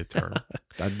fight with turtles.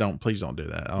 Please don't do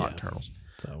that. I like turtles.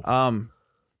 So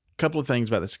couple of things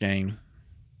about this game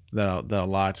that I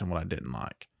liked and what I didn't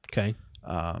like. Okay.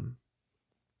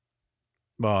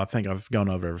 Well, I think I've gone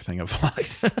over everything I've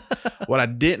liked. What I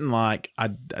didn't like,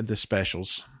 the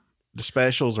specials. The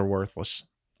specials are worthless.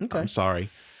 Okay. I'm sorry.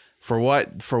 For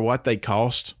what they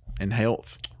cost in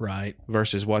health Right.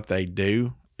 versus what they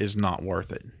do is not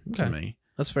worth it to Okay. me.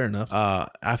 That's fair enough.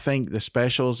 I think the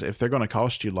specials, if they're going to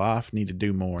cost you life, need to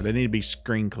do more. They need to be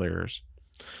screen clearers.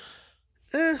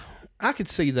 I could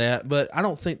see that, but I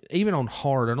don't think, even on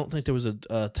hard, I don't think there was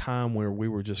a time where we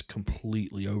were just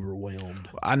completely overwhelmed.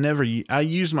 I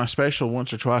used my special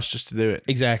once or twice just to do it.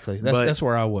 Exactly. But That's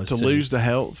where I was to too. lose the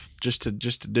health, just to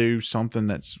do something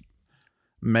that's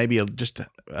maybe just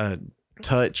a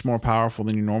touch more powerful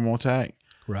than your normal attack,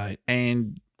 Right.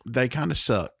 and they kind of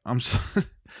suck.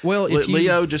 Well, if you,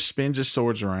 Leo just spins his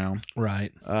swords around.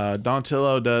 right,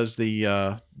 Donatello does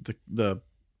the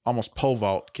almost pole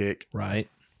vault kick. right.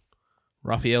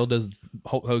 Raphael does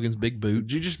Hulk Hogan's big boot.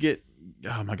 Did you just get?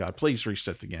 Oh my God! Please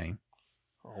reset the game.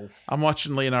 Oh. I'm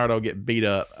watching Leonardo get beat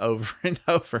up over and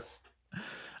over.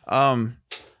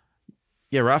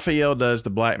 Yeah, Raphael does the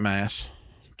Black Mass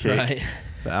kick. Right.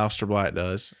 The Aleister Black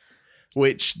does,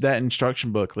 which that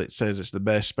instruction booklet says it's the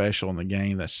best special in the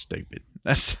game. That's stupid.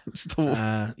 That's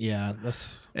the Yeah,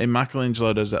 that's and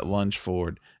Michelangelo does that lunge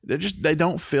forward. They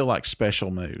don't feel like special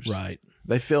moves. right.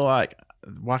 They feel like,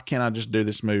 why can't I just do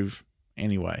this move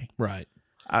anyway? Right.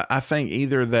 I think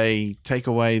either they take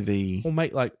away the We'll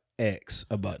make like X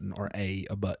a button or A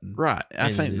a button. right. I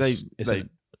And think they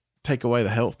take away the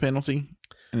health penalty,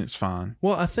 and it's fine.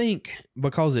 Well, I think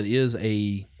because it is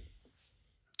I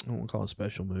don't want to call it a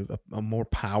special move, a more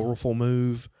powerful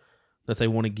move, that they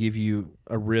want to give you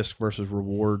a risk versus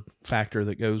reward factor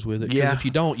that goes with it. Because Yeah. if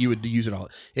you don't, you would use it all.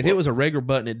 If it was a regular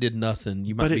button, it did nothing.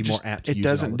 You might be more apt to use it. It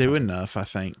doesn't all the do time. enough, I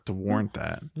think, to warrant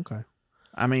that. Okay.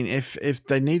 I mean, if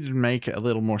they needed to make it a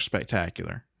little more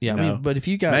spectacular, Yeah, you I know, mean, but if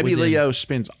you got maybe within- Leo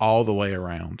spins all the way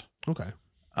around. Okay.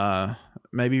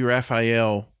 Maybe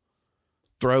Raphael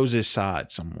throws his side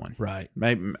at someone. Right.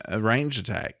 Maybe a ranged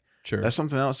attack. Sure. That's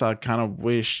something else I kind of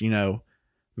wish,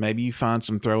 maybe you find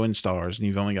some throw-in stars and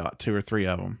you've only got 2 or 3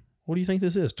 of them. What do you think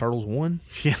this is? Turtles 1?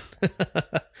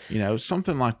 Yeah.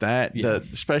 Something like that. Yeah.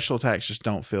 The special attacks just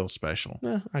don't feel special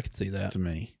I can see that. to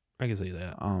me. I can see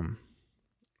that.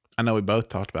 I know we both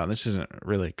talked about, this isn't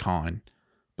really a con,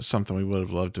 but something we would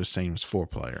have loved to have seen was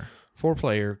 4-player.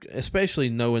 4-player, especially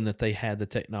knowing that they had the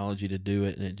technology to do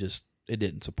it and it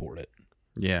didn't support it.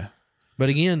 Yeah. But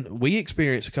again, we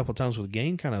experienced a couple of times where the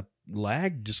game kind of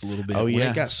lagged just a little bit. Oh, When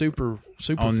yeah. it got super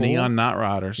On full. Neon Knight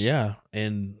Riders. Yeah,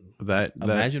 and That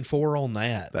imagine 4 on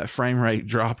that. that frame rate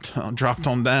dropped on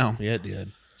down. Yeah, it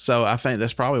did. So I think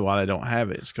that's probably why they don't have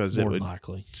it. It's because More than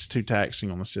likely. it's too taxing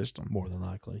on the system. More than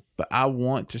likely. But I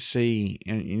want to see,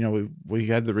 and we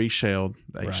had the reshelled,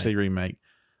 the Right. HD remake.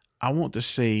 I want to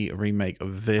see a remake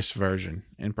of this version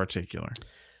in particular.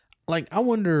 Like, I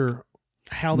wonder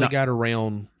how they No. got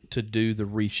around to do the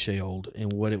reshelled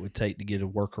and what it would take to get a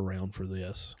workaround for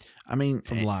this I mean,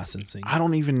 from licensing. I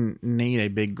don't even need a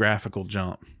big graphical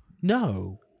jump.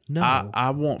 No.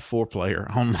 I want 4-player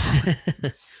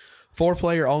online.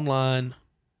 4-player online,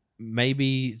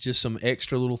 maybe just some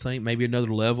extra little thing, maybe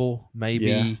another level,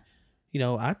 maybe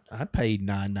Yeah. I'd pay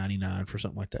 $9.99 for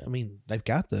something like that. I mean, they've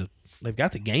got the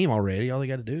game already. All they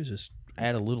got to do is just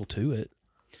add a little to it.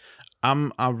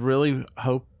 I really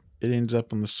hope it ends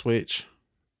up on the Switch,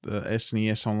 the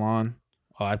SNES Online.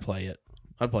 Oh, I'd play it.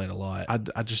 I'd play it a lot.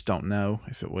 I just don't know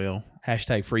if it will.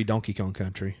 # free Donkey Kong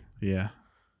Country. Yeah,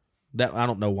 That I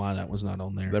don't know why that was not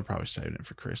on there. they're probably saving it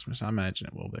for Christmas. I imagine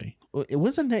it will be.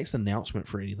 When's the next announcement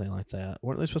for anything like that?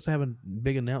 Weren't they supposed to have a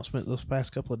big announcement those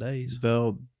past couple of days?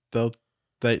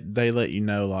 They let you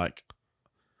know like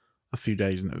a few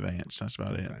days in advance. That's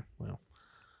about it. Okay, well,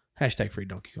 # free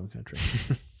Donkey Kong Country.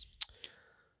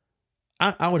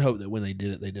 I would hope that when they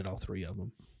did it, they did all 3 of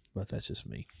them, but that's just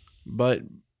me. But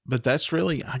that's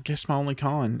really, I guess, my only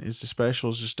con is the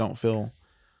specials just don't feel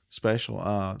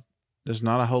special. There's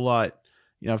not a whole lot.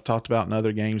 I've talked about in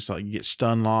other games, like you get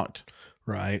stun locked,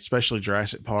 Right. especially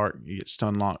Jurassic Park. You get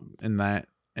stun locked in that,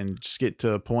 and just get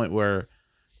to a point where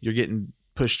you're getting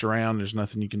pushed around. There's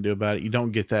nothing you can do about it. You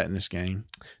don't get that in this game.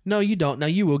 No, you don't. Now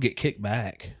you will get kicked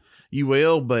back. You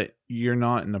will, but you're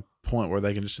not in a point where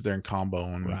they can just sit there and combo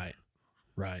on you.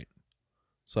 Right.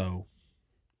 So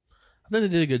I think they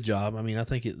did a good job. I mean, I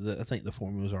think the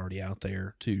formula was already out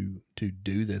there to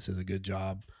do this as a good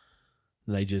job.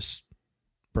 They just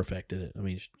perfected it. I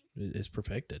mean, it's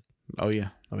perfected. Oh yeah,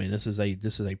 I mean, this is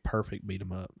a perfect beat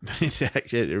 'em up.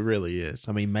 it really is.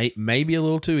 I mean, maybe a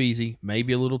little too easy,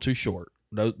 maybe a little too short.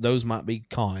 Those might be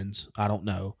cons. I don't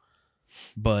know,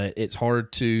 but it's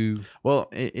hard to. Well,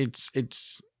 it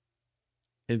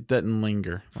doesn't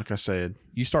linger. Like I said,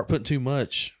 You start putting too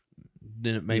much,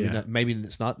 then it maybe Yeah. not, maybe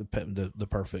it's not the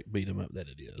perfect beat 'em up that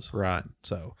it is. Right.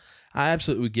 So I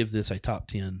absolutely would give this a top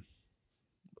 10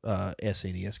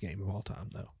 SNES game of all time,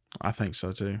 though. I think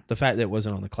so too. The fact that it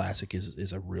wasn't on the classic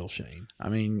is a real shame. I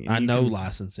mean, I you know can-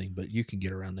 licensing, but you can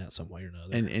get around that some way or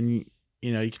another. and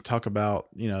you know, you can talk about,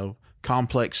 you know,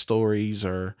 complex stories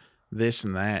or this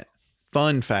and that.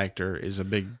 Fun factor is a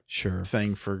big sure.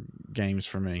 thing for games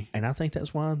for me. And I think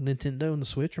that's why Nintendo and the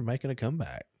Switch are making a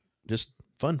comeback. Just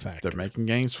fun factor. They're making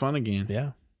games fun again.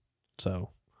 Yeah.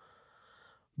 So,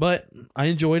 but I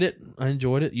enjoyed it.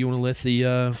 You want to let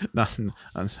the Not,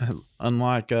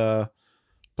 unlike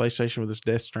PlayStation with its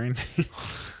Death Stranding.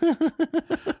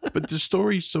 But the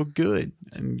story's so good,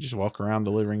 and you just walk around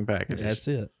delivering packages.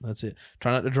 That's it.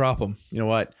 Try not to drop them. You know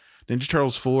what? Ninja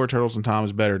Turtles 4, Turtles in Time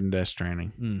is better than Death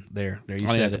Stranding. There you I only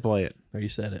said have it. to play it. There you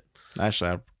said it.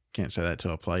 Actually, I can't say that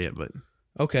till I play it, but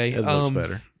Okay. it looks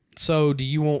better. So, do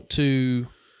you want to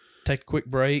take a quick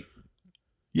break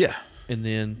Yeah, and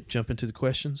then jump into the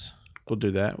questions? we'll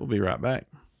do that. We'll be right back.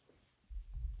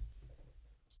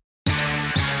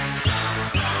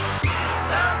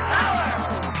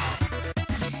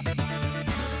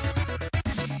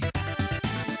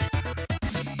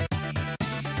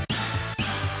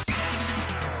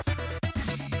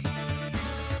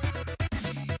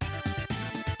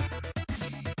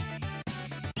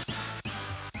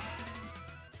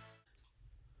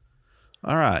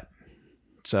 All right.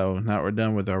 So now we're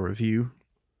done with our review.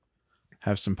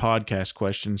 Have some podcast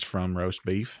questions from Roast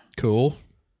Beef. Cool.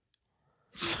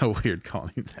 So weird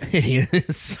calling him that. It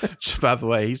is. By the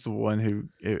way, he's the one who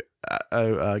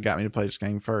got me to play this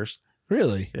game first.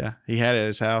 Really? Yeah, he had it at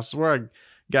his house. It's where I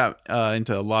got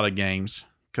into a lot of games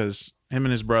because him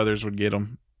and his brothers would get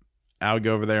them. I would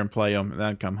go over there and play them, and then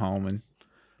I'd come home and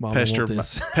Mom, pester I want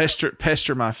this.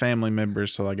 pester my family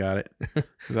members till I got it.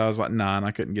 Because I was like 9,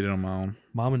 I couldn't get it on my own.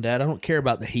 Mom and Dad, I don't care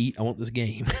about the heat. I want this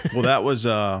game. Well, that was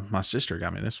my sister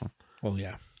got me this one. Oh,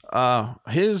 yeah.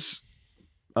 His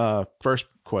first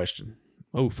question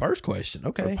Oh, first question. for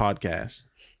Okay. podcast.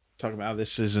 Talking about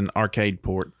this is an arcade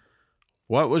port.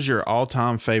 What was your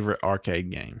all-time favorite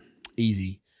arcade game?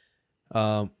 Easy.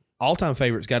 All-time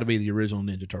favorite's got to be the original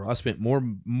Ninja Turtle. I spent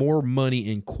more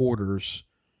money in quarters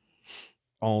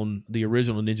on the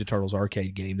original Ninja Turtles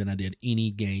arcade game than I did any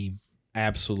game.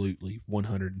 Absolutely,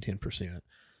 110%.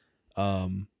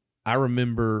 I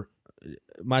remember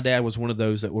my dad was one of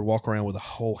those that would walk around with a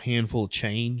whole handful of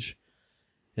change,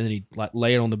 and then he'd like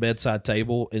lay it on the bedside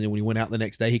table, and then when he went out the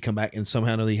next day, he'd come back and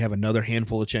somehow or another he'd have another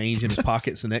handful of change in his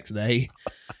pockets the next day.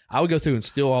 I would go through and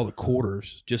steal all the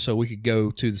quarters just so we could go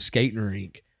to the skating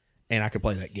rink and I could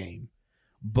play that game.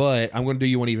 But I'm going to do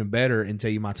you one even better and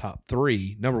tell you my top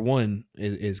 3. Number 1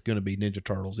 is going to be Ninja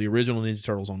Turtles, the original Ninja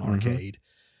Turtles on arcade.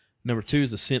 Number 2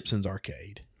 is the Simpsons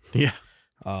arcade. Yeah.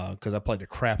 Because I played the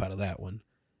crap out of that one.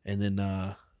 And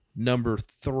then number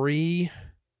 3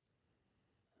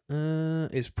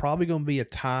 is probably going to be a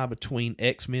tie between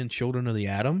X-Men Children of the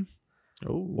Atom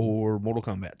or Mortal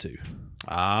Kombat 2.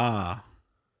 Ah.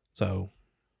 So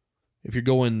if you're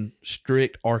going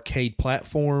strict arcade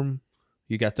platform,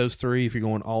 you got those 3. If you're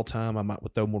going all time, I might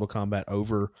throw Mortal Kombat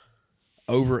over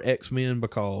X-Men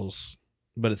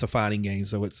but it's a fighting game,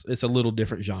 so it's a little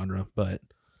different genre. But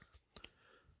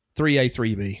 3A,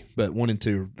 3B, but 1 and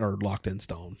 2 are locked in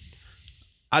stone.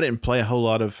 I didn't play a whole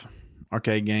lot of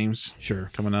arcade games Sure.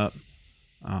 coming up.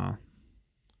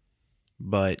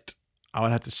 But I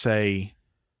would have to say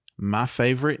my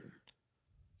favorite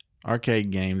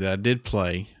arcade game that I did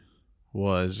play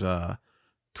was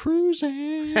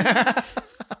Cruising.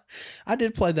 I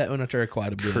did play that one after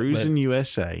quite a bit. Cruising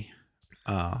USA.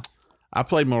 I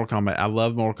played Mortal Kombat. I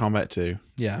love Mortal Kombat 2.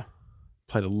 Yeah.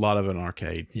 Played a lot of it in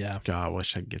arcade. Yeah. God, I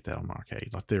wish I could get that on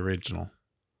arcade, like the original.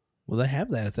 Well, they have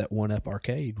that at that 1UP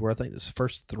arcade where I think the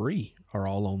first 3 are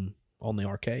all on the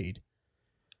arcade.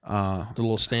 The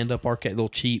little stand-up arcade, little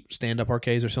cheap stand-up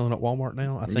arcades are selling at Walmart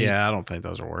now, I think. Yeah, I don't think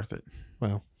those are worth it.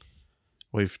 Well,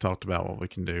 We've talked about what we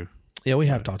can do. yeah, we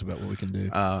have talked about what we can do.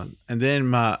 And then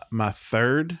my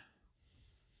third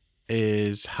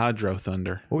is Hydro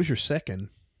Thunder, What was your second?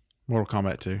 Mortal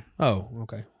Kombat 2. Oh,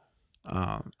 okay.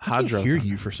 I Hydro can't hear Thunder.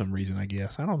 you for some reason, I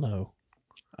guess. I don't know.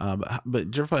 But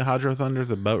did you ever play Hydro Thunder,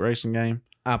 the boat racing game?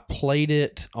 I played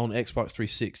it on Xbox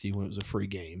 360 when it was a free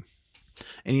game.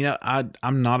 And you know,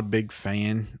 I'm not a big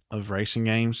fan of racing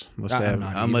games I'm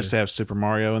not unless either. they have Super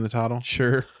Mario in the title.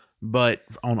 Sure. But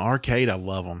on arcade, I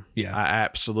love them. Yeah. I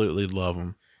absolutely love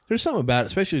them. There's something about it,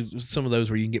 especially some of those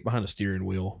where you can get behind a steering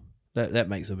wheel. That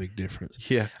makes a big difference.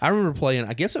 Yeah. I remember playing,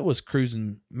 I guess it was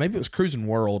maybe it was Cruising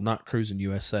World, not Cruising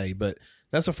USA, but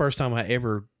that's the first time I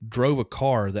ever drove a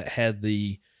car that had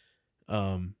the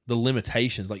the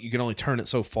limitations. Like you can only turn it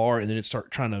so far, and then it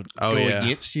start trying to go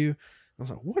against you. I was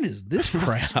like, what is this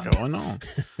crap What's going on?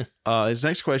 His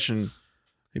next question,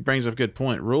 he brings up a good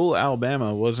point. Rural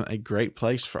Alabama wasn't a great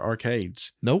place for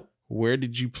arcades. Nope. Where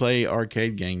did you play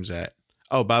arcade games at?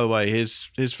 Oh, by the way, his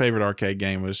favorite arcade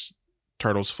game was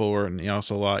Turtles 4, and he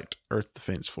also liked Earth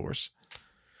Defense Force.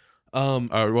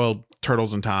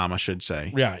 Turtles in Time, I should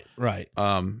say. Right.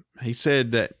 He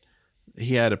said that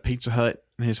he had a Pizza Hut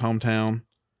in his hometown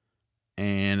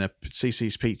and a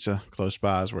CC's Pizza close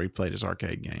by is where he played his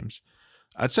arcade games.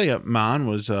 I'd say mine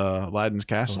was Aladdin's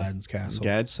Castle. Aladdin's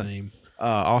Castle. Same.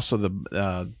 Also,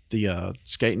 the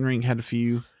skating rink had a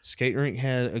few. Skating rink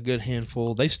had a good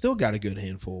handful. They still got a good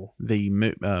handful. The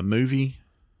movie.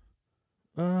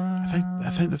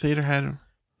 I think the theater had.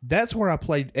 That's where I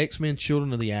played X-Men: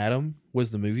 Children of the Atom.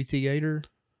 Was the movie theater,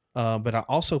 but I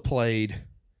also played.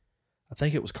 I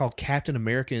think it was called Captain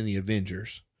America and the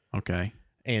Avengers. Okay.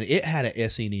 And it had a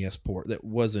SNES port that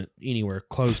wasn't anywhere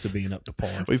close to being up to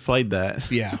par. We played that.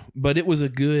 Yeah, but it was a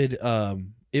good.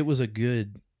 It was a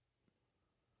good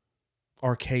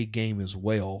arcade game as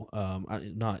well.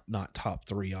 Not top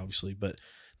 3 obviously, but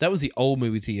that was the old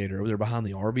movie theater over there behind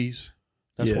the Arby's.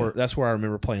 That's where I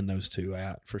remember playing those two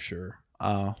at for sure.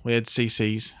 We had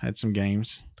CC's, had some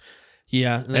games.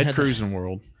 Yeah, and they had Cruising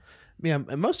World. Yeah,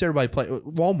 most everybody played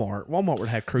Walmart. Walmart would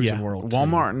have Cruising World.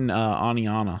 Walmart and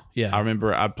Aniana. Yeah, I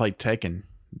remember I played Tekken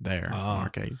there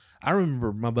arcade. I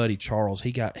remember my buddy Charles.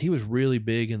 He was really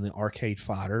big in the arcade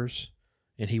fighters,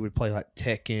 and he would play like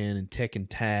Tekken and Tekken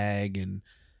Tag and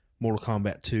Mortal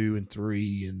Kombat 2 and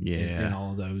 3 and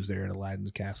all of those there at Aladdin's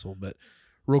Castle. But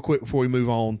real quick before we move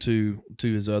on to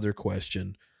his other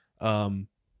question,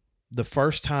 the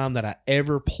first time that I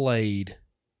ever played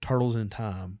Turtles in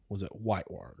Time was at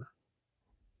Whitewater.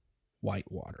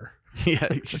 Yeah,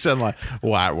 you sound like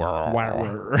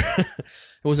Whitewater. It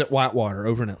was at Whitewater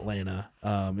over in Atlanta.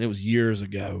 It was years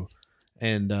ago.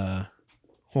 And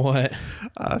what?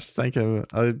 I was thinking,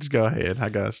 just go ahead. I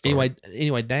got a story.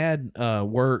 Anyway, Dad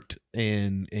worked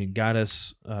and got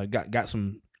us got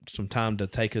some time to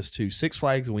take us to Six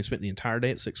Flags, and we spent the entire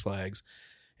day at Six Flags.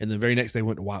 And the very next day, we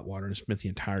went to Whitewater and spent the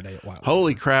entire day at Whitewater.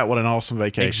 Holy crap! What an awesome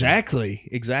vacation!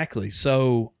 Exactly.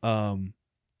 So,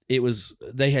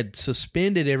 they had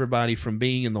suspended everybody from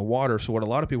being in the water. So what a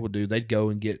lot of people do, they'd go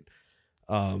and get,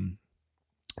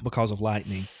 because of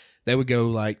lightning, they would go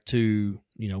like to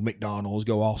McDonald's,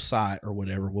 go off site or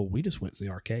whatever. Well, we just went to the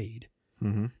arcade,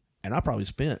 and I probably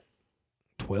spent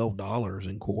 $12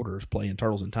 in quarters playing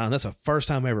Turtles in Time. That's the first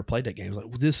time I ever played that game. I was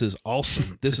like, this is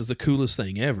awesome. This is the coolest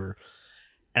thing ever.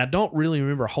 And I don't really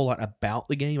remember a whole lot about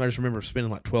the game. I just remember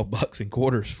spending like $12 in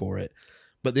quarters for it.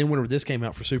 But then whenever this came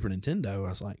out for Super Nintendo, I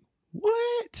was like,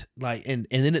 what? Like, and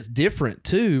then it's different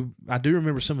too. I do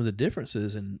remember some of the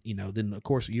differences. And, then of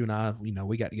course you and I,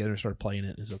 we got together and started playing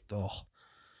it. It's like,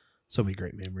 so many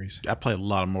great memories. I played a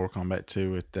lot of Mortal Kombat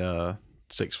 2 at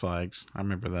Six Flags. I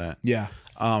remember that. Yeah.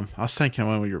 I was thinking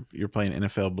when you were playing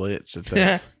NFL Blitz at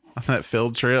on that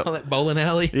field trip. On that bowling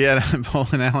alley. Yeah, that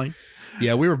bowling alley.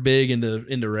 Yeah, we were big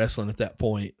into wrestling at that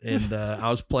point, and I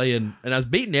was playing, and I was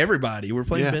beating everybody. We were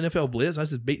playing NFL Blitz. I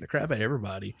was just beating the crap out of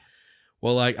everybody.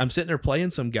 Well, like I'm sitting there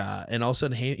playing some guy, and all of a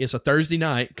sudden, it's a Thursday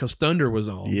night because Thunder was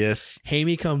on. Yes,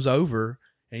 Hammy comes over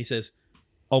and he says,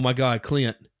 "Oh my God,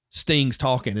 Clint, Sting's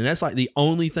talking," and that's like the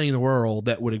only thing in the world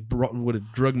that would have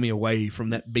drugged me away from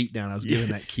that beatdown I was giving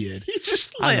that kid. You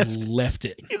just left. I left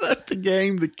it. You left the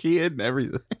game, the kid, and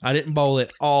everything. I didn't bowl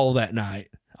it all that night.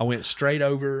 I went straight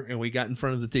over and we got in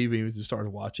front of the TV and we just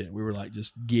started watching it. We were like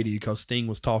just giddy because Sting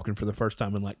was talking for the first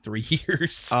time in like 3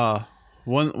 years.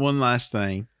 One last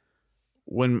thing.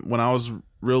 When I was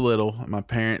real little, my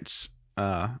parents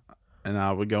and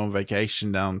I would go on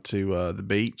vacation down to the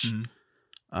beach.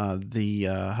 Mm-hmm.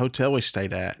 The hotel we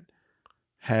stayed at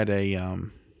had a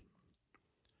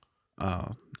I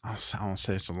don't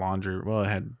say it's a laundry. Well, it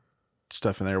had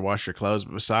stuff in there to wash your clothes,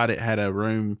 but beside it had a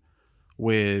room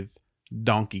with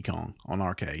Donkey Kong on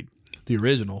arcade. The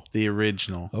original.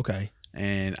 Okay.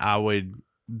 And I would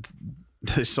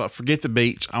forget the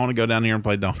beach. I want to go down here and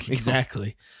play Donkey Kong.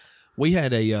 Exactly. We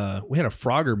had a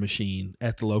Frogger machine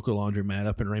at the local laundromat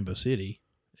up in Rainbow City,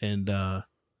 and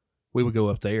we would go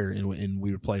up there and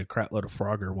we would play a crap load of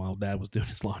Frogger while Dad was doing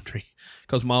his laundry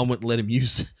because Mom wouldn't let him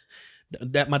use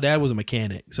that. My dad was a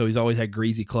mechanic, so he's always had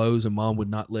greasy clothes, and Mom would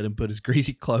not let him put his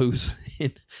greasy clothes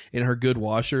in her good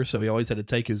washer, so he always had to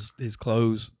take his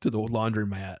clothes to the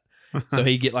laundromat. So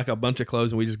he'd get like a bunch of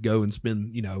clothes, and we just go and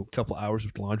spend a couple hours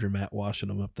with the laundromat washing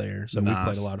them up there. So we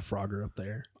played a lot of Frogger up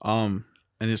there. And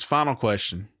his final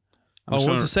question.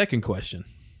 What's the second question?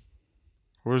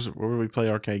 Where we play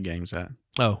arcade games at?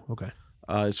 Oh, okay.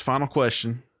 His final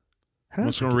question. How I'm did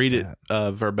I just going to read forget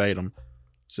it verbatim.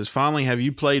 It says, finally, have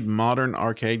you played modern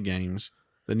arcade games?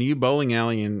 The new bowling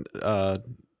alley in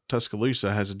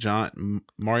Tuscaloosa has a giant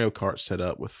Mario Kart set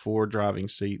up with 4 driving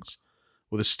seats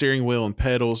with a steering wheel and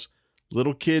pedals.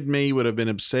 Little kid me would have been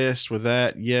obsessed with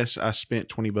that. Yes, I spent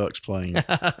 $20 playing.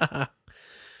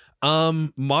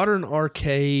 Modern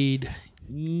arcade,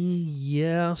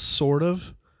 yeah, sort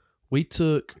of. We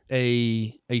took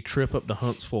a trip up to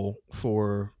Huntsville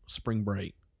for spring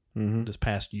break this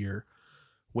past year.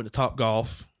 Went to Top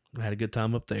Golf. Had a good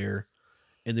time up there.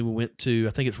 And then we went to,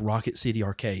 I think it's Rocket City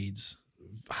Arcades.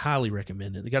 Highly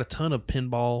recommend it. They got a ton of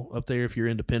pinball up there if you're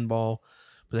into pinball.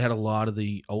 But they had a lot of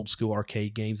the old school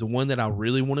arcade games. The one that I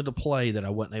really wanted to play that I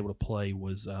wasn't able to play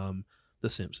was The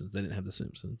Simpsons. They didn't have The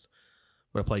Simpsons.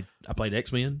 But I played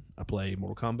X-Men, I played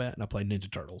Mortal Kombat, and I played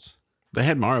Ninja Turtles. They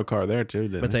had Mario Kart there too,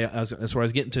 didn't But they? that's where I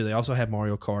was getting to. They also had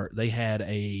Mario Kart. They had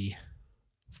a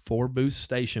 4-booth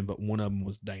station, but one of them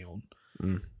was down.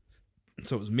 Mm.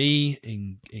 So it was me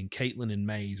and Caitlin and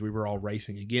Maze. We were all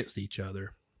racing against each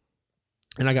other.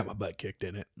 And I got my butt kicked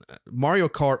in it. Mario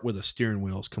Kart with a steering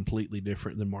wheel is completely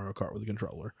different than Mario Kart with a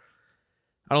controller.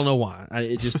 I don't know why.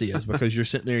 It just is because you're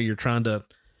sitting there, you're trying to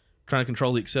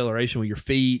control the acceleration with your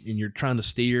feet, and you're trying to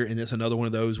steer, and it's another one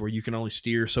of those where you can only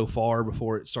steer so far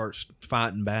before it starts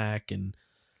fighting back. And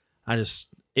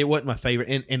it wasn't my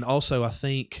favorite. And also, I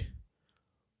think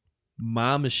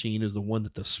my machine is the one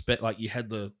that like you had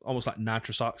the almost like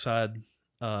nitrous oxide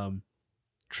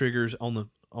triggers on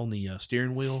the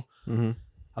steering wheel. Mm-hmm.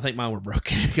 I think mine were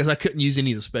broken because I couldn't use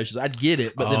any of the specials. I'd get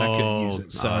it, but then I couldn't use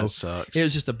it. So that sucks. It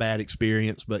was just a bad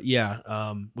experience. But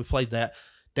yeah, we played that.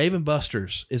 Dave and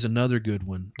Buster's is another good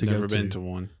one to Never go to. been to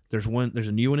one. There's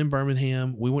a new one in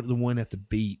Birmingham. We went to the one at the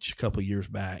beach a couple of years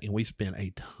back, and we spent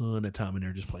a ton of time in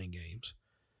there just playing games.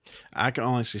 I can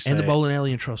honestly say, And the bowling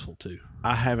alley in Trussville too.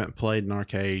 I haven't played an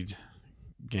arcade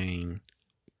game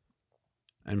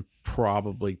in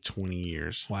probably 20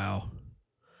 years. Wow.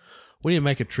 We need to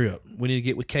make a trip. We need to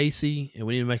get with Casey, and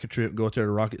we need to make a trip and go out there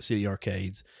to Rocket City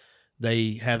Arcades.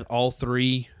 They have all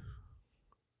 3.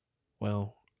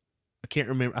 Well, I can't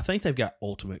remember. I think they've got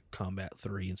Ultimate Combat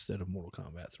 3 instead of Mortal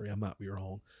Kombat 3. I might be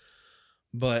wrong.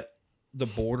 But the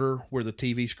border where the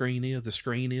TV screen is, the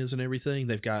screen is and everything,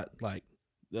 they've got like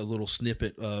a little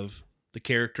snippet of the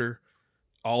character,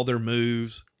 all their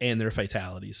moves, and their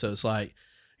fatalities. So it's like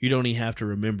you don't even have to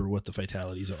remember what the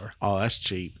fatalities are. Oh, that's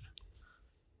cheap.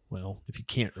 Well, if you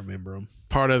can't remember them.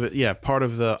 Part of it, yeah, part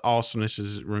of the awesomeness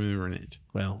is remembering it.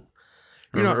 Well,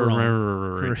 you're not wrong.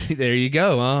 Remember. There you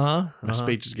go. My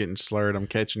speech is getting slurred. I'm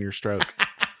catching your stroke.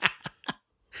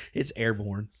 It's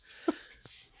airborne.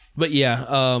 But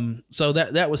yeah, so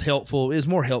that was helpful. It was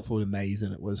more helpful to Maze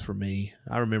than it was for me.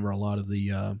 I remember a lot of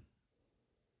the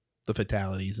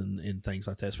fatalities and things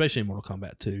like that, especially in Mortal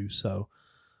Kombat 2. So,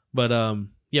 but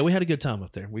yeah, we had a good time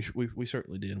up there. We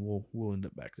certainly did. We'll end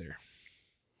up back there.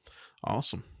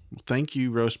 Awesome. Well, thank you,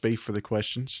 Roast Beef, for the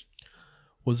questions.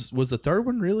 Was the third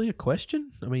one really a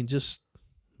question? I mean, just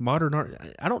modern art.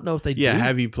 I don't know if they do. Yeah,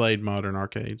 have you played modern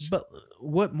arcades? But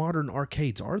what modern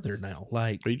arcades are there now?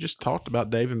 Like, we just talked about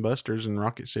Dave and Buster's and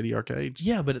Rocket City Arcades.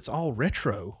 yeah, but it's all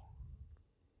retro.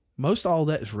 Most all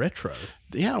that is retro.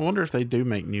 Yeah, I wonder if they do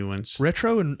make new ones.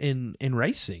 Retro and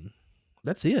racing.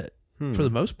 That's it for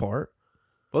the most part.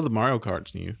 Well, the Mario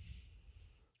Kart's new.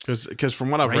 Because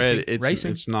from what I've read,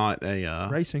 it's not a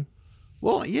racing.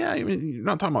 Well, yeah, I mean, you're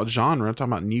not talking about genre. I'm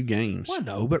talking about new games. Well,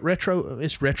 no, but retro.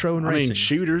 It's retro and racing. I mean,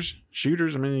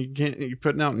 shooters. I mean, you're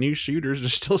putting out new shooters. They're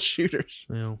still shooters.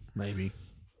 Well, maybe.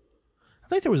 I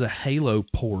think there was a Halo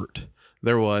port.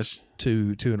 There was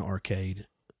to an arcade,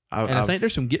 I think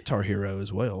there's some Guitar Hero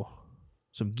as well.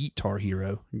 Some Guitar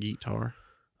Hero. The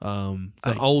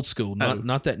old school,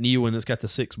 not that new one that's got the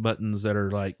 6 buttons that are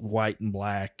like white and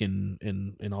black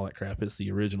and all that crap. It's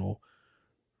the original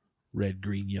red,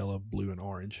 green, yellow, blue, and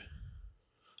orange.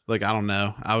 Look, I don't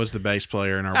know. I was the bass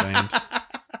player in our band.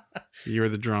 You were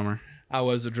the drummer. I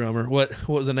was the drummer. What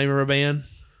was the name of our band?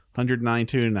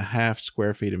 192.5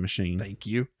 square feet of machine. Thank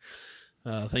you.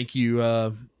 Thank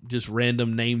you. Just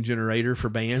random name generator for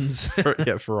bands.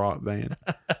 for rock band.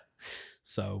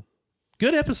 So,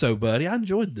 good episode, buddy. I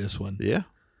enjoyed this one. Yeah.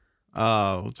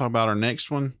 We'll talk about our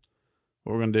next one.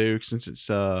 What we're going to do since it's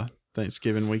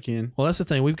Thanksgiving weekend. Well, that's the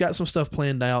thing. We've got some stuff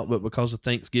planned out, but because of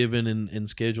Thanksgiving and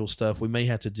schedule stuff, we may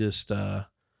have to just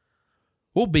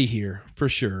we'll be here for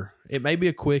sure. It may be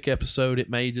a quick episode. It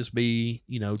may just be,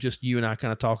 just you and I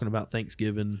kind of talking about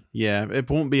Thanksgiving. Yeah, it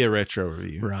won't be a retro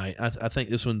review. Right. I think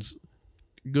this one's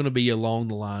going to be along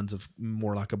the lines of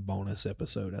more like a bonus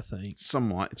episode, I think.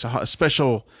 Somewhat. It's a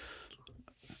special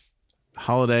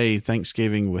holiday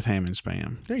Thanksgiving with ham and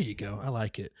spam. There you go. I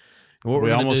like it.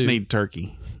 We almost need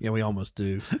turkey. Yeah, we almost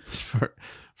do.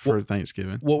 for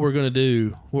Thanksgiving. What we're gonna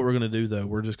do though,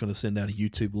 we're just gonna send out a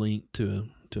YouTube link to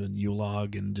a new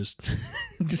log and just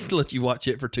let you watch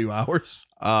it for 2 hours.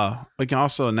 We can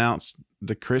also announce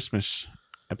the Christmas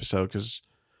episode because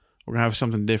we're gonna have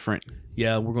something different.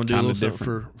 Yeah, we're gonna do a little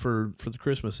something for the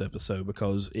Christmas episode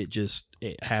because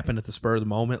it happened at the spur of the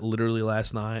moment, literally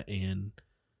last night, and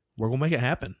we're gonna make it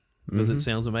happen because it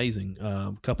sounds amazing.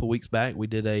 A couple of weeks back, we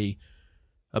did a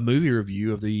movie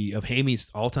review of Hammy's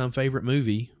all-time favorite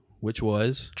movie, which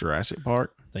was Jurassic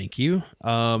Park. Thank you.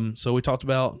 So we talked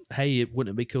about, hey,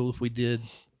 wouldn't it be cool if we did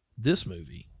this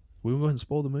movie? We go ahead and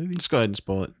spoil the movie? Let's go ahead and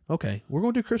spoil it. Okay. We're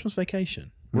going to do Christmas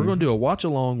Vacation. We're going to do a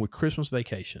watch-along with Christmas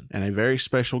Vacation. And a very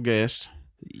special guest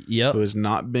who has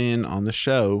not been on the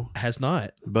show. Has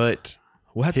not. But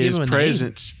we'll have to give him a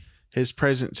name. His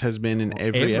presence has been in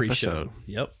every episode. Show.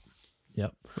 Yep.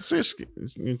 Let's just, you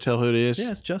can tell who it is.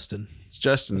 Yeah, it's Justin. It's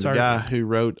Justin, the guy who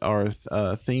wrote our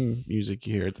theme music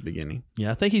here at the beginning.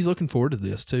 Yeah, I think he's looking forward to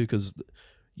this too because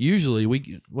usually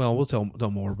we'll tell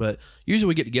more, but usually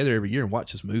we get together every year and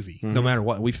watch this movie. No matter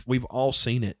what, we've all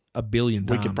seen it a billion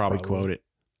times. We could probably quote it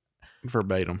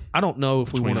verbatim. I don't know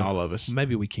if we want all of us.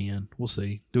 Maybe we can. We'll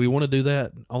see. Do we want to do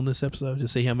that on this episode to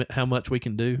see how much we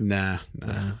can do? Nah.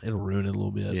 It'll ruin it a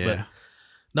little bit. Yeah. But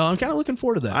no, I'm kind of looking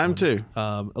forward to that. I'm too.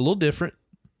 A little different.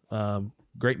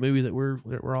 Great movie that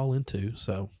we're all into.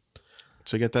 So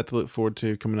you got that to look forward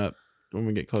to coming up when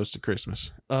we get close to Christmas.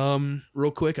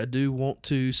 Real quick, I do want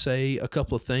to say a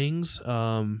couple of things.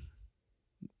 Talk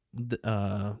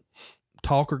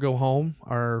or Go Home,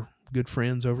 our good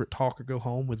friends over at Talk or Go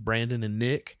Home with Brandon and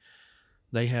Nick,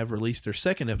 they have released their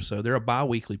second episode. They're a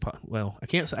bi-weekly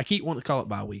I keep wanting to call it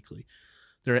bi-weekly.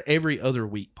 They're an every other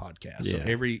week podcast. Yeah. So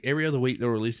every other week they'll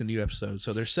release a new episode.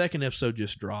 So their second episode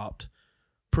just dropped.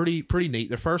 Pretty neat.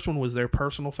 Their first one was their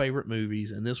personal favorite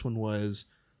movies, and this one was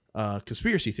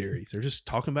conspiracy theories. They're just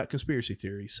talking about conspiracy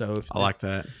theories. So I like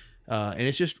that. And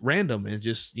it's just random, and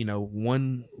just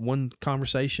one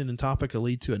conversation and topic will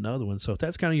lead to another one. So if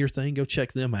that's kind of your thing, go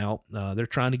check them out. They're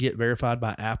trying to get verified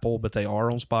by Apple, but they are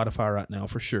on Spotify right now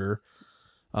for sure.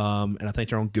 And I think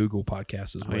they're on Google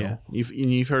Podcasts as well. Yeah.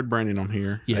 You've heard Brandon on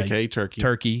here, aka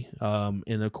Turkey.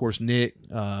 And of course Nick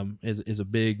is a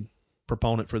big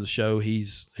proponent for the show.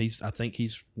 I think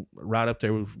he's right up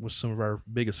there with some of our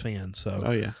biggest fans. So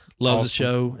loves the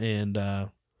show, and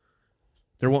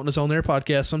they're wanting us on their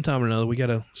podcast sometime or another. We got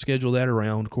to schedule that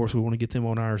around. Of course, we want to get them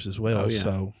on ours as well.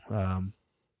 So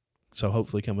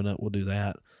hopefully coming up we'll do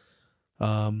that.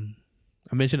 I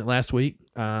mentioned it last week.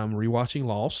 I'm rewatching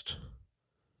Lost.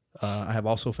 I have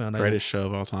also found greatest show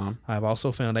of all time. I have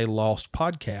also found a Lost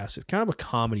podcast. It's kind of a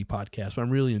comedy podcast, but I'm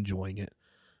really enjoying it.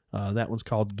 That one's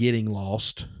called Getting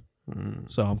Lost.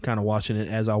 So I'm kind of watching it.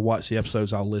 As I watch the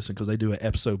episodes, I'll listen because they do an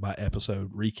episode by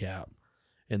episode recap,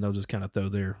 and they'll just kind of throw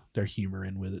their humor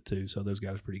in with it too. So those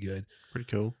guys are pretty good. Pretty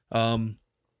cool.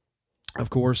 Of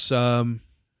course,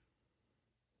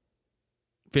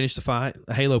 Finish the Fight,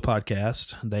 a Halo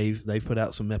podcast. They've put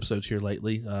out some episodes here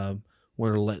lately.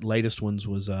 One of the latest ones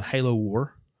was Halo Wars.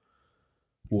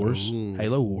 Ooh.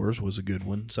 Halo Wars was a good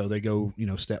one. So they go,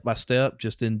 step by step,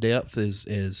 just in depth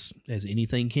as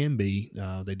anything can be.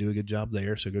 They do a good job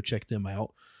there. So go check them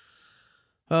out.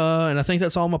 And I think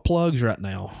that's all my plugs right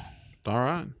now. All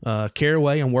right.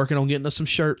 Caraway, I'm working on getting us some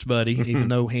shirts, buddy. Even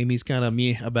though Hammy's kind of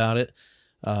meh about it.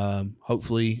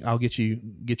 Hopefully I'll get you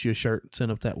a shirt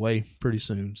sent up that way pretty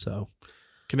soon. So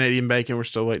Canadian Bacon, we're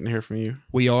still waiting to hear from you.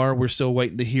 We're still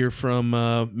waiting to hear from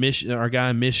our guy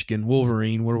in Michigan,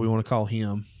 Wolverine. What do we want to call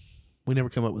him? We never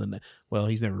come up with a name. Well,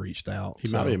 he's never reached out. He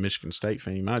might be a Michigan State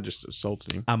fan. He might have just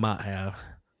assaulted him. I might have.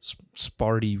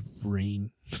 Sparty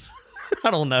Reen.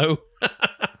 I don't know.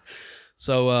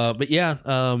 So, but yeah,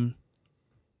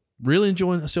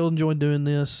 still enjoying doing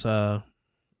this.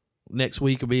 Next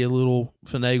week will be a little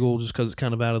finagle just because it's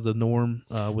kind of out of the norm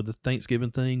with the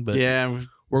Thanksgiving thing. But yeah,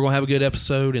 we're going to have a good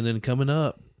episode. And then coming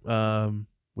up,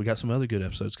 we got some other good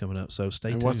episodes coming up. So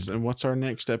stay tuned. What's our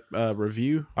next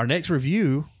review? Our next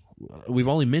review, we've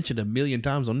only mentioned a million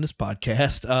times on this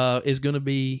podcast, is going to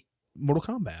be Mortal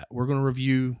Kombat. We're going to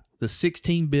review the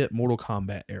 16-bit Mortal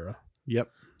Kombat era. Yep.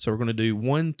 So we're going to do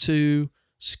 1, 2,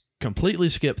 completely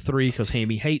skip 3 because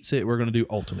Hammy hates it. We're going to do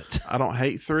Ultimate. I don't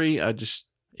hate 3. I just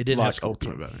it didn't like have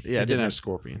Scorpion. Ultimate better. Yeah, it didn't have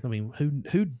Scorpion. I mean,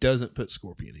 who doesn't put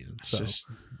Scorpion in? It's just,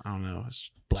 I don't know. It's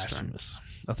blasphemous.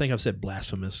 Strange. I think I've said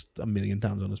blasphemous a million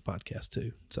times on this podcast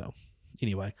too. So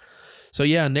anyway. So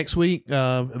yeah, next week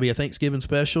it'll be a Thanksgiving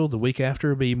special. The week after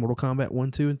will be Mortal Kombat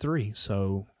 1, 2, and 3.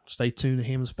 So stay tuned to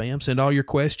Ham and Spam. Send all your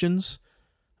questions.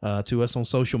 to us on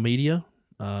social media.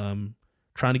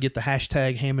 Trying to get the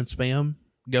hashtag ham and spam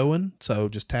going. So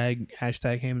just tag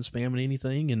hashtag ham and spam and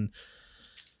anything. And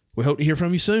we hope to hear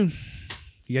from you soon.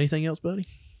 You got anything else, buddy?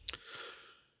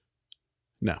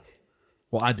 No.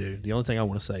 Well, I do. The only thing I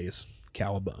want to say is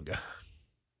cowabunga.